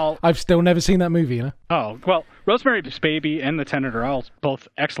 Now I've still never seen that movie, you know? Oh, well, Rosemary's Baby and The Tenet are all both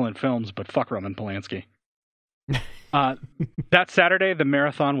excellent films, but fuck Roman Polanski. That Saturday, the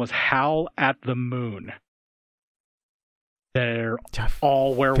marathon was Howl at the Moon. They're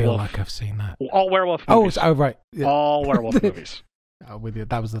all werewolf. I feel like I've seen that. All werewolf movies. Oh, right. Yeah. All werewolf movies. Oh, with you.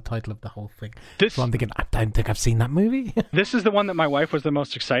 That was the title of the whole thing. So I'm thinking, I don't think I've seen that movie. This is the one that my wife was the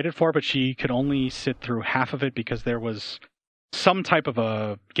most excited for, but she could only sit through half of it because there was some type of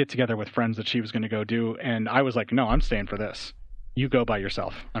a get-together with friends that she was going to go do, and I was like, no, I'm staying for this. You go by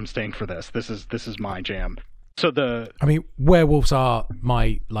yourself. I'm staying for this. This is my jam. So I mean, werewolves are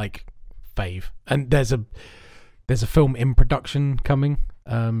my, like, fave. And there's a film in production coming,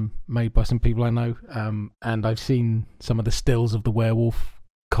 made by some people I know, and I've seen some of the stills of the werewolf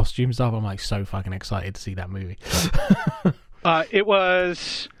costume stuff. I'm, like, so fucking excited to see that movie. It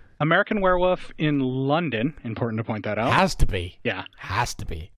was American Werewolf in London. Important to point that out. Has to be. Yeah. Has to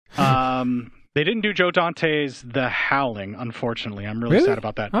be. They didn't do Joe Dante's The Howling, unfortunately. I'm really sad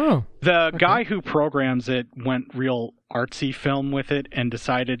about that. Oh. The guy who programs it went real artsy film with it and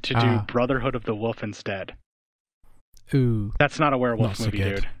decided to do Brotherhood of the Wolf instead. Ooh. That's not a werewolf movie,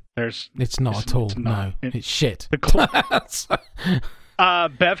 dude. It's not at all. No. It's shit. Bev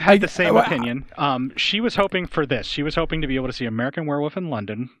had the same opinion. She was hoping for this. She was hoping to be able to see American Werewolf in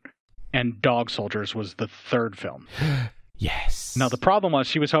London, and Dog Soldiers was the third film. Yes. Now, the problem was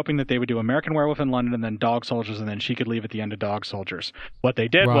she was hoping that they would do American Werewolf in London and then Dog Soldiers, and then she could leave at the end of Dog Soldiers. What they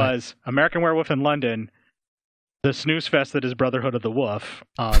did was American Werewolf in London, the snooze fest that is Brotherhood of the Wolf,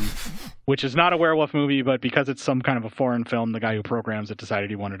 which is not a werewolf movie, but because it's some kind of a foreign film, the guy who programs it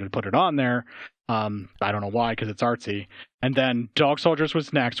decided he wanted to put it on there. I don't know why, because it's artsy. And then Dog Soldiers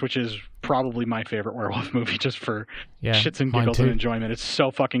was next, which is probably my favorite werewolf movie, just for shits and giggles and enjoyment. It's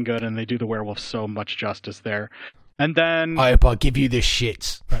so fucking good, and they do the werewolf so much justice there. And then I hope I give you the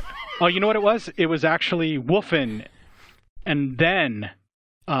shits. Oh, you know what it was? It was actually Wolfen, and then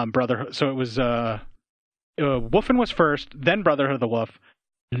Brotherhood. So it was Wolfen was first, then Brotherhood of the Wolf,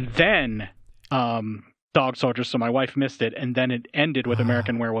 then Dog Soldiers. So my wife missed it, and then it ended with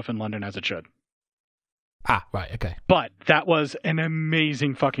American Werewolf in London, as it should. Ah, right, okay. But that was an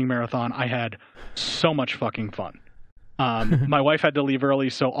amazing fucking marathon. I had so much fucking fun. My wife had to leave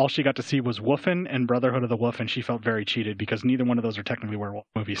early, so all she got to see was Wolfen and Brotherhood of the Wolf, and she felt very cheated because neither one of those are technically werewolf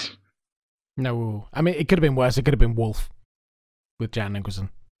movies. No, I mean, it could have been worse. It could have been Wolf with Jan Nicholson.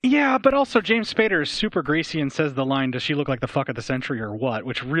 Yeah, but also James Spader is super greasy and says the line, "Does she look like the fuck of the century or what?"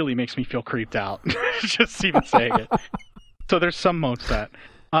 Which really makes me feel creeped out, just even saying it. So there's some modes that.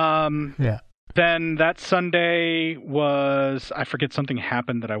 Yeah. Then that Sunday was, I forget, something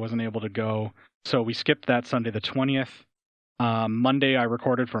happened that I wasn't able to go, so we skipped that Sunday the 20th. Monday I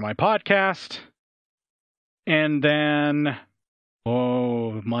recorded for my podcast, and then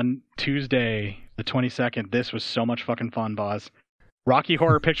Tuesday the 22nd. This was so much fucking fun, Boz. Rocky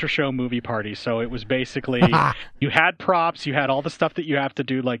Horror Picture Show movie party. So it was basically you had props, you had all the stuff that you have to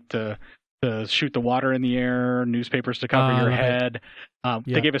do, like to shoot the water in the air, newspapers to cover your head.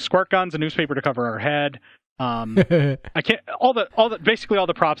 They gave us squirt guns, a newspaper to cover our head. I can't basically all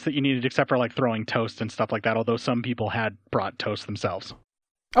the props that you needed, except for like throwing toast and stuff like that. Although some people had brought toast themselves.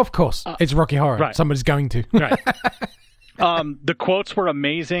 Of course, it's Rocky Horror. Right. Somebody's going to. Right. The quotes were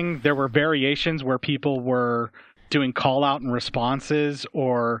amazing. There were variations where people were doing call out and responses,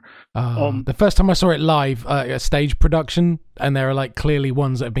 or the first time I saw it live, a stage production, and there are like clearly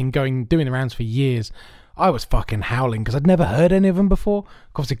ones that have been doing the rounds for years. I was fucking howling because I'd never heard any of them before.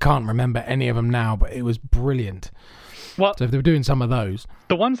 Obviously, can't remember any of them now, but it was brilliant. Well, so if they were doing some of those,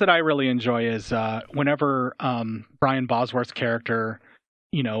 the ones that I really enjoy is whenever Brian Bosworth's character,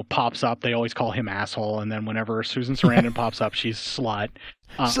 pops up, they always call him asshole, and then whenever Susan Sarandon pops up, she's slut.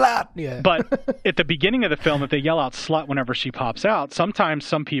 Slut, yeah. But at the beginning of the film, if they yell out slut whenever she pops out, sometimes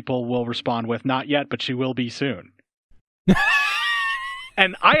some people will respond with, not yet, but she will be soon.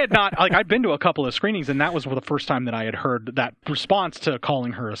 And I had not, I'd been to a couple of screenings, and that was the first time that I had heard that response to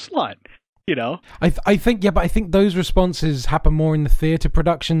calling her a slut, I think those responses happen more in the theatre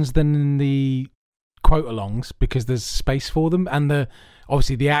productions than in the quote-alongs, because there's space for them, and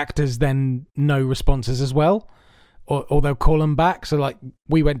obviously the actors then know responses as well, or they'll call them back. So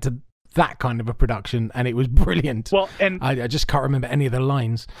we went to that kind of a production and it was brilliant. Well, and I just can't remember any of the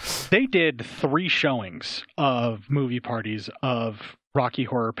lines. They did 3 showings of movie parties of Rocky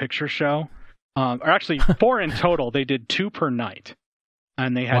Horror Picture Show, or actually 4 in total. They did 2 per night,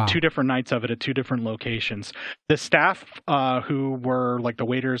 and they had 2 different nights of it at 2 different locations. The staff, who were like the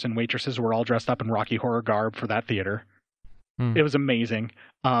waiters and waitresses, were all dressed up in Rocky Horror garb for that theater. It was amazing.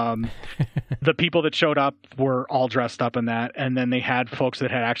 The people that showed up were all dressed up in that, and then they had folks that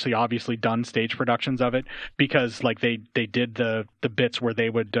had actually obviously done stage productions of it, because they did the bits where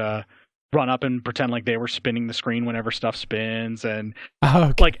they would run up and pretend like they were spinning the screen whenever stuff spins, and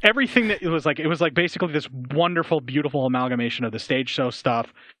everything that it was basically this wonderful, beautiful amalgamation of the stage show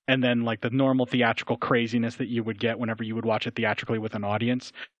stuff and then the normal theatrical craziness that you would get whenever you would watch it theatrically with an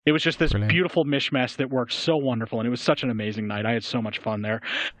audience. It was just this beautiful mishmash that worked so wonderful, and it was such an amazing night. I had so much fun there.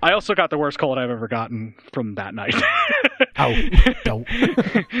 I also got the worst cold I've ever gotten from that night.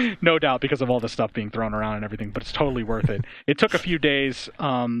 No doubt, because of all the stuff being thrown around and everything, but it's totally worth it. It took a few days,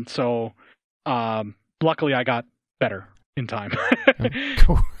 so luckily I got better in time.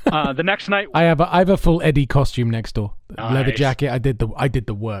 Cool. The next night, I have a full Eddie costume next door. Nice. Leather jacket. I did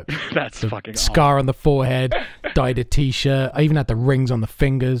the work. That's fucking scar on the forehead. Dyed a t-shirt. I even had the rings on the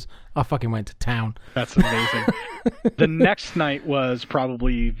fingers. I fucking went to town. That's amazing. The next night was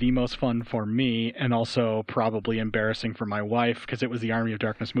probably the most fun for me, and also probably embarrassing for my wife, because it was the Army of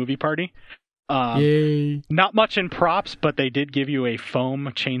Darkness movie party. Yay. Not much in props, but they did give you a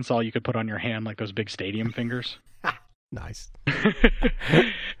foam chainsaw you could put on your hand, like those big stadium fingers. Nice.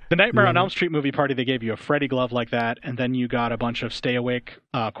 The Nightmare on Elm Street movie party, they gave you a Freddy glove like that, and then you got a bunch of stay awake,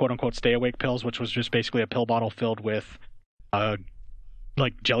 quote unquote stay awake pills, which was just basically a pill bottle filled with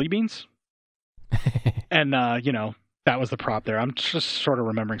jelly beans. And that was the prop there. I'm just sort of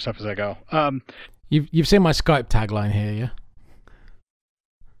remembering stuff as I go. You've seen my Skype tagline here,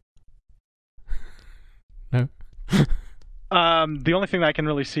 yeah? No. The only thing that I can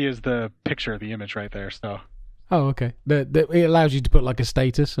really see is the picture, the image right there. So. Oh, okay. It allows you to put a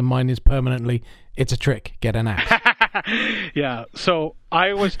status, and mine is permanently, it's a trick, get an axe. Yeah, so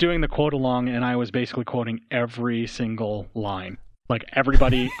I was doing the quote along, and I was basically quoting every single line.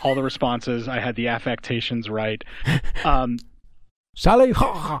 Everybody, all the responses, I had the affectations right. Sally!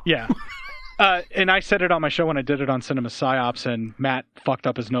 Yeah. And I said it on my show when I did it on Cinema Psyops, and Matt fucked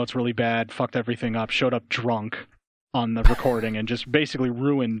up his notes really bad, fucked everything up, showed up drunk on the recording, and just basically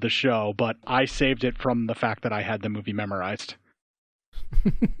ruined the show, but I saved it from the fact that I had the movie memorized.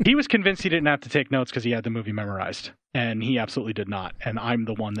 He was convinced he didn't have to take notes because he had the movie memorized, and he absolutely did not, and I'm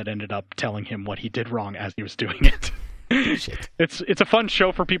the one that ended up telling him what he did wrong as he was doing it. Shit. It's a fun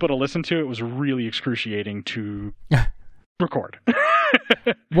show for people to listen to. It was really excruciating to record.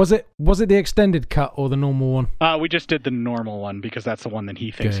 Was it the extended cut or the normal one? We just did the normal one because that's the one that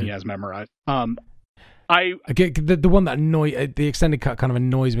he thinks he has memorized. The one that the extended cut kind of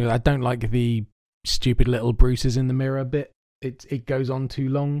annoys me. I don't like the stupid little Bruce's in the mirror bit. It goes on too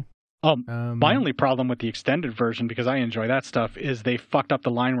long. My only problem with the extended version, because I enjoy that stuff, is they fucked up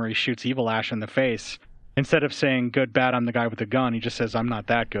the line where he shoots Evil Ash in the face. Instead of saying good, bad, I'm the guy with the gun, he just says I'm not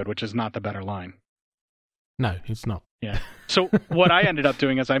that good, which is not the better line. No, it's not. Yeah. So what I ended up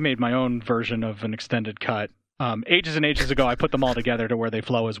doing is I made my own version of an extended cut. Ages and ages ago, I put them all together to where they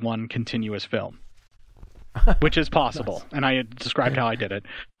flow as one continuous film. Which is possible, nice. And I had described how I did it.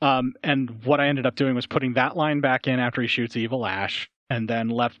 And what I ended up doing was putting that line back in after he shoots Evil Ash, and then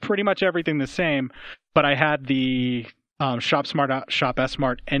left pretty much everything the same. But I had the Shop S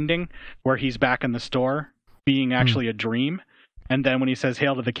Smart ending, where he's back in the store, being actually a dream. And then when he says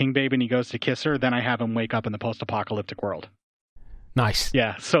 "Hail to the King, baby," and he goes to kiss her, then I have him wake up in the post-apocalyptic world. Nice.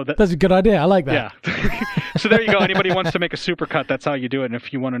 Yeah, so that's a good idea. I like that. Yeah. So there you go. Anybody wants to make a supercut, that's how you do it. And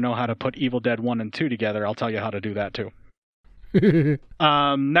if you want to know how to put Evil Dead 1 and 2 together, I'll tell you how to do that too.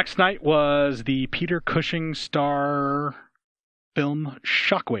 Next night was the Peter Cushing star film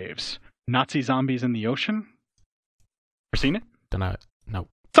Shockwaves, Nazi Zombies in the Ocean. Ever seen it? Don't know it. No.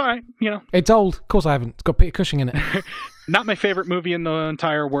 It's all right, you know. It's old. Of course I haven't. It's got Peter Cushing in it. Not my favorite movie in the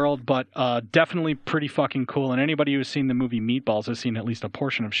entire world, but definitely pretty fucking cool. And anybody who's seen the movie Meatballs has seen at least a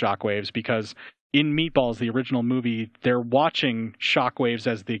portion of Shockwaves, because in Meatballs, the original movie, they're watching Shockwaves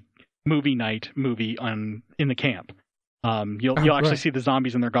as the movie night movie in the camp. You'll actually see the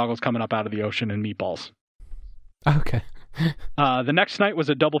zombies in their goggles coming up out of the ocean in Meatballs. Okay. The next night was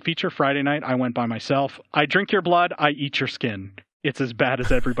a double feature. Friday night, I went by myself. I Drink Your Blood, I Eat Your Skin. It's as bad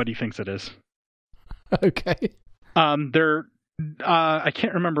as everybody thinks it is. Okay. I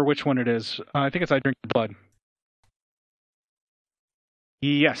can't remember which one it is. I think it's I Drink Your Blood.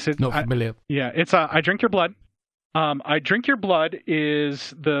 Yes. Not familiar. It's I Drink Your Blood. I Drink Your Blood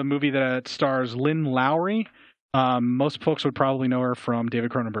is the movie that stars Lynn Lowry. Most folks would probably know her from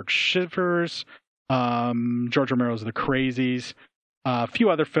David Cronenberg's Shivers, George Romero's The Crazies, a few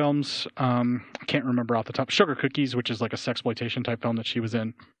other films. I can't remember off the top. Sugar Cookies, which is like a sexploitation type film that she was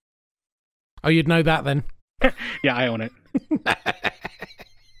in. Oh, you'd know that then. Yeah, I own it.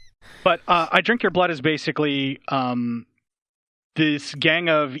 But I Drink Your Blood is basically this gang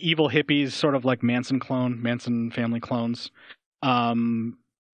of evil hippies, sort of like Manson family clones,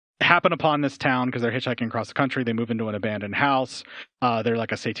 happen upon this town because they're hitchhiking across the country. They move into an abandoned house. They're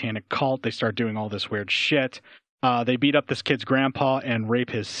like a satanic cult. They start doing all this weird shit. They beat up this kid's grandpa and rape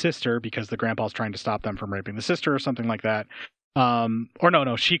his sister because the grandpa's trying to stop them from raping the sister or something like that. Or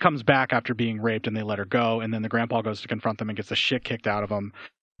no, she comes back after being raped and they let her go. And then the grandpa goes to confront them and gets the shit kicked out of him.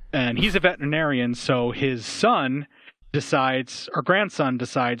 And he's a veterinarian, so his grandson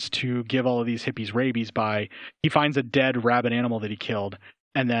decides to give all of these hippies rabies by, he finds a dead rabid animal that he killed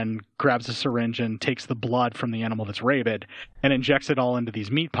and then grabs a syringe and takes the blood from the animal that's rabid and injects it all into these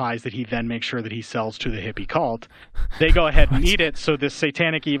meat pies that he then makes sure that he sells to the hippie cult. They go ahead and eat it, so this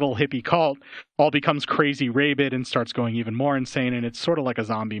satanic evil hippie cult all becomes crazy rabid and starts going even more insane, and it's sort of like a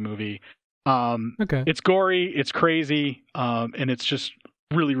zombie movie. Okay. It's gory, it's crazy, and it's just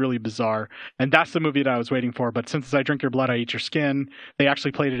really, really bizarre. And that's the movie that I was waiting for, but since I Drink Your Blood, I Eat Your Skin, they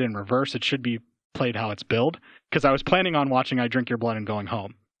actually played it in reverse. It should be played how it's billed, because I was planning on watching I Drink Your Blood and going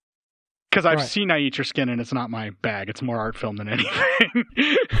home. Because I've seen I Eat Your Skin, and it's not my bag. It's more art film than anything.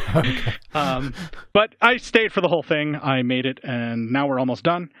 Okay. But I stayed for the whole thing. I made it, and now we're almost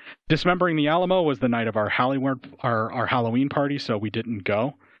done. Dismembering the Alamo was the night of our Halloween party, so we didn't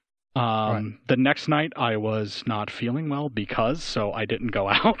go. The next night, I was not feeling well so I didn't go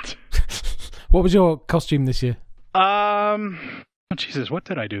out. What was your costume this year? Oh, Jesus, what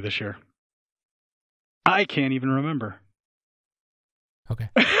did I do this year? I can't even remember. Okay.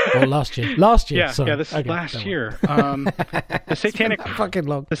 Or last year. Last year. Yeah, sorry. Yeah, this is last year. The satanic fucking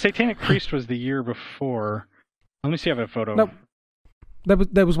long. The satanic priest was the year before. Let me see if I have a photo. Nope.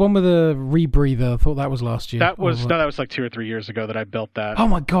 There was one with a rebreather. I thought that was last year. That was like 2 or 3 years ago that I built that. Oh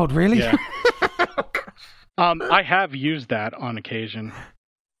my god, really? Yeah. I have used that on occasion.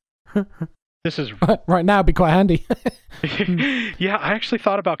 This is right now. It'd be quite handy. Yeah, I actually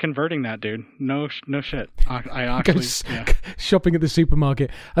thought about converting that, dude. No shit. I actually shopping at the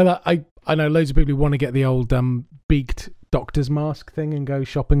supermarket. And I know loads of people who want to get the old beaked doctor's mask thing and go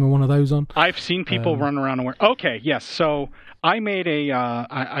shopping with one of those on. I've seen people run around and wear. Okay, yes. So I made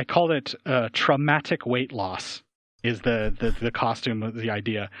I called it traumatic weight loss. Is the costume the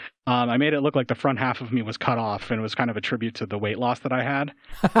idea? I made it look like the front half of me was cut off, and it was kind of a tribute to the weight loss that I had.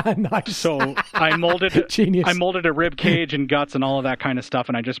 Nice. So I molded Genius. I molded a rib cage and guts and all of that kind of stuff,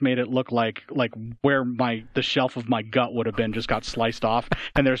 and I just made it look like where the shelf of my gut would have been just got sliced off,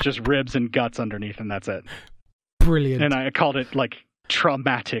 and there's just ribs and guts underneath, and that's it. Brilliant. And I called it like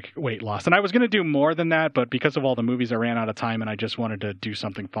traumatic weight loss. And I was going to do more than that, but because of all the movies, I ran out of time, and I just wanted to do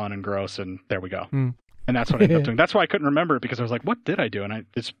something fun and gross, and there we go. And that's what I ended up doing. That's why I couldn't remember it, because I was like, what did I do? And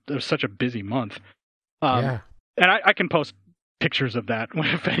it was such a busy month. And I can post pictures of that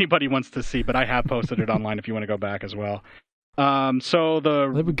if anybody wants to see, but I have posted it online if you want to go back as well. We're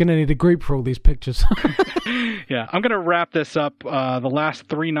going to need a group for all these pictures. Yeah, I'm going to wrap this up. The last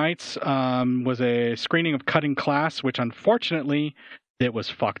 3 nights was a screening of Cutting Class, which unfortunately it was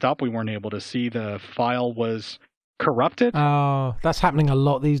fucked up. We weren't able to see. The file was corrupted. Oh, that's happening a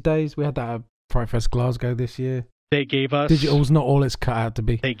lot these days. We had that at Fright Fest Glasgow this year. They gave us... Digital's not all it's cut out to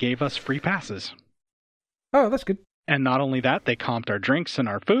be. They gave us free passes. Oh, that's good. And not only that, they comped our drinks and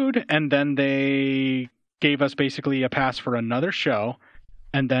our food, and then they gave us basically a pass for another show,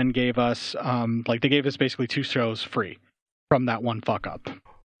 and then gave us they gave us basically 2 shows free from that one fuck up.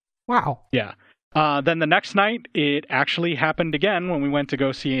 Wow. Yeah. Then the next night, it actually happened again when we went to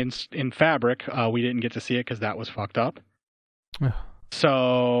go see in Fabric. We didn't get to see it because that was fucked up.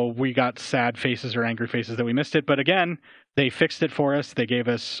 So we got sad faces or angry faces that we missed it. But again, they fixed it for us. They gave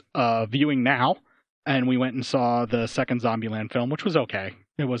us viewing now, and we went and saw the second Zombieland film, which was okay.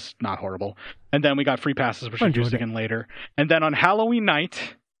 It was not horrible. And then we got free passes, which we'll use again later. And then on Halloween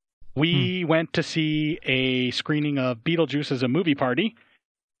night, we went to see a screening of Beetlejuice as a movie party.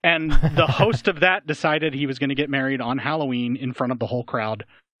 And the host of that decided he was going to get married on Halloween in front of the whole crowd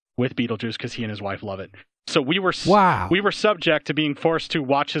with Beetlejuice because he and his wife love it. So we were subject to being forced to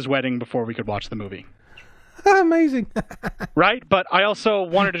watch his wedding before we could watch the movie. Amazing. Right? But I also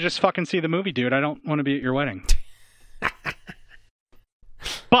wanted to just fucking see the movie, dude. I don't want to be at your wedding.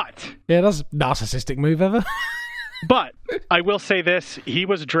 But... yeah, that's a narcissistic move ever. But I will say this. He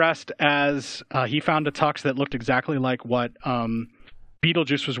was dressed as... he found a tux that looked exactly like what...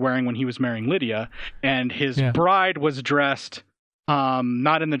 Beetlejuice was wearing when he was marrying Lydia, and his bride was dressed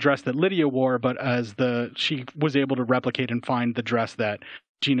not in the dress that Lydia wore, but as she was able to replicate and find the dress that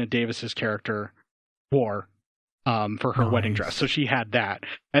Gina Davis's character wore for her wedding dress. So she had that,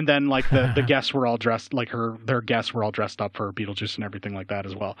 and then like the guests were all dressed like their guests were all dressed up for Beetlejuice and everything like that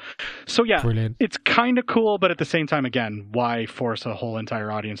as well. So yeah, brilliant. It's kind of cool, but at the same time, again, why force a whole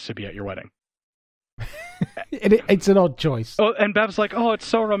entire audience to be at your wedding? It's an odd choice. Oh, and Bev's like, oh, it's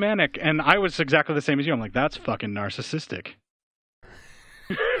so romantic. And I was exactly the same as you. I'm like, that's fucking narcissistic.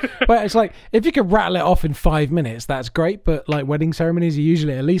 But it's like, if you could rattle it off in 5 minutes, that's great. But like wedding ceremonies are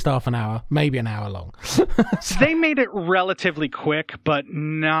usually at least half an hour, maybe an hour long. So, they made it relatively quick, but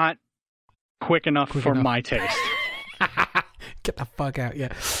not quick enough for my taste. Get the fuck out,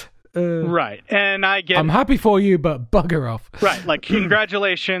 yeah. Right, and I'm happy for you, but bugger off. Right, like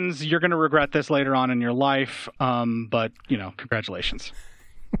congratulations, you're going to regret this later on in your life, but congratulations.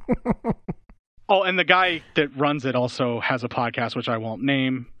 Oh, and the guy that runs it also has a podcast, which I won't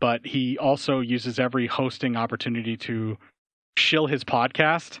name, but he also uses every hosting opportunity to shill his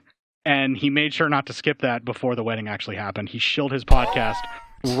podcast, and he made sure not to skip that before the wedding actually happened. He shilled his podcast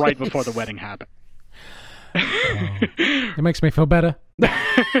right before the wedding happened. It makes me feel better.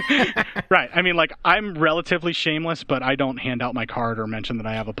 Right. I mean, like, I'm relatively shameless, but I don't hand out my card or mention that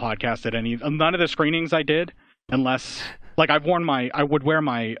I have a podcast at none of the screenings I did, unless, like, I would wear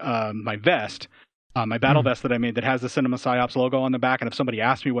my my vest, my battle vest that I made that has the Cinema Psyops logo on the back, and if somebody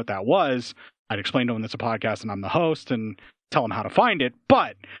asked me what that was, I'd explain to them it's a podcast and I'm the host and tell them how to find it,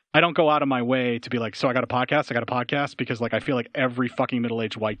 but I don't go out of my way to be like, so I got a podcast, because, like, I feel like every fucking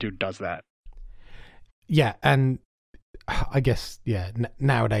middle-aged white dude does that. Yeah, and I guess,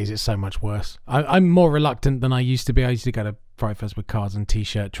 nowadays it's so much worse. I'm more reluctant than I used to be. I used to go to Fright Fest with cards and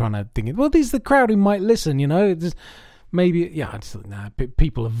T-shirt trying to think, well, these are the crowd who might listen, Just maybe,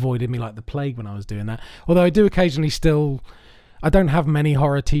 people avoided me like the plague when I was doing that. Although I do occasionally I don't have many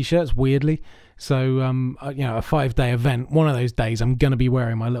horror T-shirts, weirdly. So, a 5-day event, one of those days I'm going to be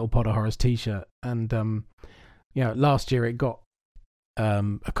wearing my Little Pot of Horrors T-shirt. And, last year it got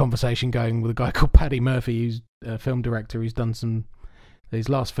a conversation going with a guy called Paddy Murphy, who's a film director who's done his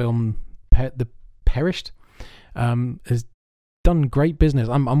last film, The Perished, has done great business.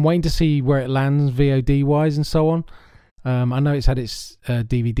 I'm waiting to see where it lands VOD wise and so on. I know it's had its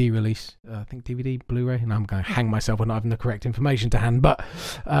DVD release, I think DVD, Blu-ray, and I'm going to hang myself for not having the correct information to hand, but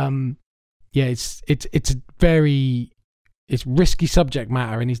it's risky subject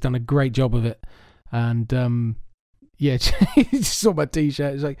matter, and he's done a great job of it. And he just saw my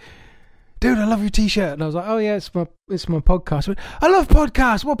T-shirt. He's like, dude, I love your T-shirt. And I was like, oh yeah, it's my podcast. I went, I love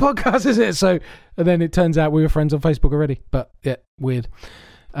podcasts. What podcast is it? So, and then it turns out we were friends on Facebook already. But yeah, weird.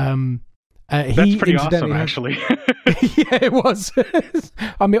 That's pretty awesome, actually. Yeah, it was.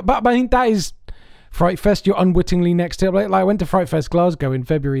 I mean, that is Fright Fest. You're unwittingly next to it. Like, I went to Fright Fest Glasgow in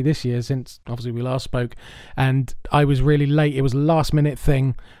February this year, since obviously we last spoke, and I was really late. It was a last minute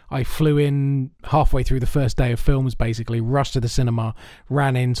thing. I flew in halfway through the first day of films, basically rushed to the cinema,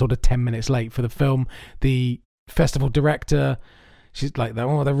 ran in sort of 10 minutes late for the film. The festival director, she's like,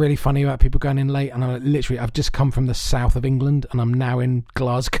 oh, they're really funny about people going in late. And I'm literally, I've just come from the south of England and I'm now in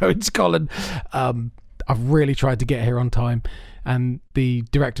Glasgow in Scotland. I've really tried to get here on time. And the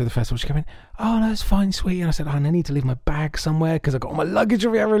director of the festival, she came in, oh, no, it's fine, sweet. And I said, I need to leave my bag somewhere because I've got all my luggage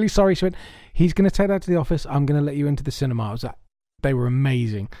with me. I'm really sorry. She went, he's going to take that to the office. I'm going to let you into the cinema. I was like, They were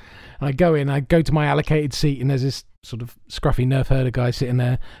amazing. And I go to my allocated seat, and there's this sort of scruffy nerf herder guy sitting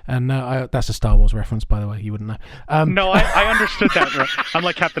there, and that's a Star Wars reference, by the way. You wouldn't know. No, I understood that. I'm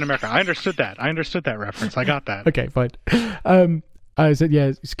like Captain America. I understood that reference. I got that. Okay, fine. I said, yeah,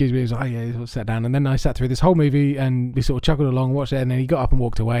 excuse me. He was like, oh, yeah, he'll sit down. And then I sat through this whole movie, and we sort of chuckled along, watched it, and then he got up and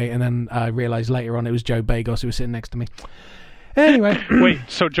walked away. And then I realised later on it was Joe Bagos who was sitting next to me. Anyway. Wait,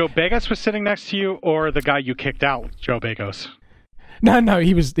 so Joe Bagos was sitting next to you, or the guy you kicked out, Joe Bagos? No,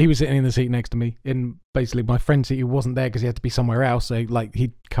 he was sitting in the seat next to me, in basically my friend's seat, who wasn't there because he had to be somewhere else. So, like,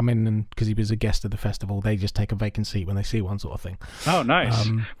 he'd come in, and because he was a guest of the festival, they just take a vacant seat when they see one, sort of thing. Oh, nice.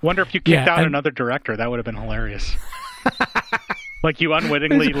 Wonder if you kicked out another director. That would have been hilarious. Like, you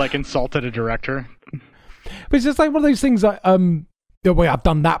unwittingly, like, insulted a director. But it's just like one of those things that, I've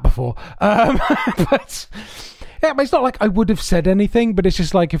done that before. But... yeah, but it's not like I would have said anything, but it's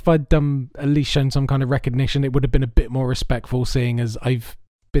just like if I'd at least shown some kind of recognition, it would have been a bit more respectful, seeing as I've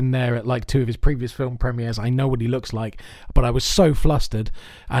been there at like 2 of his previous film premieres. I know what he looks like, but I was so flustered,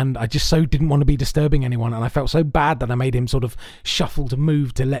 and I just so didn't want to be disturbing anyone, and I felt so bad that I made him sort of shuffle to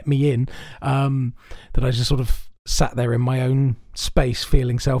move to let me in, that I just sort of sat there in my own space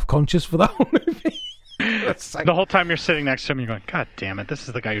feeling self-conscious for the whole movie. The whole time you're sitting next to him, you're going, God damn it, this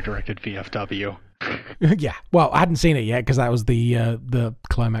is the guy who directed VFW. Yeah, well, I hadn't seen it yet because that was the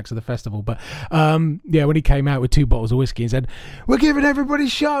climax of the festival. But yeah, when he came out with 2 bottles of whiskey and said, "We're giving everybody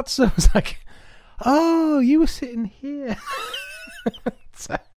shots," I was like, "Oh, you were sitting here."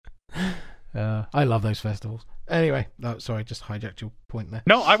 So, I love those festivals. Anyway, sorry, just hijacked your point there.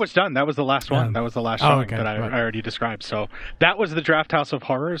 No, I was done. That was the last one. That was the last showing that I already described. So that was the Draughthouse of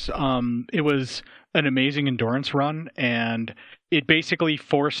Horrors. It was an amazing endurance run, and it basically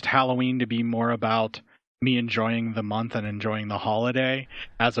forced Halloween to be more about me enjoying the month and enjoying the holiday,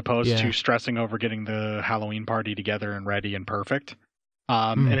 as opposed to stressing over getting the Halloween party together and ready and perfect.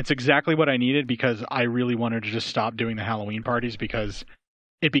 And it's exactly what I needed, because I really wanted to just stop doing the Halloween parties, because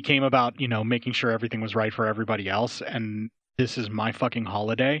it became about, making sure everything was right for everybody else. And this is my fucking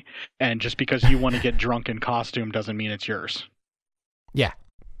holiday. And just because you want to get drunk in costume doesn't mean it's yours. Yeah.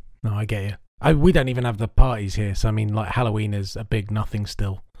 No, I get you. We don't even have the parties here. So, I mean, like, Halloween is a big nothing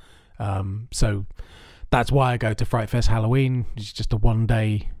still. So that's why I go to Fright Fest Halloween. It's just a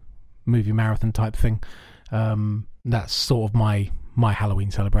 1-day movie marathon type thing. That's sort of my Halloween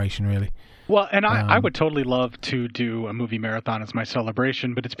celebration, really. Well, and I would totally love to do a movie marathon as my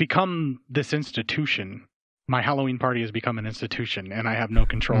celebration, but it's become this institution. My Halloween party has become an institution, and I have no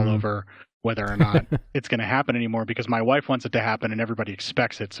control over whether or not it's going to happen anymore, because my wife wants it to happen and everybody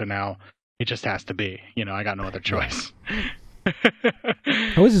expects it, so now it just has to be. I got no other choice.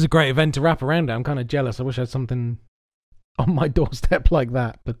 Oh, this is a great event to wrap around it. I'm kind of jealous. I wish I had something on my doorstep like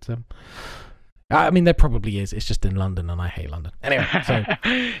that, but... I mean, there probably is. It's just in London, and I hate London. Anyway, so...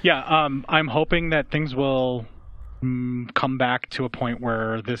 yeah, I'm hoping that things will come back to a point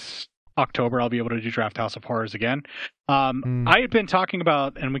where this October I'll be able to do Draughthouse of Horrors again. I had been talking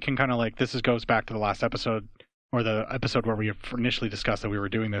about, and we can kind of like, goes back to the last episode, or the episode where we initially discussed that we were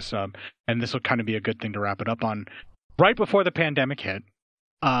doing this, and this will kind of be a good thing to wrap it up on. Right before the pandemic hit,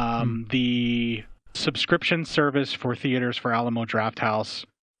 the subscription service for theaters for Alamo Draughthouse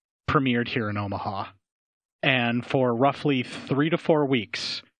premiered here in Omaha, and for roughly 3 to 4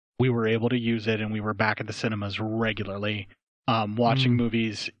 weeks we were able to use it, and we were back at the cinemas regularly, watching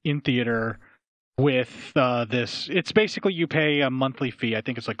movies in theater with this. It's basically, you pay a monthly fee. I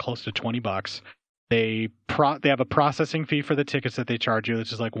think it's like close to $20. They have a processing fee for the tickets that they charge you,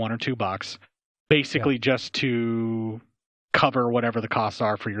 which is like $1 or $2, basically just to cover whatever the costs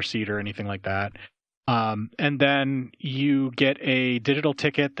are for your seat or anything like that. And then you get a digital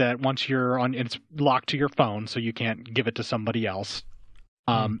ticket that once you're on, it's locked to your phone, so you can't give it to somebody else.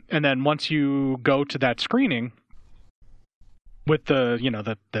 And then once you go to that screening with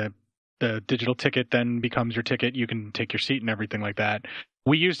the digital ticket, then becomes your ticket. You can take your seat and everything like that.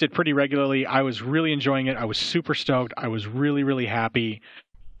 We used it pretty regularly. I was really enjoying it. I was super stoked. I was really, really happy.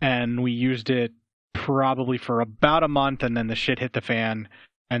 And we used it probably for about a month, and then the shit hit the fan.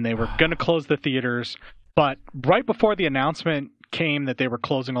 And they were going to close the theaters. But right before the announcement came that they were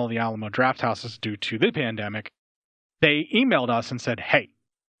closing all the Alamo Drafthouses due to the pandemic, they emailed us and said, hey,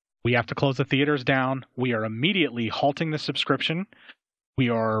 we have to close the theaters down. We are immediately halting the subscription. We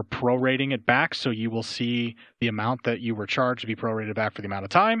are prorating it back, so you will see the amount that you were charged to be prorated back for the amount of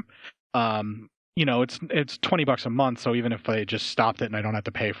time. It's $20 a month, so even if they just stopped it and I don't have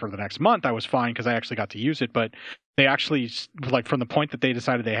to pay for the next month, I was fine because I actually got to use it. But they actually, like, from the point that they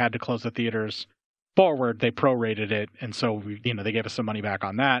decided they had to close the theaters forward, they prorated it, and so they gave us some money back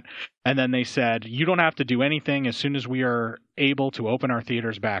on that. And then they said, you don't have to do anything. As soon as we are able to open our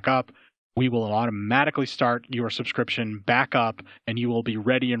theaters back up, we will automatically start your subscription back up, and you will be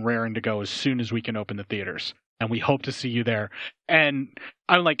ready and raring to go as soon as we can open the theaters. And we hope to see you there. And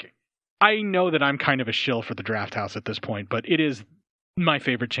I'm like, I know that I'm kind of a shill for the Draughthouse at this point, but it is my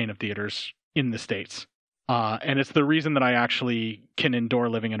favorite chain of theaters in the States. And it's the reason that I actually can endure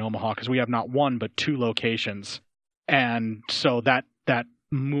living in Omaha, because we have not one but 2 locations. And so that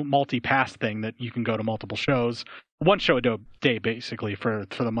multi-pass thing that you can go to multiple shows, one show a day basically for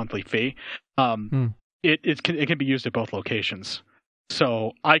the monthly fee, it can be used at both locations.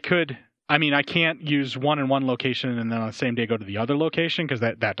 So I can't use one in one location and then on the same day go to the other location, because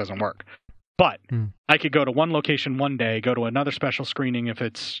that doesn't work. But I could go to one location one day, go to another special screening if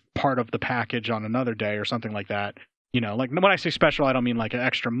it's part of the package on another day or something like that. Like when I say special, I don't mean like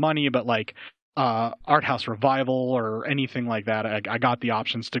extra money, but like art house revival or anything like that. I got the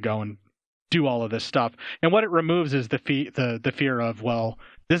options to go and do all of this stuff. And what it removes is the fear of, well,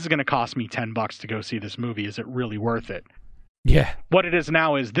 this is going to cost me $10 to go see this movie. Is it really worth it? Yeah. What it is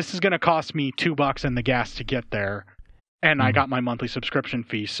now is, this is going to cost me $2 and the gas to get there. And I got my monthly subscription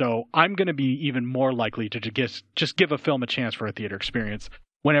fee, so I'm going to be even more likely to just give a film a chance for a theater experience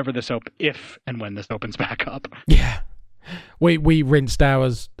whenever if and when this opens back up. Yeah, we rinsed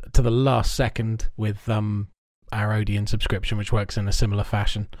ours to the last second with our Odeon subscription, which works in a similar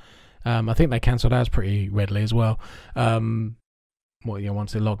fashion. I think they cancelled ours pretty readily as well. Once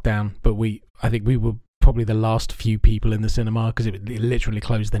it locked down, but I think we were probably the last few people in the cinema, because it literally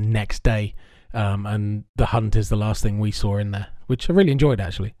closed the next day. And The Hunt is the last thing we saw in there, which I really enjoyed,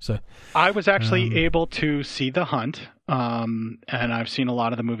 actually. So I was actually able to see The Hunt, and I've seen a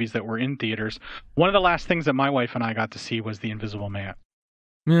lot of the movies that were in theaters. One of the last things that my wife and I got to see was The Invisible Man.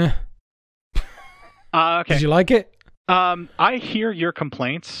 Yeah. Okay. Did you like it? I hear your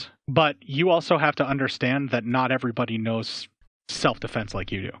complaints, but you also have to understand that not everybody knows self-defense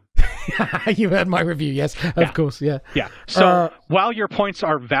like you do. You heard my review, yes, of course, yeah. Yeah. So while your points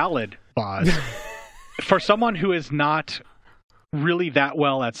are valid, Boz, for someone who is not really that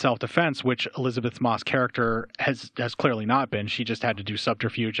well at self-defense, which Elizabeth Moss' character has clearly not been, she just had to do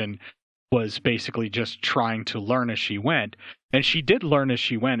subterfuge and was basically just trying to learn as she went. And she did learn as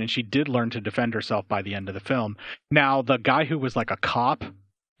she went, and she did learn to defend herself by the end of the film. Now, the guy who was like a cop,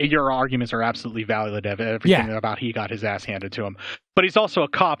 your arguments are absolutely valid of everything about he got his ass handed to him. But he's also a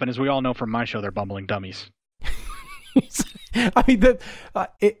cop, and as we all know from my show, they're bumbling dummies. I mean,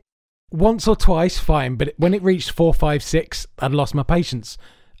 once or twice, fine, but when it reached 4, 5, 6, I'd lost my patience.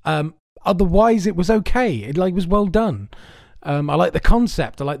 Otherwise, it was okay. It was well done. I like the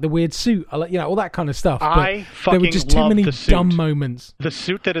concept. I like the weird suit. I like all that kind of stuff. But there were just too many dumb moments. The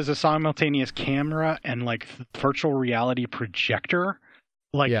suit that is a simultaneous camera and like virtual reality projector,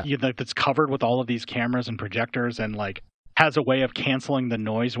 that's covered with all of these cameras and projectors, and like has a way of canceling the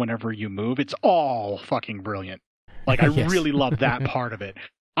noise whenever you move. It's all fucking brilliant. Like I really love that part of it.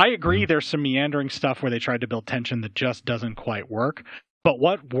 I agree. There's some meandering stuff where they tried to build tension that just doesn't quite work. But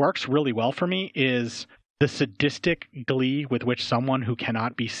what works really well for me is the sadistic glee with which someone who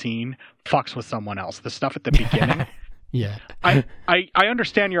cannot be seen fucks with someone else. The stuff at the beginning. Yeah. I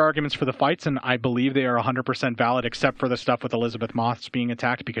understand your arguments for the fights, and I believe they are 100% valid, except for the stuff with Elizabeth Moss being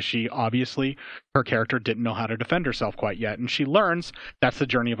attacked, because she obviously, her character didn't know how to defend herself quite yet. And she learns that's the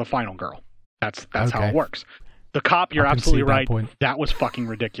journey of a final girl. That's how it works. The cop, you're absolutely right. That was fucking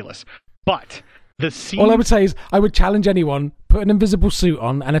ridiculous. But the scene... All I would say is I would challenge anyone, put an invisible suit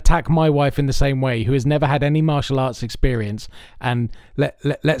on and attack my wife in the same way, who has never had any martial arts experience, and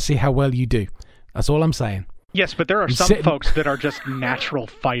let's see how well you do. That's all I'm saying. Yes, but there are some folks that are just natural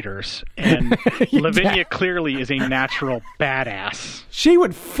fighters, and Lavinia clearly is a natural badass. She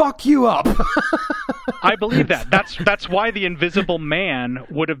would fuck you up. I believe that. That's why the Invisible Man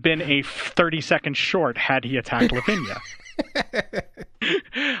would have been a 30-second short had he attacked Lavinia.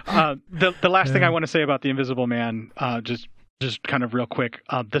 The last thing I want to say about the Invisible Man, just kind of real quick,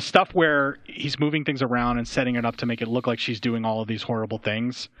 the stuff where he's moving things around and setting it up to make it look like she's doing all of these horrible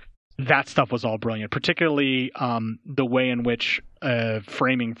things. That stuff was all brilliant, particularly the way in which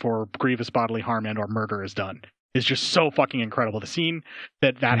framing for grievous bodily harm and or murder is done is just so fucking incredible. The scene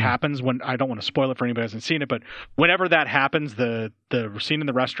that happens, when I don't want to spoil it for anybody who hasn't seen it, but whenever that happens, the scene in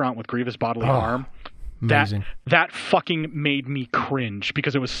the restaurant with grievous bodily harm, that fucking made me cringe,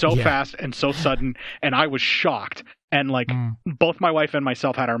 because it was so fast and so sudden, and I was shocked. And like both my wife and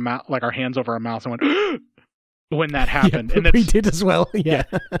myself had our hands over our mouths and went when that happened. Yeah, and we did as well. Yeah.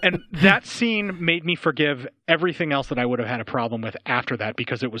 And that scene made me forgive everything else that I would have had a problem with after that,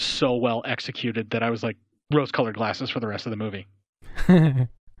 because it was so well executed that I was like rose-colored glasses for the rest of the movie.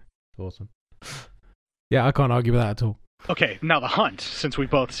 Awesome. Yeah, I can't argue with that at all. Okay, now The Hunt, since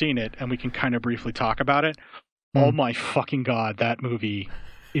we've both seen it and we can kind of briefly talk about it. Oh my fucking God, that movie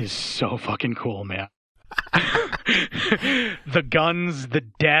is so fucking cool, man. The guns, the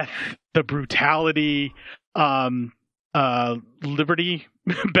death, the brutality, Liberty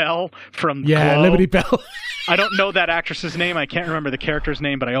Bell from Glow. Liberty Bell. I don't know that actress's name. I can't remember the character's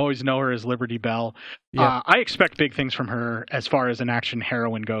name, but I always know her as Liberty Bell. Yeah. I expect big things from her as far as an action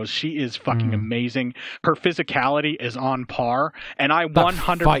heroine goes. She is fucking amazing. Her physicality is on par, and I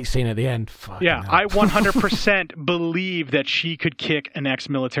 100 fight scene at the end. I 100% believe that she could kick an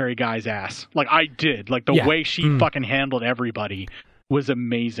ex-military guy's ass. Like I did. Like the way she fucking handled everybody was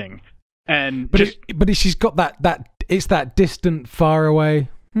amazing. And but she's got that it's that distant, far away,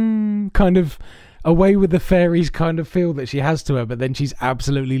 kind of away with the fairies kind of feel that she has to her, but then she's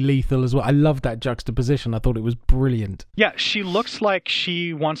absolutely lethal as well. I love that juxtaposition. I thought it was brilliant. Yeah, she looks like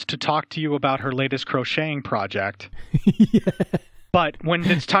she wants to talk to you about her latest crocheting project. Yeah. But when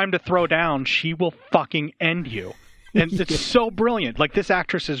it's time to throw down, she will fucking end you. And it's so brilliant. Like, this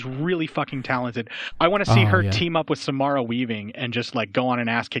actress is really fucking talented. I want to see her team up with Samara Weaving and just, like, go on an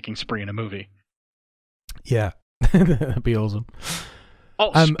ass-kicking spree in a movie. Yeah. That'd be awesome.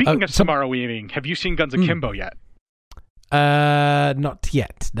 Oh, speaking of Samara Weaving, have you seen Guns Akimbo yet? Not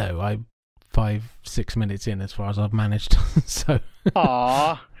yet. No, I'm 5-6 minutes in as far as I've managed. So.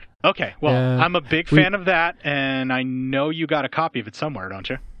 Aw. Okay, well, I'm a big fan of that, and I know you got a copy of it somewhere, don't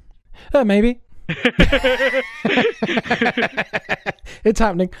you? Maybe. It's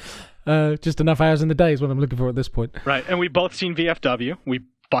happening. Just enough hours in the day is what I'm looking for at this point. Right, and we've both seen VFW. We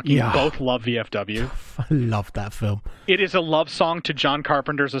fucking both love VFW. I love that film. It is a love song to John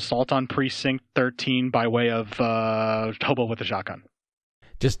Carpenter's Assault on Precinct 13 by way of Hobo with a Shotgun.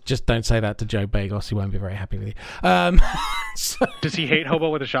 Just don't say that to Joe Bagos. He won't be very happy with you. Does he hate Hobo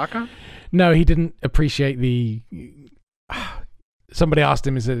with a Shotgun? No, he didn't appreciate the... Somebody asked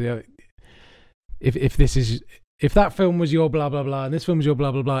him, if that film was your blah blah blah and this film was your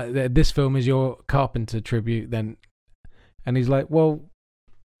blah blah blah, this film is your Carpenter tribute, then, and he's like, well,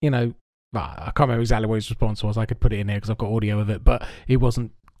 you know, I can't remember exactly what his response was. I could put it in here because I've got audio of it, but he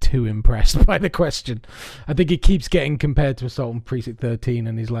wasn't too impressed by the question. I think it keeps getting compared to Assault on Precinct 13,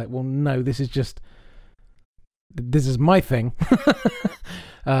 and he's like, well, no, this is my thing.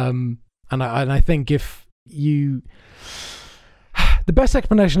 And I think if you... The best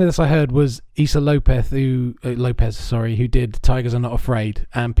explanation of this I heard was Issa Lopez, who did Tigers Are Not Afraid,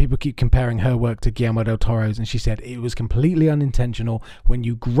 and people keep comparing her work to Guillermo del Toro's, and she said it was completely unintentional. When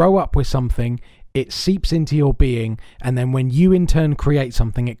you grow up with something, it seeps into your being, and then when you in turn create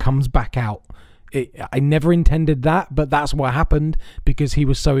something, it comes back out. I never intended that, but that's what happened because he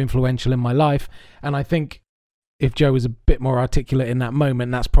was so influential in my life, and I think if Joe was a bit more articulate in that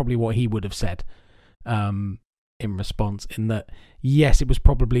moment, that's probably what he would have said. In response, in that, yes, it was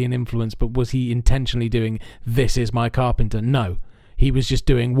probably an influence, but was he intentionally doing this is my Carpenter? No, he was just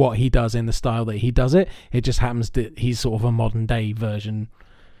doing what he does in the style that he does it. It just happens that he's sort of a modern day version.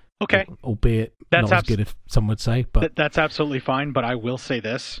 Okay, albeit not as good, if some would say, but that's absolutely fine. But I will say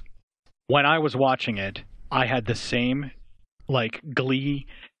this: when I was watching it, I had the same like glee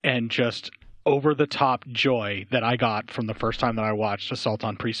and just over the top joy that I got from the first time that I watched Assault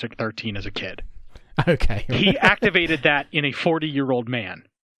on Precinct 13 as a kid. Okay. He activated that in a 40-year-old man.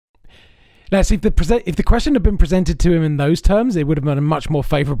 Now, see, if the question had been presented to him in those terms, it would have been a much more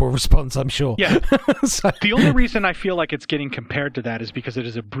favourable response, I'm sure. Yeah. So. The only reason I feel like it's getting compared to that is because it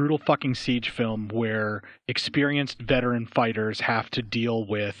is a brutal fucking siege film where experienced veteran fighters have to deal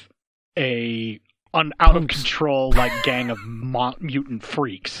with an out-of-control like gang of mutant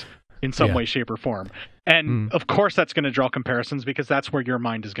freaks in some way, shape, or form. And of course that's going to draw comparisons because that's where your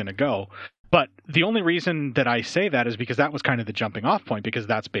mind is going to go. But the only reason that I say that is because that was kind of the jumping off point, because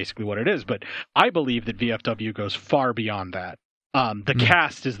that's basically what it is. But I believe that VFW goes far beyond that. The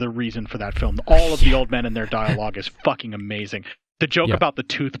cast is the reason for that film. All of the old men and their dialogue is fucking amazing. The joke about the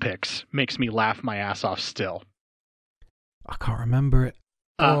toothpicks makes me laugh my ass off still. I can't remember it.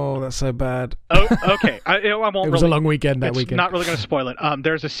 That's so bad. Okay. I won't. It was a long weekend that It's weekend. not really going to spoil it.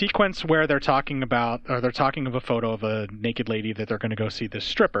 There's a sequence where they're talking of a photo of a naked lady that they're going to go see this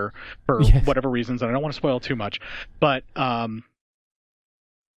stripper for whatever reasons, and I don't want to spoil too much. But Fred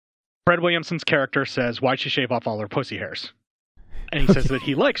Williamson's character says, "Why'd she shave off all her pussy hairs?" And he says that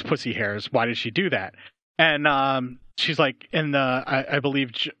he likes pussy hairs. Why did she do that? And she's like, I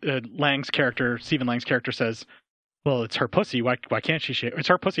believe Stephen Lang's character says, well, it's her pussy. Why can't she shave? It's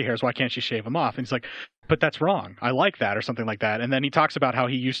her pussy hairs. Why can't she shave them off? And he's like, but that's wrong. I like that, or something like that. And then he talks about how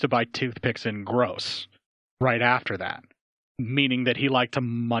he used to buy toothpicks in Gross right after that, meaning that he liked to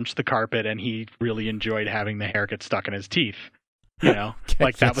munch the carpet and he really enjoyed having the hair get stuck in his teeth. You know,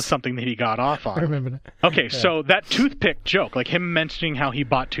 like that was something that he got off on. I remember that. Okay, so that toothpick joke, like him mentioning how he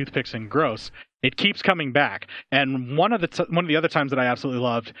bought toothpicks in Gross, it keeps coming back. And one of the other times that I absolutely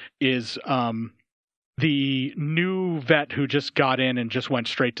loved is the new vet who just got in and just went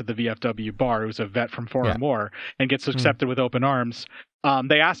straight to the VFW bar, who's a vet from Four or More, and gets accepted with open arms.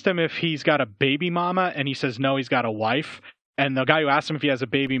 They asked him if he's got a baby mama, and he says no, he's got a wife. And the guy who asked him if he has a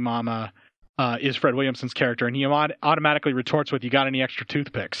baby mama is Fred Williamson's character, and he automatically retorts with, "You got any extra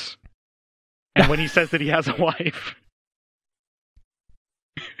toothpicks?" And when he says that he has a wife,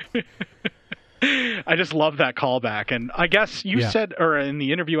 I just love that callback. And I guess you said, or in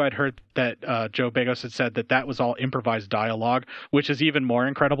the interview I'd heard that Joe Begos had said that was all improvised dialogue, which is even more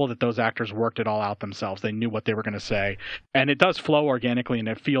incredible that those actors worked it all out themselves. They knew what they were going to say. And it does flow organically, and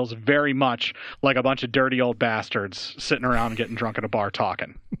it feels very much like a bunch of dirty old bastards sitting around getting drunk at a bar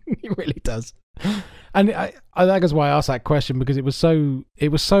talking. It really does. And I that is why I asked that question, because it was so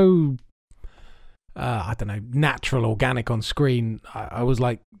I don't know, natural, organic on screen. I was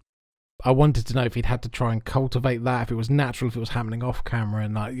like, I wanted to know if he'd had to try and cultivate that, if it was natural, if it was happening off camera.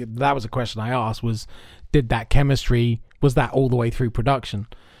 And that was a question I asked, was, did that chemistry, was that all the way through production?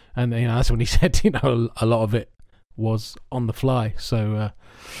 And that's when he said, a lot of it was on the fly. So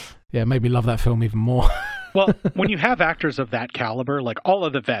made me love that film even more. Well, when you have actors of that caliber, like all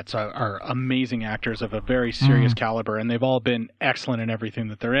of the vets are amazing actors of a very serious caliber, and they've all been excellent in everything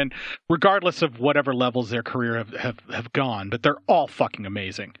that they're in, regardless of whatever levels their career have gone. But they're all fucking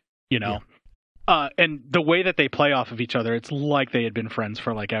amazing, and the way that they play off of each other, it's like they had been friends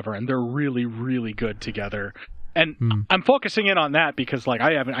for like ever, and they're really, really good together. And I'm focusing in on that because like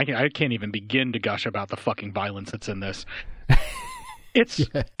I can't even begin to gush about the fucking violence that's in this.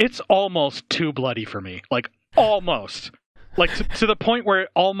 It's almost too bloody for me, like almost, like to the point where it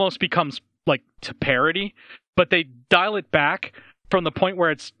almost becomes like to parody, but they dial it back from the point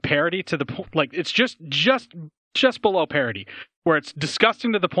where it's parody to the point like it's just below parody, where it's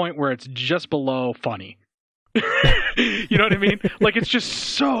disgusting to the point where it's just below funny. You know what I mean? Like it's just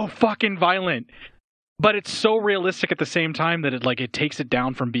so fucking violent, but it's so realistic at the same time that it takes it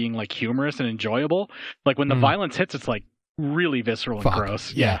down from being like humorous and enjoyable. Like when the violence hits, it's like really visceral and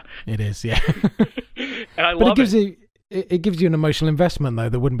gross. Yeah, it is. Yeah. And I love it. It gives you an emotional investment though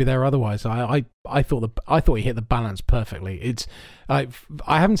that wouldn't be there otherwise. I thought he hit the balance perfectly. I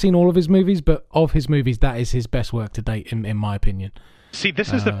haven't seen all of his movies, but of his movies, that is his best work to date, in my opinion. See,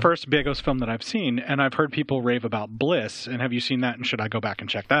 this is the first Begos film that I've seen, and I've heard people rave about Bliss. And have you seen that? And should I go back and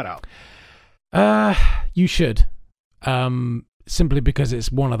check that out? You should. Simply because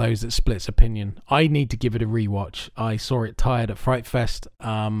it's one of those that splits opinion. I need to give it a rewatch. I saw it tired at Fright Fest,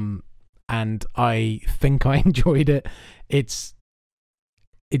 and I think I enjoyed it. It's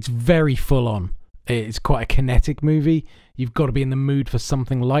very full on. It's quite a kinetic movie. You've got to be in the mood for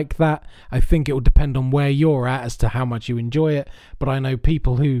something like that. I think it will depend on where you're at as to how much you enjoy it. But I know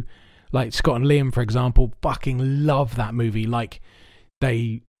people who, like Scott and Liam, for example, fucking love that movie. Like,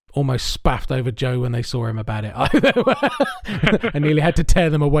 they almost spaffed over Joe when they saw him about it. I nearly had to tear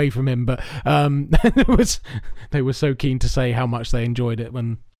them away from him, but they were so keen to say how much they enjoyed it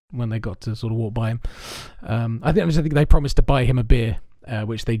when they got to sort of walk by him. I think they promised to buy him a beer,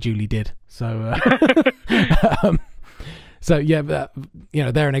 which they duly did. So,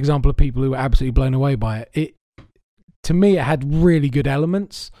 they're an example of people who were absolutely blown away by it. To me, it had really good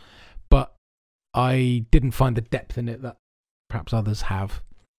elements, but I didn't find the depth in it that perhaps others have.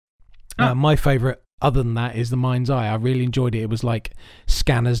 My favourite, other than that, is The Mind's Eye. I really enjoyed it. It was like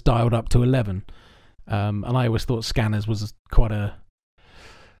Scanners dialed up to 11. And I always thought Scanners was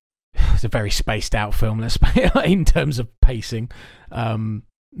it's a very spaced out film, let's say, in terms of pacing.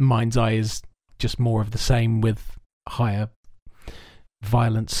 Mind's Eye is just more of the same with higher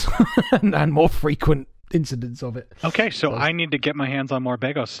violence and more frequent incidents of it. Okay, so I need to get my hands on more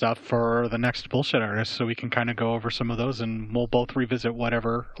Begos stuff for the next Bullshit Artist, so we can kind of go over some of those, and we'll both revisit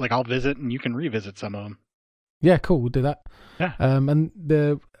whatever. Like, I'll visit, and you can revisit some of them. Yeah, cool. We'll do that. Yeah. And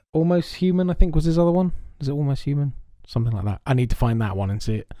the Almost Human, I think, was his other one. Is it Almost Human? Something like that. I need to find that one and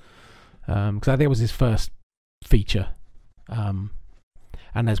see it. Because I think it was his first feature. And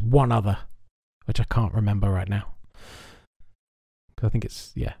there's one other, which I can't remember right now. Because I think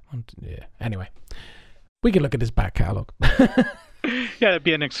it's, Anyway. We can look at his back catalogue. Yeah, it'd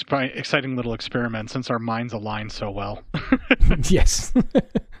be an exciting little experiment since our minds align so well. Yes.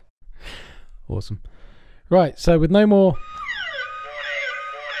 Awesome. Right, so with no more...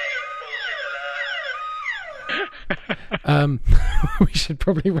 we should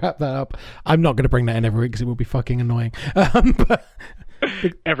probably wrap that up. I'm not going to bring that in every week because it will be fucking annoying. But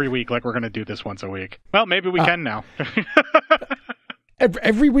every week, like we're going to do this once a week. Well, maybe we can now.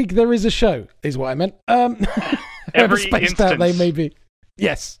 every week there is a show, is what I meant. Every spaced instance. out they may be.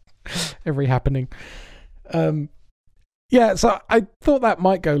 Yes, every happening. Yeah, so I thought that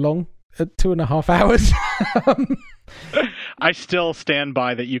might go long at 2.5 hours. I still stand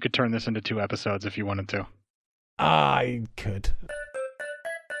by that you could turn this into 2 episodes if you wanted to. I could.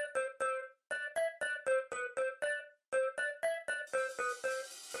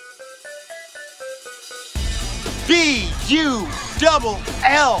 BullShit.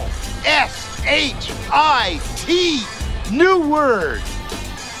 New word.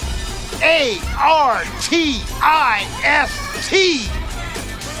 ARTIST.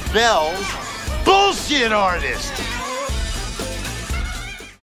 Spells bullshit artist.